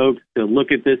and folks to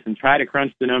look at this and try to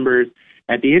crunch the numbers.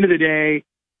 At the end of the day,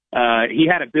 he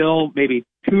had a bill maybe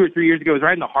 2 or 3 years ago. It was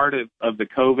right in the heart of the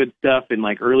COVID stuff in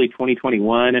early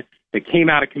 2021 that came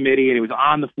out of committee, and it was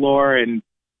on the floor, and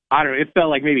I don't know, it felt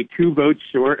like maybe 2 votes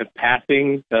short of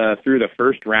passing through the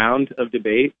first round of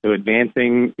debate, so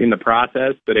advancing in the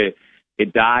process, but it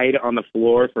died on the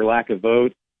floor for lack of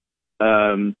votes.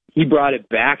 He brought it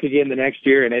back again the next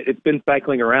year, and it's been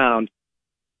cycling around.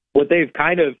 What they've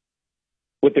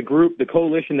with the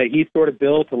coalition that he sort of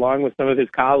built along with some of his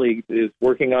colleagues is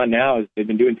working on now is they've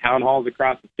been doing town halls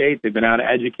across the state. They've been out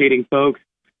educating folks,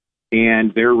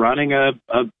 and they're running a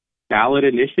ballot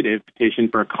initiative petition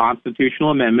for a constitutional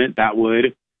amendment that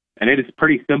would, and it is a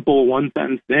pretty simple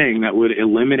one-sentence thing, that would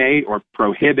eliminate or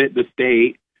prohibit the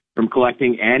state from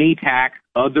collecting any tax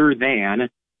other than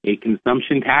a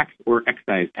consumption tax or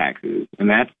excise taxes. And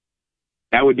that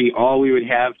would be all we would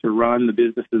have to run the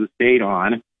business of the state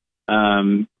on.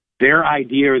 Their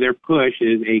idea or their push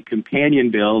is a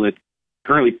companion bill that's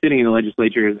currently sitting in the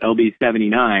legislature as LB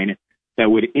 79 that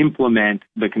would implement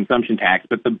the consumption tax.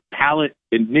 But the ballot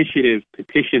initiative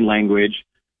petition language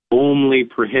only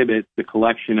prohibits the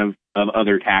collection of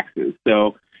other taxes.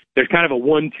 So there's kind of a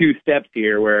 1-2 steps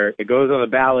here where it goes on the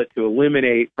ballot to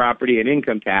eliminate property and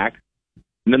income tax.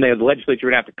 And then the legislature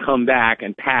would have to come back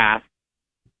and pass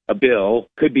a bill,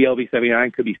 could be LB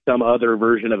 79, could be some other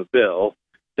version of a bill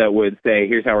that would say,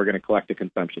 here's how we're going to collect a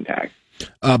consumption tax.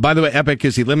 By the way, EPIC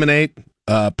is eliminate,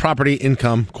 property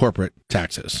income corporate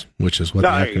taxes, which is what the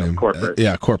acronym.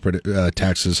 Corporate. Corporate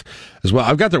taxes as well.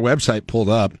 I've got their website pulled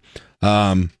up.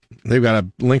 They've got a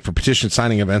link for petition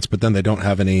signing events, but then they don't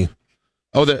have any.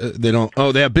 Oh, they don't.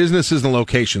 Oh, they have businesses and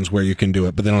locations where you can do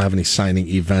it, but they don't have any signing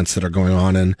events that are going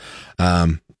on, and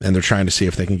they're trying to see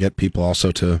if they can get people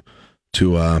also to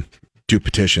do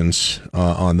petitions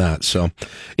on that. So,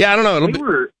 yeah, I don't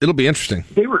know. It'll be interesting.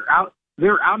 They were out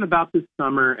and about this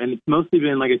summer, and it's mostly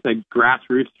been, like I said,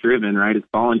 grassroots driven, right? It's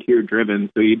volunteer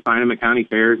driven. So you'd find them at county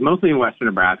fairs, mostly in western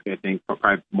Nebraska, I think,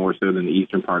 probably more so than the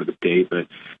eastern part of the state. But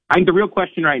I think the real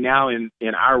question right now in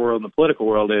our world, in the political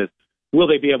world, is, will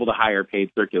they be able to hire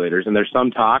paid circulators? And there's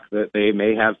some talk that they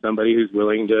may have somebody who's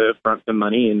willing to front some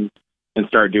money and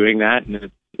start doing that.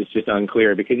 And it's just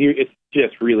unclear because it's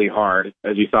just really hard,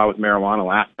 as you saw with marijuana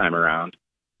last time around,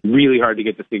 really hard to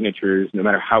get the signatures, no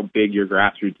matter how big your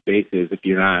grassroots base is, if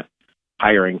you're not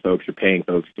hiring folks or paying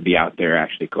folks to be out there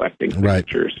actually collecting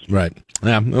signatures. Right.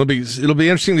 Yeah, it'll be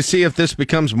interesting to see if this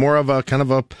becomes more of a kind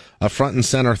of a front and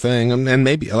center thing, and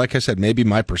maybe, like I said, maybe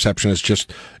my perception is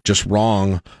just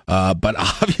wrong. But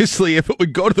obviously, if it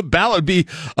would go to the ballot, it'd be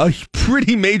a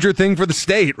pretty major thing for the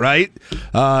state, right?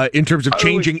 In terms of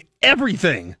changing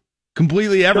everything.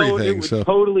 Completely everything. So it would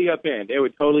totally upend. It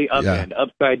would totally upend,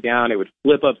 upside down. It would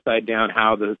flip upside down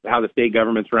how the state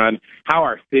governments run, how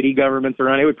our city governments are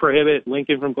run. It would prohibit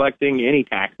Lincoln from collecting any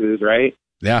taxes, right?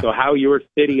 Yeah. So how your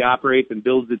city operates and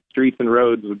builds its streets and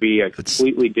roads would be a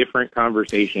completely different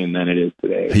conversation than it is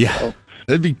today. Yeah. So.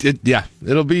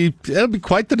 It'll be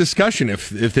quite the discussion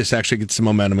if this actually gets some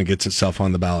momentum and gets itself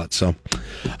on the ballot. So,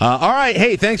 all right,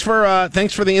 hey, thanks for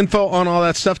the info on all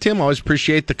that stuff, Tim. Always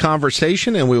appreciate the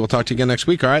conversation, and we will talk to you again next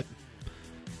week. All right.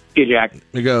 Hey, Jack.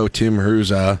 There you go, Tim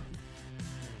Hruza.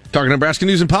 Talking Nebraska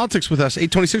news and politics with us.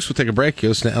 8:26. We'll take a break. You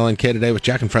listen to LNK Today with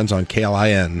Jack and Friends on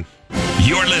KLIN.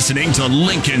 You're listening to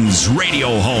Lincoln's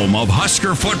radio home of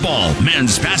Husker football,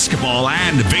 men's basketball,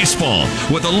 and baseball,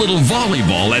 with a little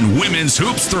volleyball and women's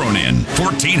hoops thrown in.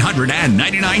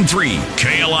 1499.3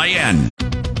 KLIN.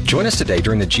 Join us today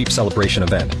during the Jeep Celebration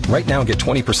event. Right now, get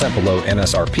 20% below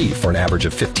MSRP for an average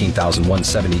of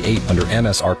 $15,178 under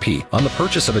MSRP on the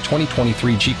purchase of a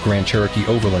 2023 Jeep Grand Cherokee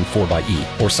Overland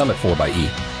 4xE or Summit 4xE.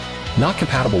 Not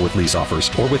compatible with lease offers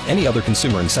or with any other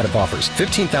consumer incentive offers.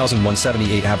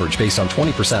 $15,178 average based on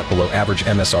 20% below average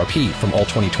MSRP from all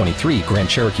 2023 Grand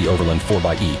Cherokee Overland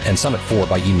 4xE and Summit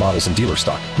 4xE models in dealer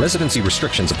stock. Residency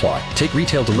restrictions apply. Take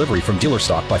retail delivery from dealer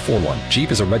stock by 4/1. Jeep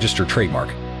is a registered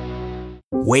trademark.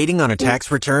 Waiting on a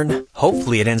tax return?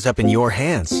 Hopefully it ends up in your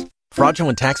hands.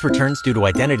 Fraudulent tax returns due to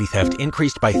identity theft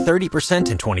increased by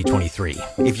 30% in 2023.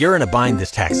 If you're in a bind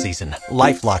this tax season,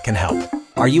 LifeLock can help.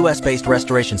 Our U.S.-based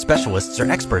restoration specialists are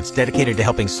experts dedicated to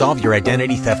helping solve your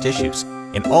identity theft issues.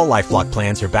 And all LifeLock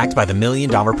plans are backed by the $1 Million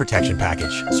Protection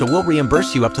Package. So we'll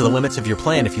reimburse you up to the limits of your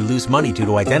plan if you lose money due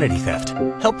to identity theft.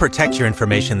 Help protect your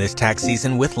information this tax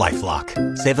season with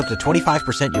LifeLock. Save up to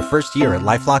 25% your first year at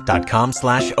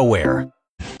LifeLock.com/aware.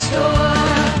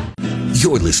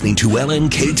 You're listening to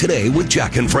LNK Today with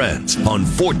Jack and Friends on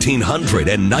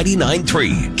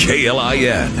 1499.3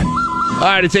 KLIN. All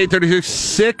right, it's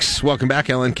 8:36. Welcome back,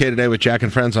 LNK Today with Jack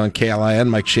and Friends on KLIN.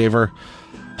 Mike Schaefer,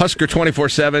 Husker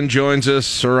 24/7, joins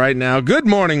us right now. Good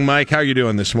morning, Mike. How are you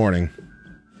doing this morning?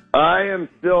 I am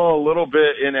still a little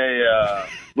bit in a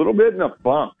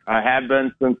funk. I have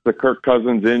been since the Kirk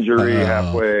Cousins injury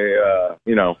halfway,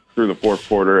 through the fourth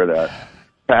quarter of that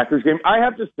Packers game. I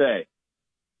have to say,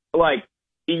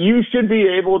 you should be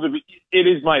able to be. It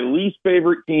is my least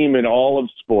favorite team in all of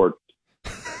sports.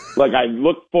 I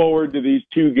look forward to these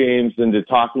two games and to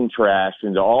talking trash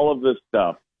and to all of this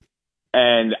stuff.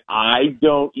 And I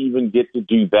don't even get to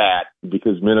do that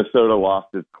because Minnesota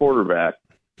lost its quarterback.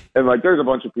 And, there's a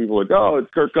bunch of people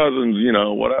it's Kirk Cousins,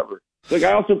 whatever.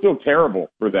 I also feel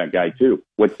terrible for that guy, too.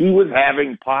 He was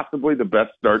having possibly the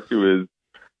best start to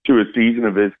a season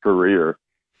of his career.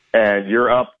 And you're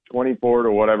up 24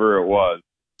 to whatever it was,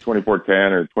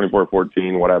 24-10 or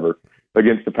 24-14, whatever,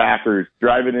 against the Packers,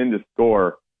 driving in to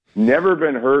score. Never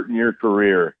been hurt in your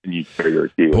career, and you tear your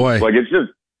Achilles. Boy. It's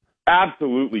just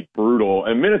absolutely brutal.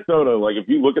 And Minnesota, if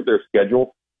you look at their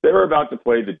schedule, they're about to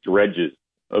play the dredges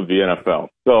of the NFL.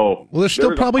 So, well, they're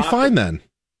still probably fine then.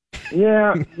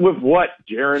 Yeah, with what?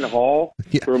 Jaron Hall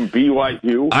from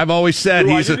BYU? I've always said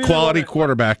he's a quality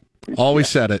quarterback. Always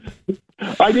said it.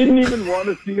 I didn't even want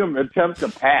to see him attempt a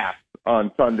pass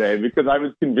on Sunday because I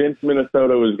was convinced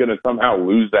Minnesota was going to somehow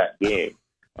lose that game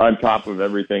on top of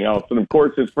everything else. And, of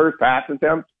course, his first pass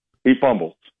attempt, he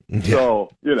fumbles.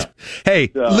 So,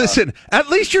 Hey, listen, at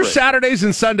least your great. Saturdays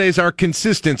and Sundays are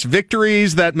consistent.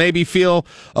 Victories that maybe feel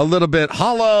a little bit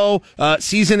hollow,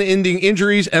 season-ending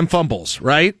injuries, and fumbles,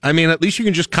 right? I mean, at least you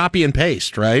can just copy and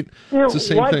paste, right? It's the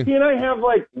same why thing. can't I have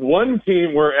one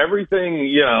team where everything,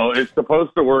 is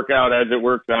supposed to work out as it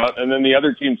works out, and then the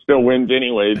other team still wins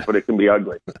anyways, but it can be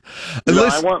ugly?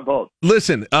 I want both.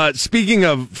 Listen, speaking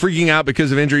of freaking out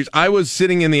because of injuries, I was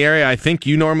sitting in the area. I think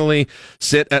you normally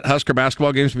sit at Husker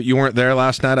basketball games, but you weren't there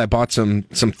last night. I bought some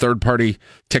third-party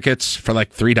tickets for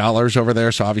like $3 over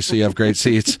there, so obviously you have great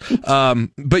seats.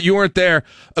 But you weren't there.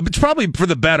 It's probably for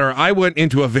the better. I went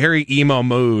into a very emo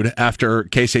mood after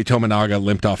Keisei Tominaga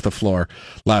limped off the floor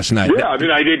last night. Yeah, I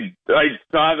mean, I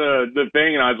saw the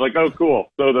thing, and I was like, oh, cool.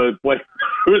 So the player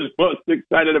who was most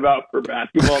excited about for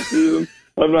basketball season,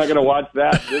 I'm not going to watch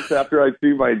that just after I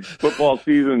see my football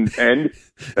season end.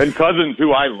 And Cousins,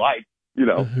 who I like,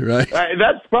 right?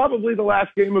 That's probably the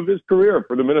last game of his career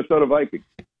for the Minnesota Vikings.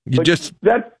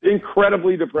 That's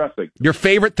incredibly depressing. Your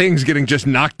favorite thing's getting just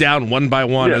knocked down one by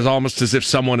one, is almost as if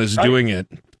someone is doing it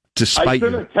to spite I you.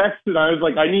 sent a text and I was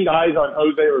like, I need eyes on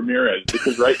Jose Ramirez,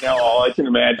 because right now all I can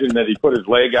imagine that he put his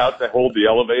leg out to hold the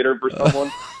elevator for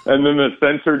someone, and then the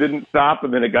sensor didn't stop,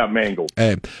 and then it got mangled.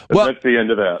 Hey, that's the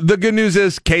end of that. The good news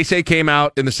is Keisei came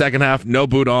out in the second half, no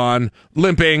boot on,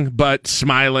 limping, but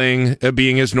smiling,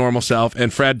 being his normal self.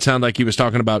 And Fred sounded like he was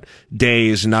talking about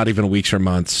days, not even weeks or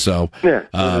months. So yeah,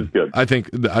 that is good. I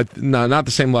think not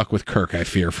the same luck with Kirk, I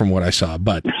fear, from what I saw.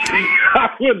 But I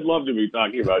would love to be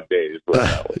talking about days.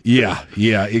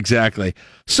 Yeah, exactly.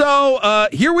 So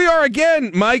here we are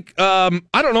again, Mike. I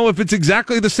don't know if it's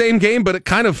exactly the same game, but it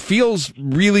kind of feels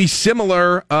really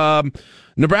similar.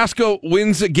 Nebraska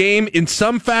wins a game. In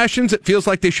some fashions, it feels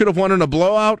like they should have won in a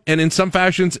blowout, and in some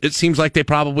fashions, it seems like they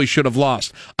probably should have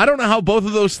lost. I don't know how both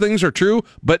of those things are true,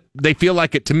 but they feel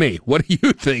like it to me. What do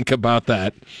you think about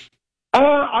that?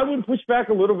 I would push back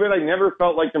a little bit. I never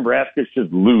felt like Nebraska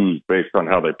should lose based on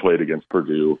how they played against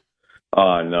Purdue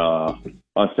on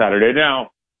Saturday.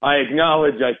 Now, I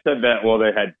acknowledge I said that,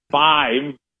 they had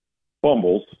 5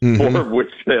 fumbles, 4 of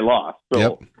which they lost.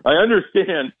 So I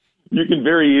understand you can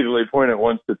very easily point at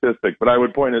one statistic, but I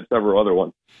would point at several other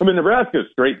ones. I mean, Nebraska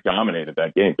straight dominated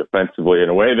that game defensively in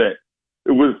a way that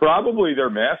it was probably their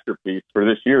masterpiece for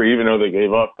this year, even though they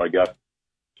gave up,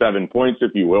 7 points,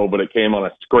 if you will, but it came on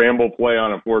a scramble play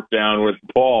on a 4th down with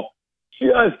the ball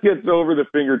just gets over the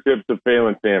fingertips of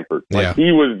Phelan Sanford.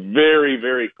 He was very,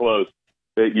 very close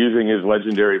at using his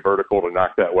legendary vertical to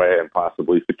knock that way and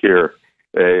possibly secure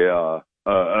a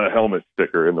helmet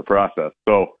sticker in the process.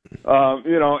 So,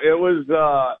 it was,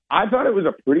 I thought it was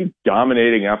a pretty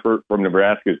dominating effort from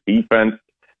Nebraska's defense.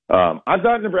 I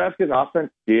thought Nebraska's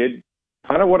offense did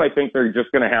kind of what I think they're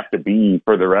just going to have to be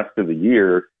for the rest of the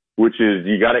year, which is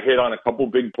you got to hit on a couple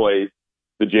big plays.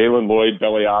 The Jalen Lloyd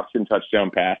belly option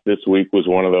touchdown pass this week was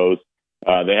one of those.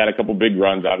 They had a couple big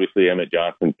runs. Obviously, Emmett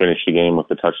Johnson finished the game with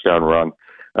a touchdown run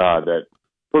that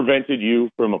prevented you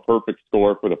from a perfect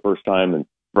score for the first time in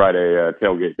Friday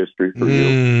tailgate history for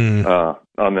you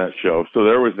on that show. So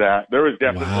there was that. There was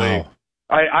definitely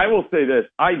I will say this.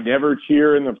 I never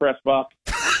cheer in the press box,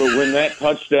 but when that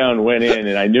touchdown went in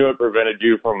and I knew it prevented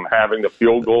you from having the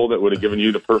field goal that would have given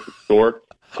you the perfect score,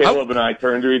 Caleb and I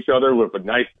turned to each other with a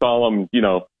nice solemn,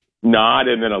 nod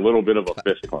and then a little bit of a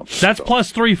fist pump. That's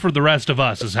 +3 for the rest of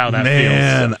us is how that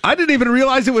feels. I didn't even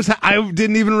realize it was. I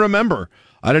didn't even remember.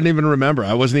 I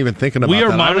wasn't even thinking about that. We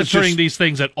are monitoring these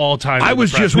things at all times. I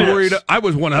was just worried. I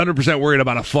was 100% worried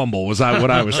about a fumble. Was what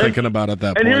I was thinking about at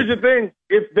that point. And here's the thing.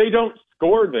 If they don't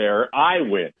score there, I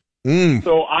win.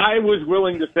 So I was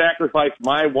willing to sacrifice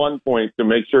my 1 point to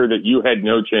make sure that you had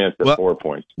no chance at 4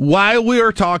 points. While we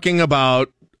are talking about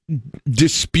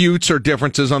disputes or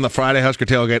differences on the Friday Husker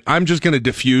tailgate, I'm just going to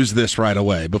diffuse this right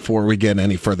away before we get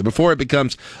any further, before it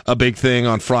becomes a big thing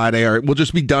on Friday, or we'll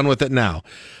just be done with it now.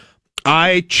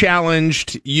 I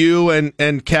challenged you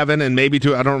and Kevin, and maybe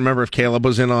I don't remember if Caleb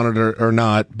was in on it or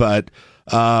not, but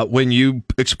when you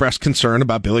expressed concern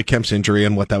about Billy Kemp's injury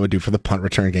and what that would do for the punt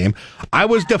return game, I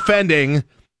was defending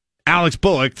Alex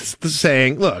Bullock,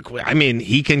 saying, look, I mean,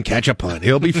 he can catch a punt.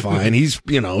 He'll be fine. He's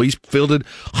fielded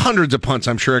hundreds of punts,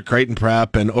 I'm sure, at Creighton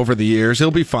Prep and over the years. He'll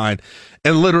be fine.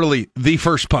 And literally the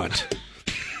first punt,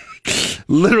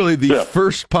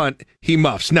 first punt, he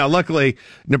muffs. Now, luckily,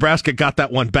 Nebraska got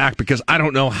that one back because I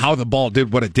don't know how the ball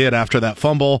did what it did after that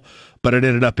fumble, but it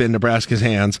ended up in Nebraska's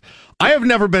hands. I have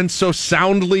never been so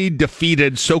soundly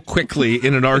defeated so quickly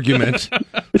in an argument,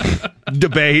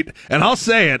 debate, and I'll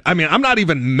say it. I mean, I'm not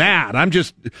even mad. I'm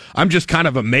just kind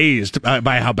of amazed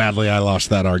by how badly I lost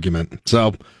that argument.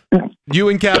 So, you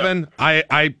and Kevin,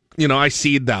 I I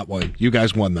seed that one. You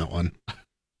guys won that one.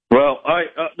 Well,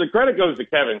 the credit goes to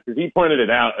Kevin because he pointed it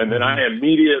out, and then I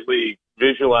immediately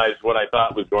visualized what I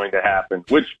thought was going to happen.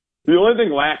 Which the only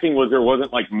thing lacking was there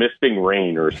wasn't like misting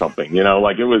rain or something.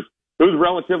 Like it was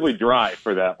relatively dry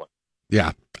for that one.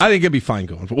 Yeah, I think it'd be fine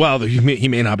going. Well, he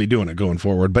may not be doing it going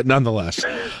forward, but nonetheless,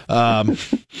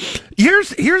 here's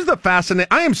the fascinating.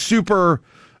 I am super,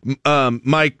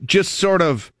 Mike, just sort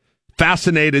of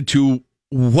fascinated to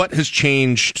what has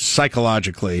changed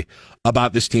psychologically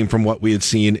about this team from what we had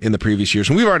seen in the previous years.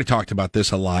 And we've already talked about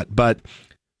this a lot, but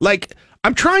like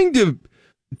I'm trying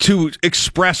to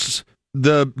express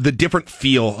the different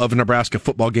feel of a Nebraska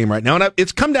football game right now. And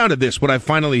it's come down to this. What I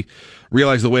finally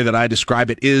realized, the way that I describe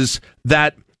it, is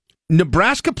that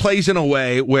Nebraska plays in a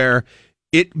way where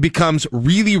it becomes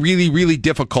really, really, really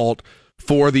difficult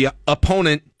for the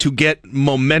opponent to get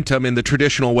momentum in the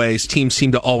traditional ways teams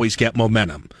seem to always get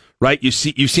momentum. Right? You've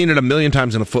seen it a million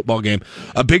times in a football game.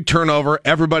 A big turnover,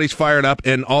 everybody's fired up,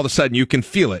 and all of a sudden you can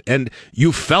feel it. And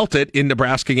you felt it in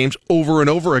Nebraska games over and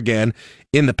over again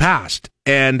in the past.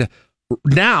 And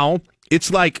now it's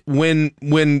like when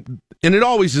and it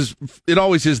always is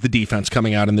the defense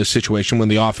coming out in this situation when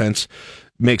the offense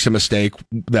makes a mistake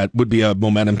that would be a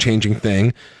momentum changing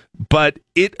thing. But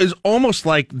it is almost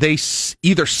like they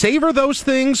either savor those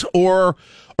things or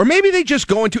maybe they just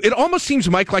go into it. Almost seems,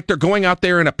 Mike, like they're going out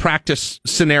there in a practice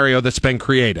scenario that's been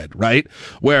created, right?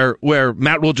 Where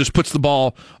Matt Rule just puts the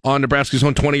ball on Nebraska's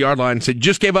own 20-yard line and said,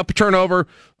 "Just gave up a turnover.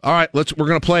 All right, we're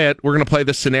going to play it. We're going to play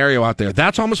this scenario out there."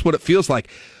 That's almost what it feels like.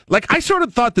 Like I sort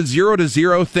of thought the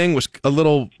 0-0 thing was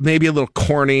maybe a little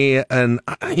corny, and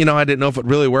I didn't know if it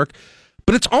really worked.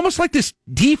 But it's almost like this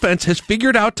defense has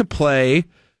figured out to play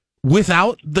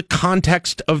without the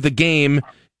context of the game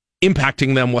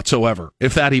impacting them whatsoever,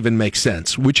 if that even makes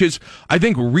sense, which is, I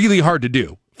think, really hard to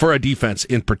do for a defense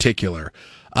in particular.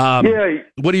 What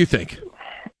do you think?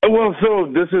 Well,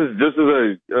 so this is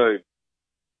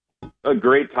a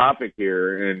great topic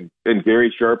here, and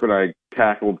Gary Sharp and I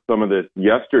tackled some of this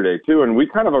yesterday too, and we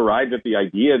kind of arrived at the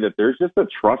idea that there's just a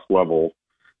trust level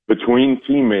between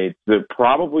teammates that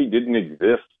probably didn't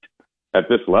exist at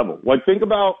this level. Like, think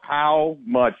about how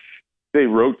much they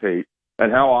rotate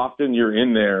and how often you're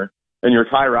in there and you're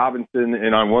Ty Robinson,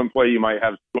 and on one play you might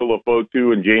have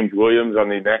Tuilafotu and James Williams. On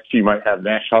the next you might have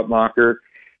Nash Hutmacher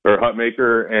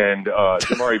and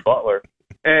Jamari Butler.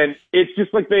 And it's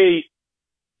just like they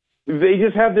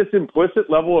just have this implicit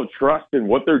level of trust in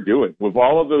what they're doing with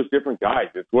all of those different guys.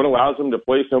 It's what allows them to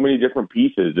play so many different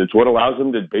pieces. It's what allows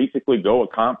them to basically go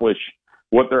accomplish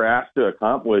what they're asked to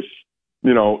accomplish,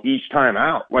 each time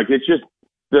out. Like, it's just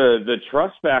the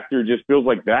trust factor just feels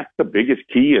like that's the biggest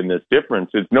key in this difference.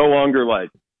 It's no longer like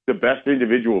the best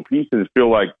individual pieces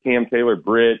feel like Cam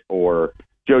Taylor-Britt or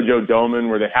JoJo Doman,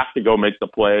 where they have to go make the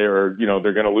play or,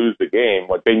 they're going to lose the game.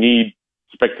 Like, they need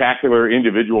spectacular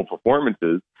individual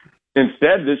performances.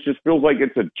 Instead, this just feels like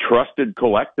it's a trusted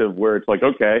collective where it's like,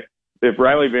 okay, if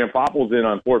Riley Van Poppel's in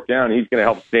on fourth down, he's going to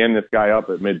help stand this guy up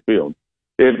at midfield.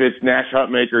 If it's Nash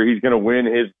Hutmacher, he's going to win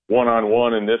his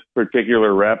one-on-one in this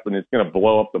particular rep, and it's going to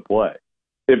blow up the play.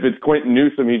 If it's Quentin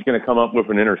Newsome, he's going to come up with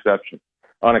an interception.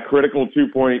 On a critical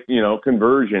two-point,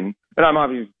 conversion, and I'm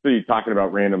obviously talking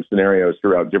about random scenarios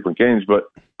throughout different games, but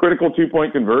critical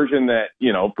two-point conversion that,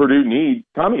 Purdue needs.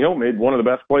 Tommy Hill made one of the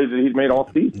best plays that he's made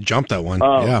all season. Jumped that one,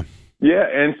 yeah. Yeah,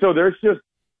 and so there's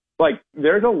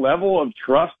a level of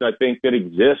trust, I think, that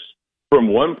exists from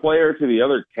one player to the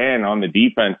other 10 on the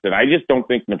defense that I just don't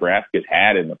think Nebraska's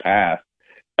had in the past.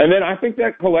 And then I think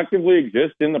that collectively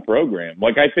exists in the program.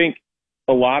 Like, I think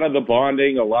a lot of the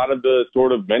bonding, a lot of the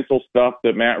sort of mental stuff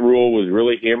that Matt Rule was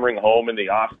really hammering home in the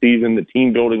offseason, the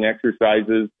team-building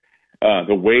exercises,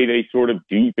 the way they sort of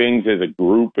do things as a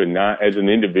group and not as an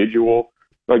individual,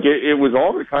 like, it was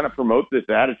all to kind of promote this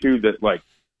attitude that, like,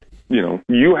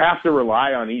 you have to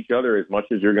rely on each other as much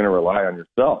as you're going to rely on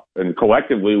yourself. And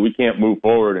collectively, we can't move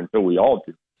forward until we all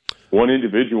do. One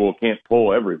individual can't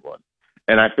pull everyone.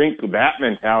 And I think that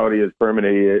mentality has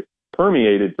permeated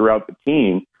throughout the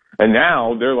team. And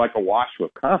now they're like awash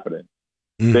with confidence.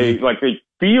 Mm-hmm. They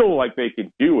feel like they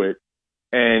can do it,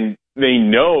 and they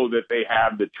know that they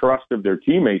have the trust of their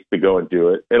teammates to go and do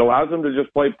it. It allows them to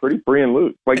just play pretty free and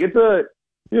loose. Like, it's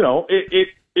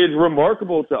it's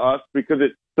remarkable to us because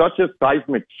it's such a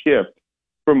seismic shift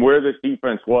from where this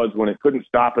defense was when it couldn't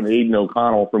stop an Aiden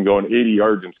O'Connell from going 80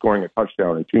 yards and scoring a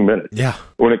touchdown in 2 minutes. Yeah.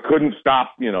 When it couldn't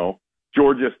stop,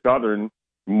 Georgia Southern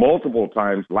multiple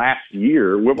times last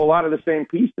year with a lot of the same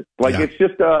pieces. Like, It's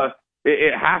just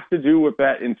it has to do with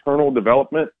that internal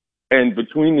development. And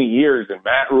between the years, and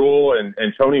Matt Rule and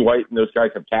Tony White and those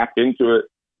guys have tapped into it,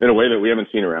 in a way that we haven't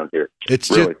seen around here.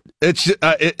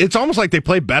 It's almost like they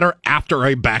play better after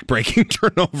a backbreaking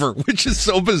turnover, which is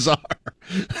so bizarre.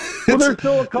 Well, they're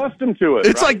so accustomed to it.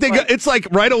 It's right? It's like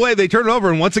right away they turn it over,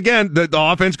 and once again the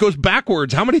offense goes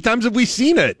backwards. How many times have we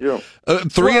seen it? Yeah.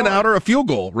 Three and out or a field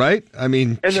goal, right? I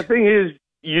mean, and the thing is,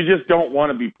 you just don't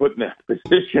want to be put in that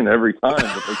position every time.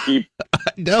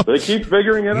 But they keep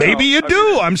figuring it out. Maybe you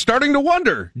do. I'm starting to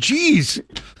wonder. Jeez.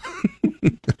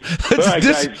 All right,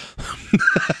 guys.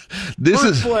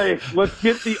 First play, let's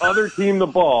get the other team the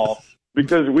ball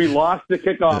because we lost the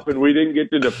kickoff and we didn't get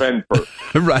to defend first.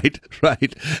 Right.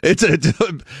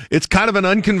 It's kind of an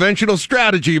unconventional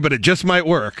strategy, but it just might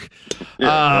work.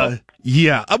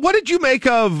 Yeah. What did you make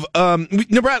of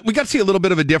Nebraska? We got to see a little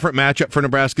bit of a different matchup for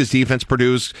Nebraska's defense.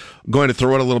 Purdue's going to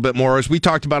throw it a little bit more. As we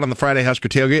talked about on the Friday Husker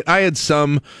tailgate, I had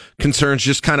some concerns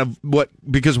just kind of what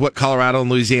Colorado and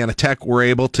Louisiana Tech were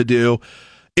able to do.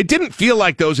 It didn't feel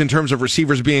like those in terms of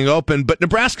receivers being open, but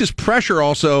Nebraska's pressure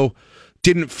also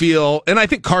didn't feel, and I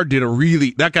think Card did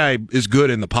that guy is good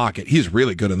in the pocket. He's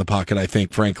really good in the pocket, I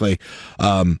think, frankly.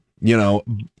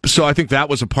 So I think that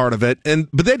was a part of it.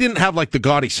 But they didn't have like the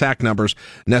gaudy sack numbers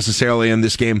necessarily in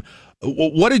this game.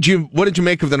 What did you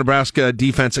make of the Nebraska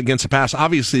defense against the pass?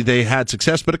 Obviously they had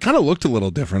success, but it kind of looked a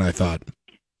little different, I thought.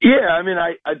 Yeah, I mean,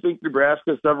 I think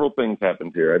Nebraska, several things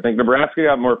happened here. I think Nebraska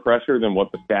got more pressure than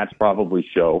what the stats probably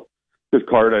show. Because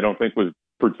Card, I don't think, was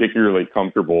particularly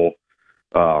comfortable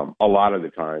a lot of the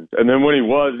times. And then when he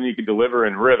was and he could deliver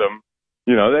in rhythm,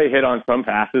 they hit on some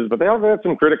passes, but they also had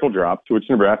some critical drops, which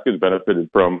Nebraska's benefited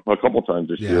from a couple times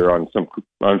this year on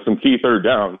some key third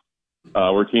downs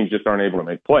where teams just aren't able to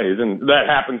make plays. And that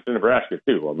happens to Nebraska,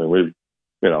 too. I mean,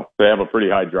 they have a pretty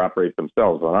high drop rate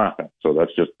themselves on offense, so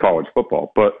that's just college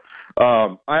football. But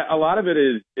a lot of it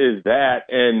is that,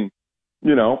 and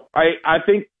I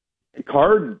think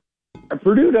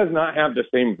Purdue does not have the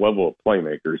same level of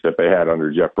playmakers that they had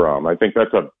under Jeff Brom. I think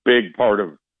that's a big part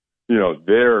of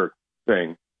their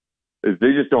thing is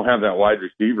they just don't have that wide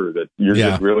receiver that you're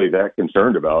just really that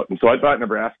concerned about. And so I thought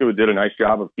Nebraska did a nice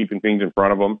job of keeping things in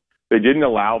front of them. They didn't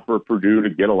allow for Purdue to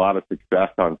get a lot of success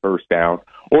on first down.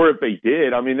 Or if they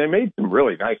did, I mean, they made some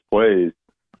really nice plays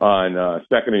on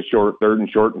second and short, third and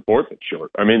short, and fourth and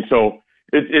short. I mean, so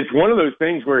it's one of those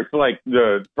things where it's like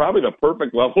probably the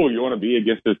perfect level you want to be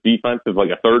against this defense is like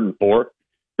a third and fourth.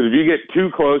 Because if you get too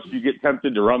close, you get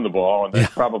tempted to run the ball, and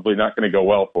that's probably not going to go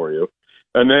well for you.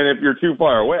 And then if you're too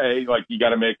far away, like you got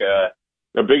to make a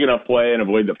big enough play and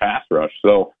avoid the pass rush.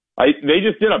 So they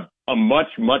just did a much,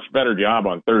 much better job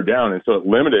on third down, and so it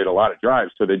limited a lot of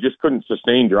drives. So they just couldn't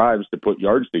sustain drives to put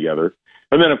yards together.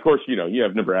 And then, of course, you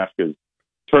have Nebraska's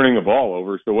turning the ball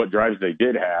over. So what drives they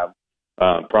did have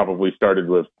probably started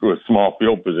with small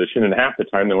field position, and half the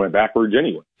time they went backwards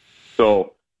anyway.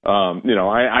 So,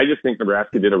 I just think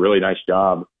Nebraska did a really nice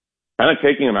job kind of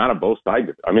taking them out of both sides.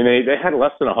 I mean, they had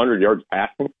less than 100 yards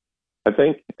passing, I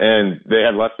think, and they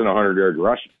had less than 100 yards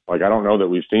rushing. Like, I don't know that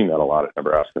we've seen that a lot at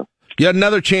Nebraska. You had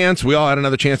another chance. We all had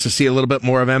another chance to see a little bit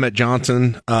more of Emmett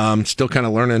Johnson. Still kind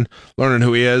of learning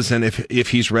who he is and if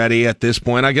he's ready at this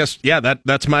point. I guess,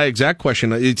 that's my exact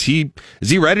question. Is he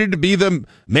ready to be the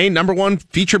main number one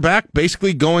feature back,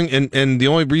 basically going, and the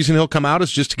only reason he'll come out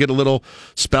is just to get a little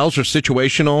spells or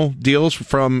situational deals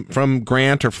from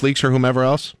Grant or Fleeks or whomever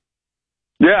else?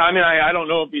 Yeah, I mean, I don't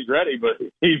know if he's ready, but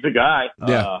he's the guy.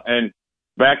 Yeah. And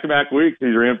back-to-back weeks,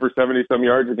 he's ran for 70-some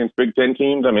yards against Big Ten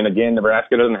teams. I mean, again,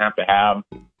 Nebraska doesn't have to have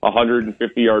a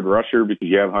 150-yard rusher because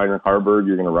you have Heinrich Harburg.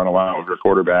 You're going to run a lot over a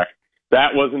quarterback.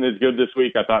 That wasn't as good this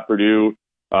week. I thought Purdue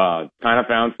kind of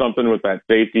found something with that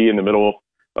safety in the middle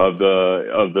of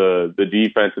the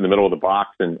defense in the middle of the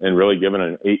box and really giving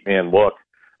an 8-man look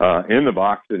in the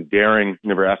box and daring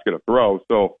Nebraska to throw.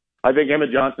 So I think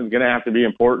Emmett Johnson's going to have to be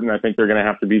important. I think they're going to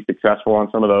have to be successful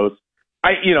on some of those.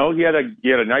 He had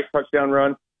a nice touchdown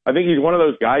run. I think he's one of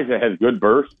those guys that has good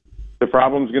burst. The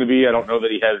problem's going to be, I don't know that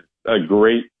he has a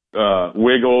great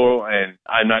wiggle, and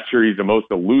I'm not sure he's the most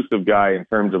elusive guy in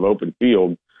terms of open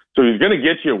field. So he's going to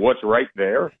get you what's right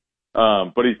there,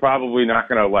 but he's probably not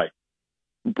going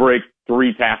to break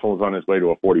 3 tackles on his way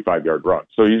to a 45-yard run.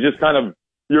 So you just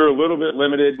you're a little bit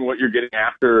limited in what you're getting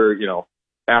after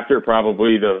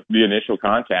probably the initial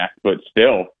contact, but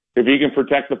still, if he can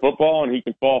protect the football and he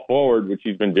can fall forward, which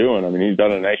he's been doing, I mean, he's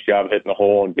done a nice job hitting the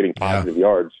hole and getting positive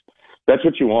yards. That's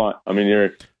what you want. I mean,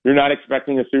 you're not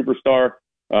expecting a superstar.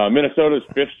 Minnesota's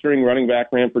 5th-string running back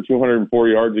ran for 204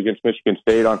 yards against Michigan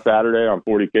State on Saturday on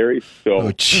 40 carries. So,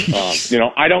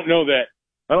 I don't know that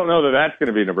that's going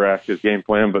to be Nebraska's game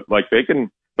plan, but they can,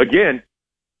 again,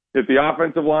 If the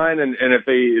offensive line and if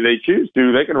they choose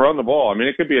to, they can run the ball. I mean,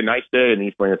 it could be a nice day in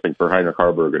East Lansing for Heinrich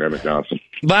Harburg and Emmett Johnson.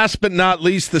 Last but not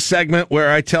least, the segment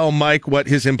where I tell Mike what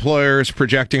his employer is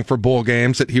projecting for bowl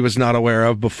games that he was not aware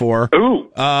of before.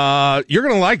 Ooh. You're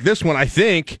going to like this one, I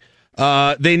think.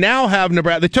 They now have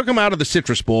Nebraska. They took them out of the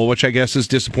Citrus Bowl, which I guess is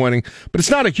disappointing, but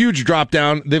it's not a huge drop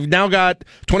down. They've now got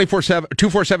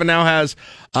 247 now has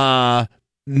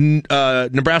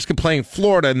Nebraska playing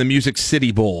Florida in the Music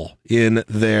City Bowl in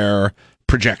their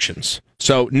projections.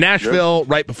 So Nashville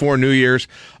right before New Year's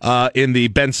in the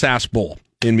Ben Sass Bowl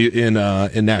in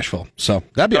Nashville. So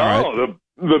that'd be all right.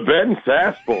 The Ben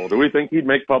Sass Bowl. Do we think he'd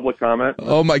make public comment?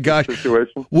 Oh my gosh!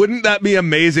 Situation? Wouldn't that be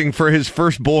amazing for his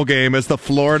first bowl game as the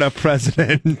Florida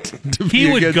president?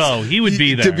 He would go. He would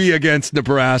be there to be against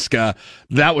Nebraska.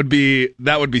 That would be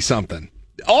something.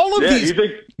 All of these.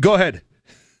 Go ahead.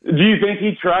 Do you think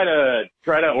he'd try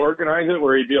to organize it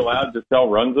where he'd be allowed to sell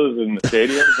Runzas in the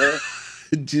stadium there?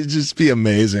 It'd just be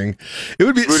amazing. It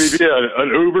would be. Would he be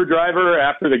an Uber driver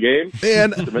after the game?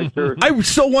 And to make sure? I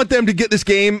still want them to get this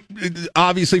game,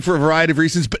 obviously for a variety of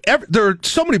reasons. But there are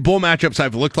so many bowl matchups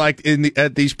I've looked like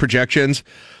at these projections.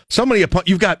 So many.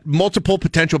 You've got multiple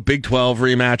potential Big 12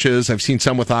 rematches. I've seen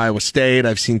some with Iowa State.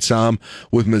 I've seen some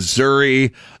with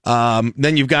Missouri.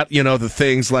 Then you've got the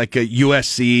things like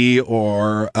USC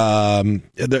or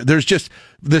there's just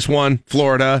this one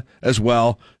Florida as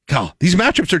well. God, these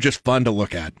matchups are just fun to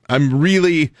look at.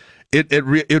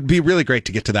 It'd be really great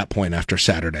to get to that point after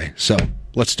Saturday. So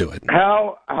let's do it.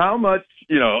 How much,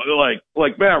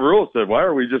 like Matt Rule said, why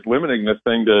are we just limiting this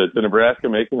thing to Nebraska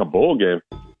making a bowl game?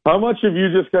 How much have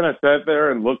you just kind of sat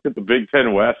there and looked at the Big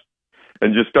Ten West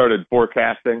and just started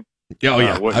forecasting? Oh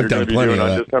yeah, what I've you're done going to be plenty doing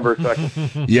of on that. December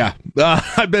 2nd? Yeah,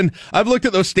 I've looked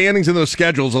at those standings and those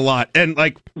schedules a lot, and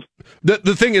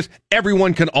the thing is,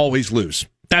 everyone can always lose.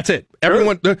 That's it.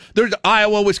 Everyone, there's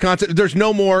Iowa, Wisconsin. There's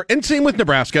no more, and same with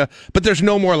Nebraska. But there's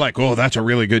no more that's a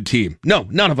really good team. No,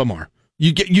 none of them are.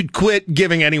 You'd quit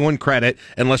giving anyone credit,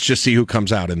 and let's just see who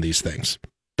comes out in these things.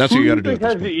 That's what you got to do. Who do you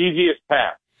think has the easiest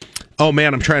path? Oh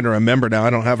man, I'm trying to remember now. I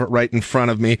don't have it right in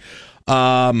front of me.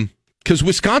 Because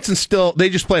Wisconsin they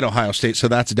just played Ohio State, so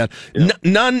that's done. Yeah.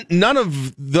 None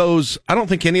of those. I don't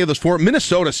think any of those four.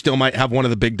 Minnesota still might have one of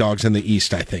the big dogs in the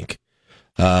East, I think.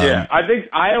 Yeah, I think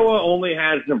Iowa only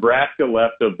has Nebraska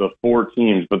left of the four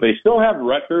teams, but they still have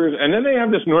Rutgers, and then they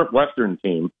have this Northwestern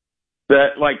team that,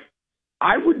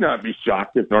 I would not be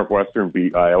shocked if Northwestern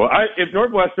beat Iowa. If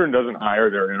Northwestern doesn't hire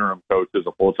their interim coach as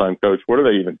a full-time coach, what are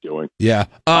they even doing? Yeah.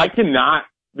 I cannot.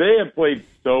 They have played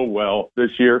so well this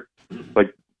year.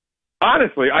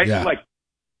 Honestly,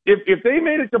 If they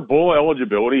made it to bowl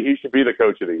eligibility, he should be the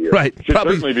coach of the year. Right. Should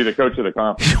certainly be the coach of the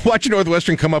conference. Watch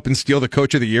Northwestern come up and steal the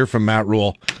coach of the year from Matt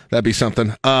Rule. That'd be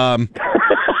something.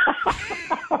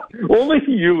 Only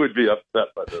you would be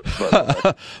upset by this.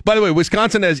 By the way,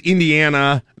 Wisconsin has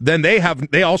Indiana. Then they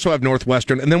also have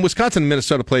Northwestern, and then Wisconsin and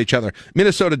Minnesota play each other.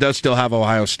 Minnesota does still have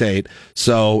Ohio State,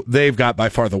 so they've got by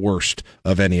far the worst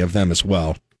of any of them as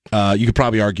well. You could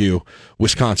probably argue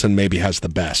Wisconsin maybe has the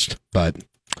best, but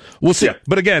we'll see. Yeah.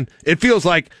 But again, it feels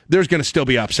like there's going to still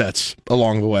be upsets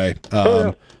along the way.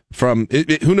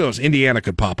 Who knows? Indiana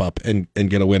could pop up and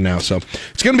get a win now. So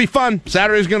it's going to be fun.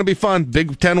 Saturday's going to be fun.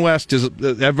 Big Ten West is,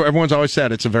 everyone's always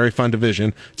said it's a very fun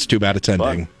division. It's too bad it's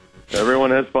ending.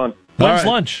 Everyone has fun. When's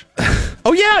lunch?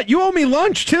 Oh, yeah. You owe me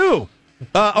lunch, too,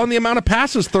 on the amount of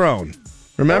passes thrown.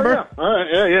 Remember? Oh, yeah. All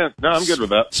right. Yeah. No, I'm good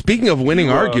with that. Speaking of winning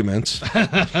arguments.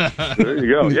 There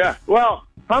you go. Yeah. Well,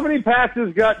 how many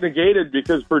passes got negated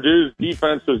because Purdue's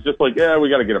defense was just we got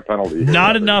to get a penalty?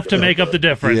 Not enough to make up the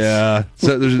difference. Yeah.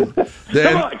 So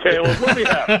come on, Caleb. Let me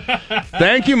have.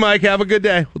 Thank you, Mike. Have a good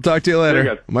day. We'll talk to you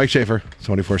later. Mike Schaefer,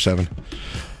 24/7.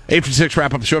 8:56,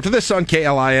 wrap up the show after this on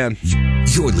KLIN.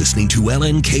 You're listening to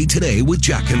LNK Today with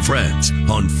Jack and Friends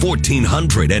on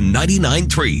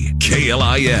 1499.3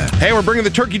 KLIN. Hey, we're bringing the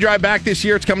turkey drive back this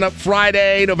year. It's coming up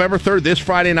Friday, November 3rd, this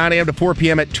Friday, 9 a.m. to 4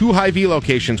 p.m. at two Hy-Vee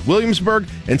locations, Williamsburg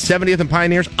and 70th and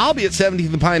Pioneers. I'll be at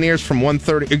 70th and Pioneers from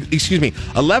 11:30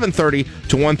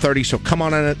 to 1:30. So come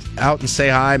on out and say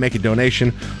hi, make a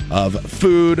donation of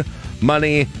food,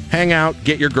 money, hang out,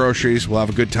 get your groceries. We'll have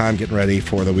a good time getting ready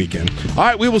for the weekend. All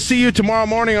right, we will see you tomorrow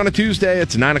morning on a Tuesday.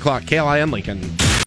 It's 9 o'clock, KLIN Lincoln.